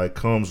minute, dog. It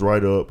comes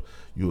right up.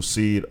 You'll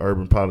see it,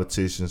 Urban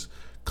Politicians.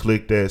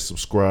 Click that,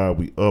 subscribe.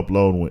 We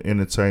upload with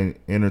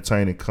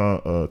entertaining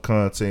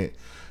content.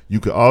 You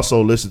can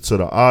also listen to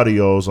the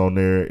audios on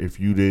there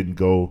if you didn't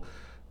go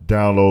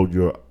download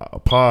your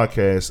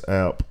podcast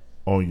app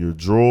on your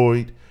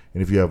Droid.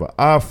 And if you have an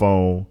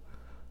iPhone,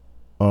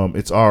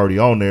 It's already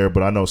on there,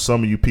 but I know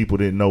some of you people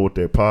didn't know what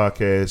that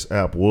podcast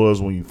app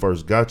was when you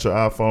first got your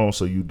iPhone,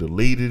 so you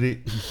deleted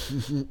it.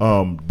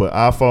 But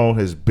iPhone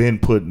has been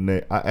putting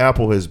that,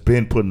 Apple has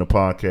been putting the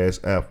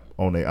podcast app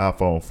on their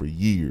iPhone for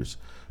years,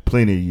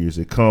 plenty of years.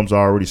 It comes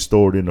already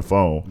stored in the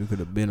phone. We could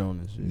have been on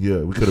this shit. Yeah,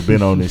 we could have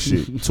been on this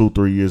shit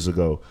 2-3 years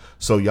ago.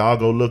 So y'all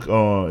go look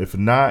on. If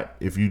not,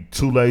 if you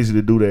too lazy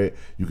to do that,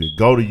 you can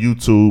go to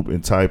YouTube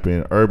and type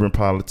in Urban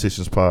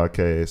Politicians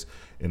Podcast,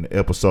 and the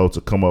episodes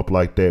will come up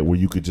like that, where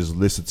you could just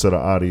listen to the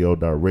audio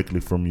directly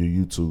from your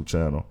YouTube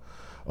channel.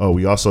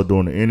 We also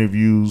doing the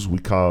interviews. We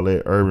call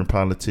that Urban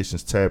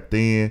Politicians Tapped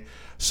In.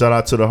 Shout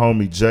out to the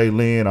homie Jay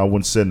Lynn. I went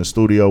and sat in the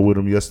studio with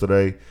him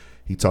yesterday.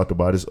 He talked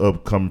about his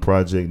upcoming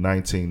project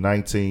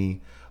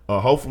 1919.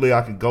 Hopefully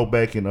I can go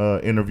back and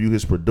interview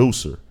his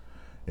producer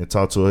and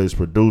talk to his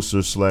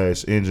producer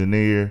 /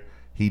 engineer.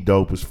 He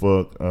dope as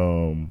fuck.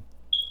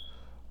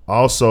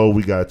 Also,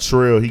 we got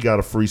Trill. He got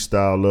a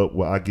freestyle up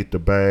where I get the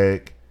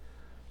bag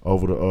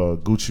over the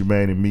Gucci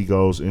Mane and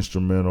Migos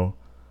instrumental.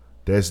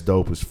 That's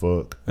dope as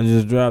fuck. I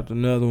just dropped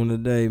another one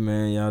today,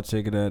 man. Y'all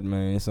check it out,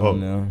 man. It's on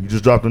now. You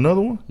just dropped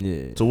another one?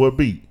 Yeah. To what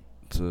beat?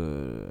 To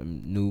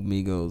new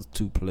Migos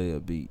 2-player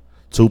beat.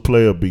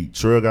 2-player beat.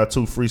 Trill got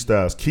 2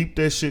 freestyles. Keep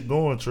that shit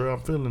going, Trill.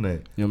 I'm feeling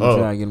that. You know, I'm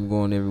trying to get them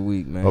going every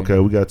week, man. Okay,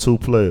 we got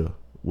 2-player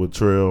with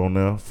Trill on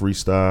there,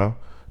 freestyle.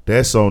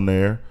 That's on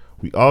there.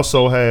 We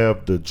also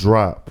have the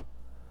drop.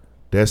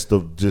 That's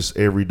the just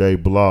everyday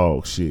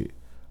blog shit.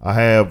 I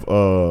have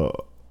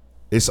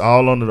it's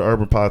all under the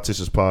Urban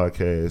Politicians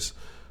podcast.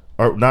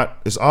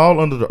 It's all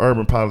under the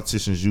Urban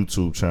Politicians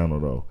YouTube channel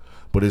though.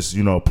 But it's,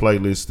 you know,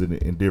 playlisted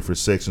in different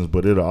sections,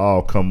 but it'll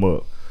all come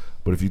up.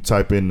 But if you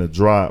type in the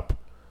drop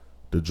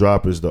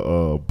is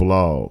the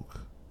blog.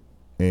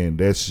 And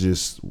that's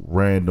just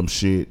random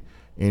shit,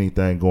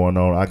 anything going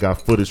on. I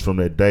got footage from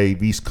that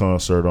Dave East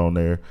concert on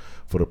there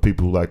for the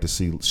people who like to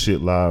see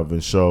shit live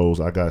in shows.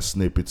 I got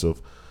snippets of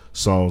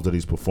songs that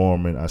he's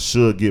performing. I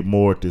should get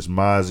more at this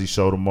Mozzie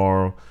show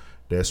tomorrow.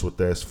 That's what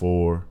that's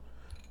for.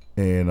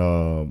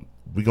 And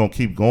we gonna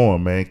keep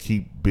going, man.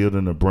 Keep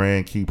building the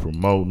brand, keep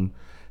promoting,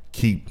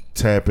 keep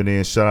tapping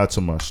in. Shout out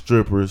to my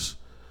strippers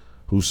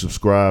who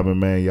subscribing,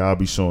 man. Y'all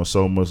be showing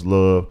so much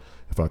love.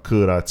 If I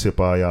could, I'd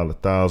tip all y'all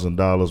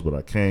 $1,000, but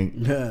I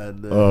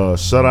can't.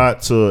 Shout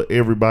out to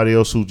everybody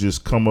else who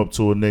just come up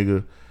to a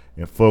nigga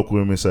and fuck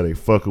with me and say they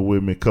fucking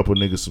with me. A couple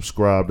niggas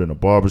subscribed in a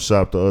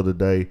barbershop the other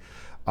day.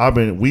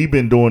 We have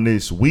been doing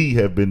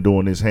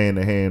this hand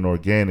to hand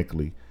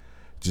organically,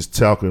 just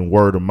talking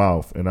word of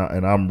mouth, and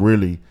I'm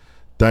really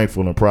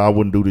thankful and proud. I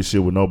wouldn't do this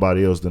shit with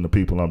nobody else than the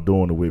people I'm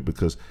doing it with,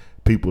 because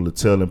people are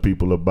telling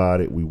people about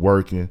it. We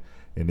working,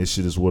 and this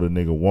shit is what a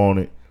nigga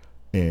wanted,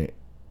 and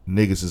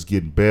niggas is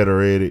getting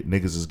better at it.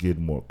 Niggas is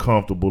getting more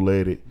comfortable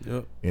at it.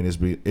 Yep. And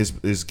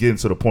it's getting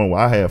to the point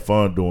where I have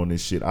fun doing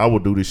this shit. I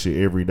would do this shit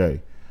every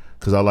day,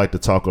 because I like to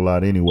talk a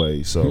lot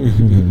anyway. So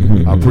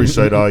I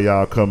appreciate all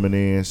y'all coming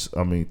in.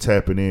 I mean,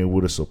 tapping in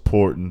with us,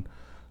 supporting.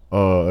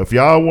 If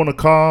y'all want to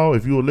call,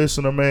 if you a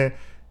listener, man,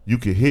 you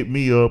can hit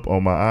me up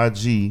on my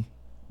IG,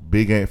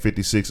 Big Ant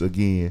 56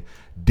 again.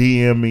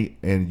 DM me,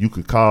 and you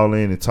could call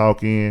in and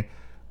talk in.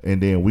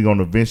 And then we're going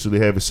to eventually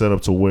have it set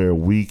up to where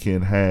we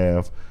can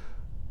have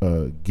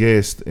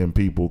guests and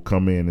people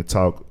come in and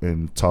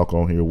talk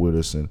on here with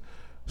us and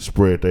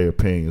spread their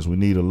opinions. We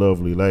need a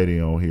lovely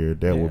lady on here.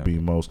 That would be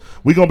most.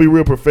 We're going to be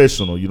real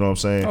professional, you know what I'm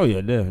saying? Oh,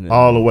 yeah, definitely.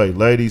 All the way.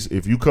 Ladies,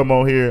 if you come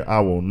on here,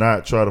 I will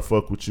not try to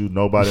fuck with you.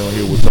 Nobody on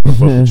here will try to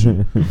fuck with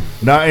you.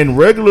 Now, in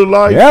regular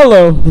life.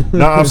 Hello.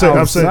 No, I'm saying.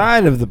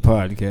 Outside of the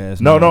podcast.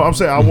 No, I'm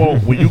saying I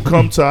won't. When you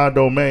come to our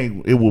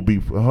domain, it will be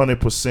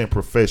 100%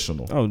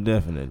 professional. Oh,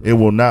 definitely. It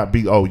will not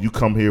be, oh, you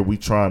come here, we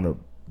trying to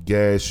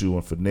gas you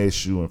and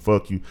finesse you and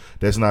fuck you.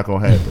 That's not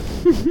going to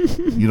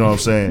happen. You know what I'm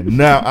saying?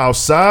 Now,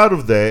 outside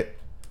of that,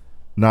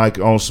 like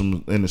on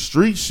some in the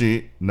street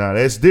shit, now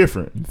that's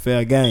different.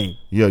 Fair game.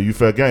 Yeah, you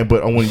fair game.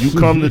 But when you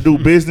come to do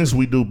business,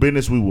 we do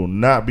business. We will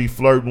not be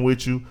flirting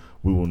with you.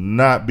 We will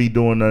not be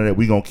doing none of that.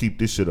 We gonna keep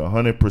this shit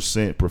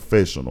 100%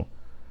 professional.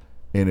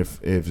 And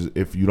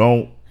if you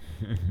don't,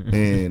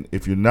 and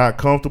if you're not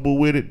comfortable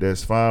with it,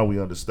 that's fine.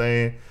 We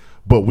understand.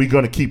 But we're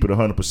gonna keep it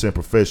 100%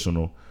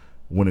 professional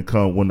when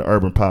the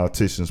Urban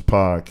Politicians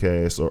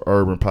podcast or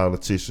Urban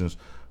Politicians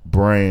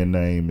brand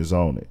name is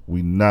on it.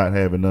 We not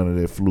having none of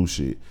that flu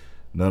shit.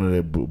 None of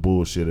that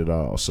bullshit at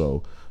all.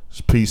 So,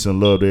 peace and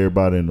love to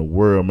everybody in the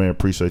world, man.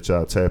 Appreciate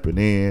y'all tapping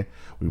in.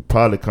 We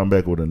probably come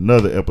back with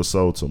another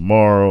episode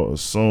tomorrow or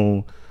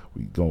soon.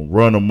 We gonna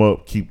run them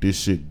up, keep this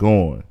shit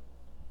going.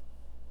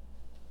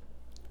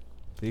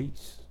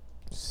 Peace.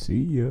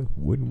 See ya.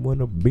 Wouldn't want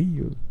to be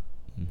ya.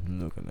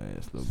 Looking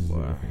ass little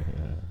boy.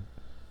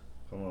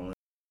 Come on, man.